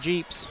 6 for the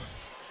Jeeps.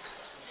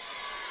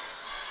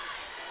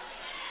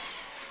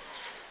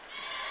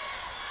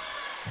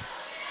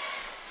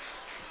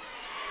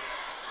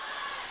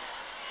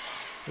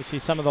 We see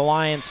some of the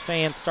Lions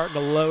fans starting to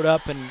load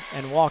up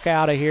and walk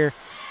out of here,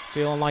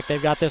 feeling like they've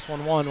got this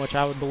one won, which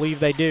I would believe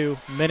they do.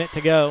 Minute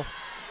to go.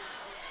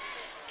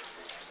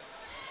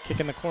 Kick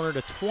in the corner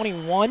to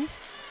 21.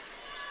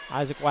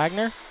 Isaac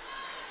Wagner.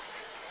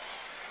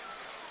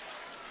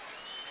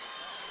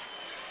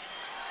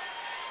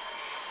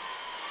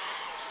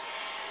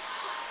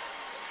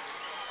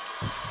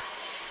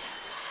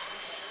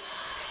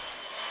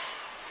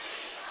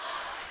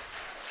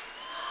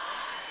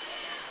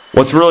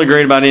 What's really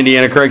great about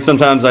Indiana, Craig,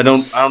 sometimes I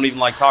don't even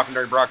like talking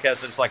during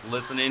broadcasts. I just like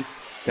listening.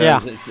 Yeah.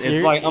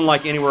 It's like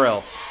unlike anywhere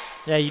else.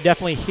 Yeah, you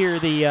definitely hear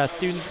the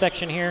student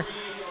section here.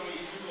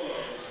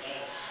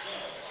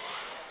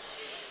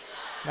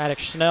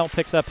 Maddox Schnell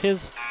picks up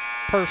his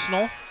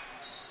personal.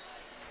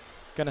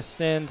 Going to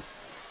send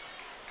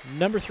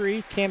number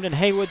 3, Camden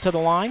Haywood, to the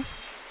line.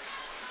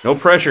 No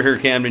pressure here,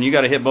 Camden. You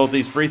got to hit both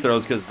these free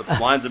throws because the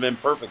lines have been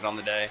perfect on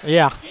the day.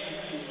 Yeah.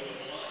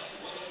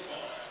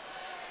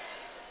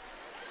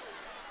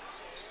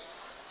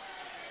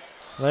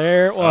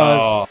 There it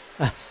was.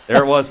 Oh,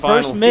 there it was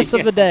finally. First miss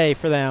of the day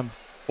for them.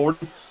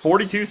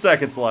 42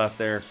 seconds left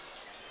there.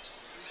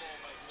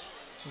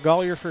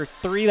 Gollier for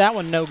 3. That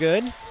one no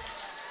good.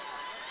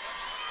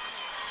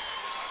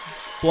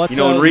 You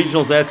know, in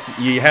regionals,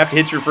 you have to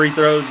hit your free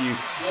throws. You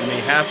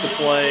may have to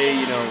play,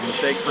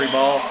 mistake-free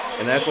ball,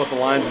 and that's what the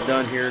Lions have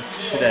done here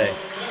today.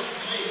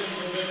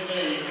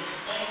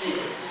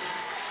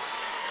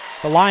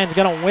 The Lions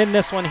going to win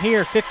this one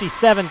here,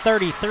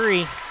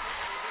 57-33.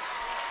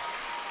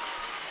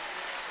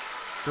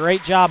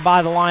 Great job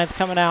by the Lions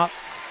coming out,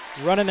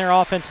 running their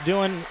offense,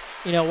 doing,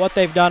 what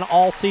they've done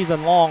all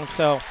season long.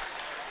 So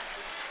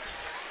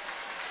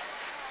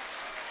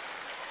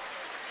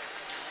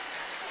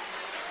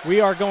we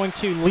are going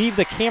to leave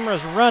the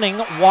cameras running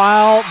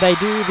while they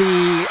do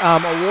the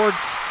awards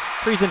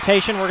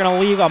presentation. We're going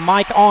to leave a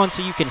mic on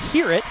so you can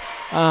hear it,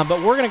 but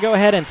we're going to go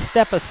ahead and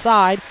step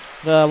aside.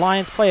 The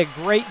Lions play a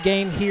great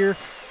game here.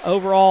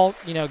 Overall,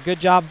 good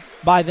job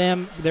by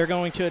them. They're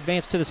going to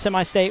advance to the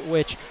semi-state,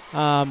 which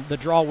the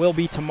draw will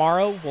be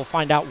tomorrow. We'll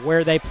find out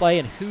where they play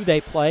and who they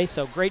play.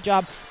 So great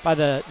job by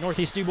the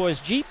Northeast Dubois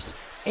Jeeps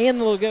and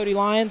the Loogootee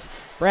Lions.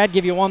 Brad,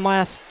 give you one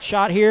last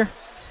shot here.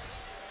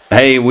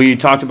 Hey, we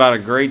talked about a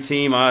great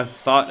team. I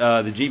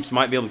thought the Jeeps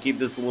might be able to keep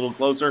this a little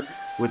closer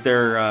with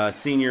their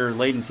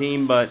senior-laden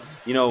team, but,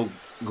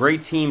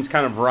 great teams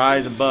kind of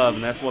rise above,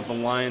 and that's what the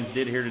Lions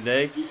did here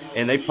today.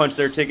 And they punched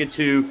their ticket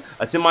to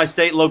a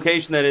semi-state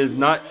location that has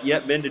not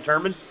yet been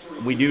determined.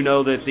 We do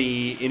know that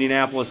the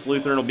Indianapolis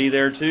Lutheran will be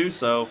there too,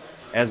 so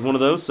as one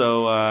of those.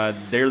 So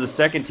they're the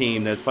second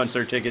team that's punched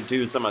their ticket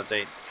to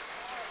semi-state.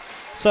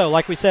 So,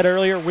 like we said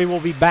earlier, we will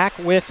be back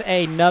with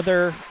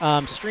another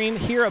stream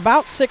here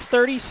about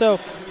 6:30. So,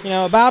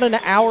 about an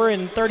hour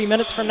and 30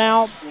 minutes from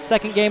now,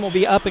 second game will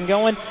be up and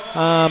going.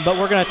 But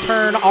we're going to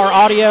turn our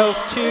audio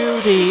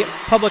to the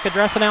public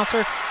address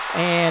announcer,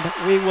 and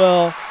we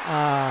will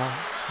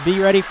be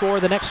ready for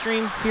the next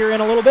stream here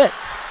in a little bit.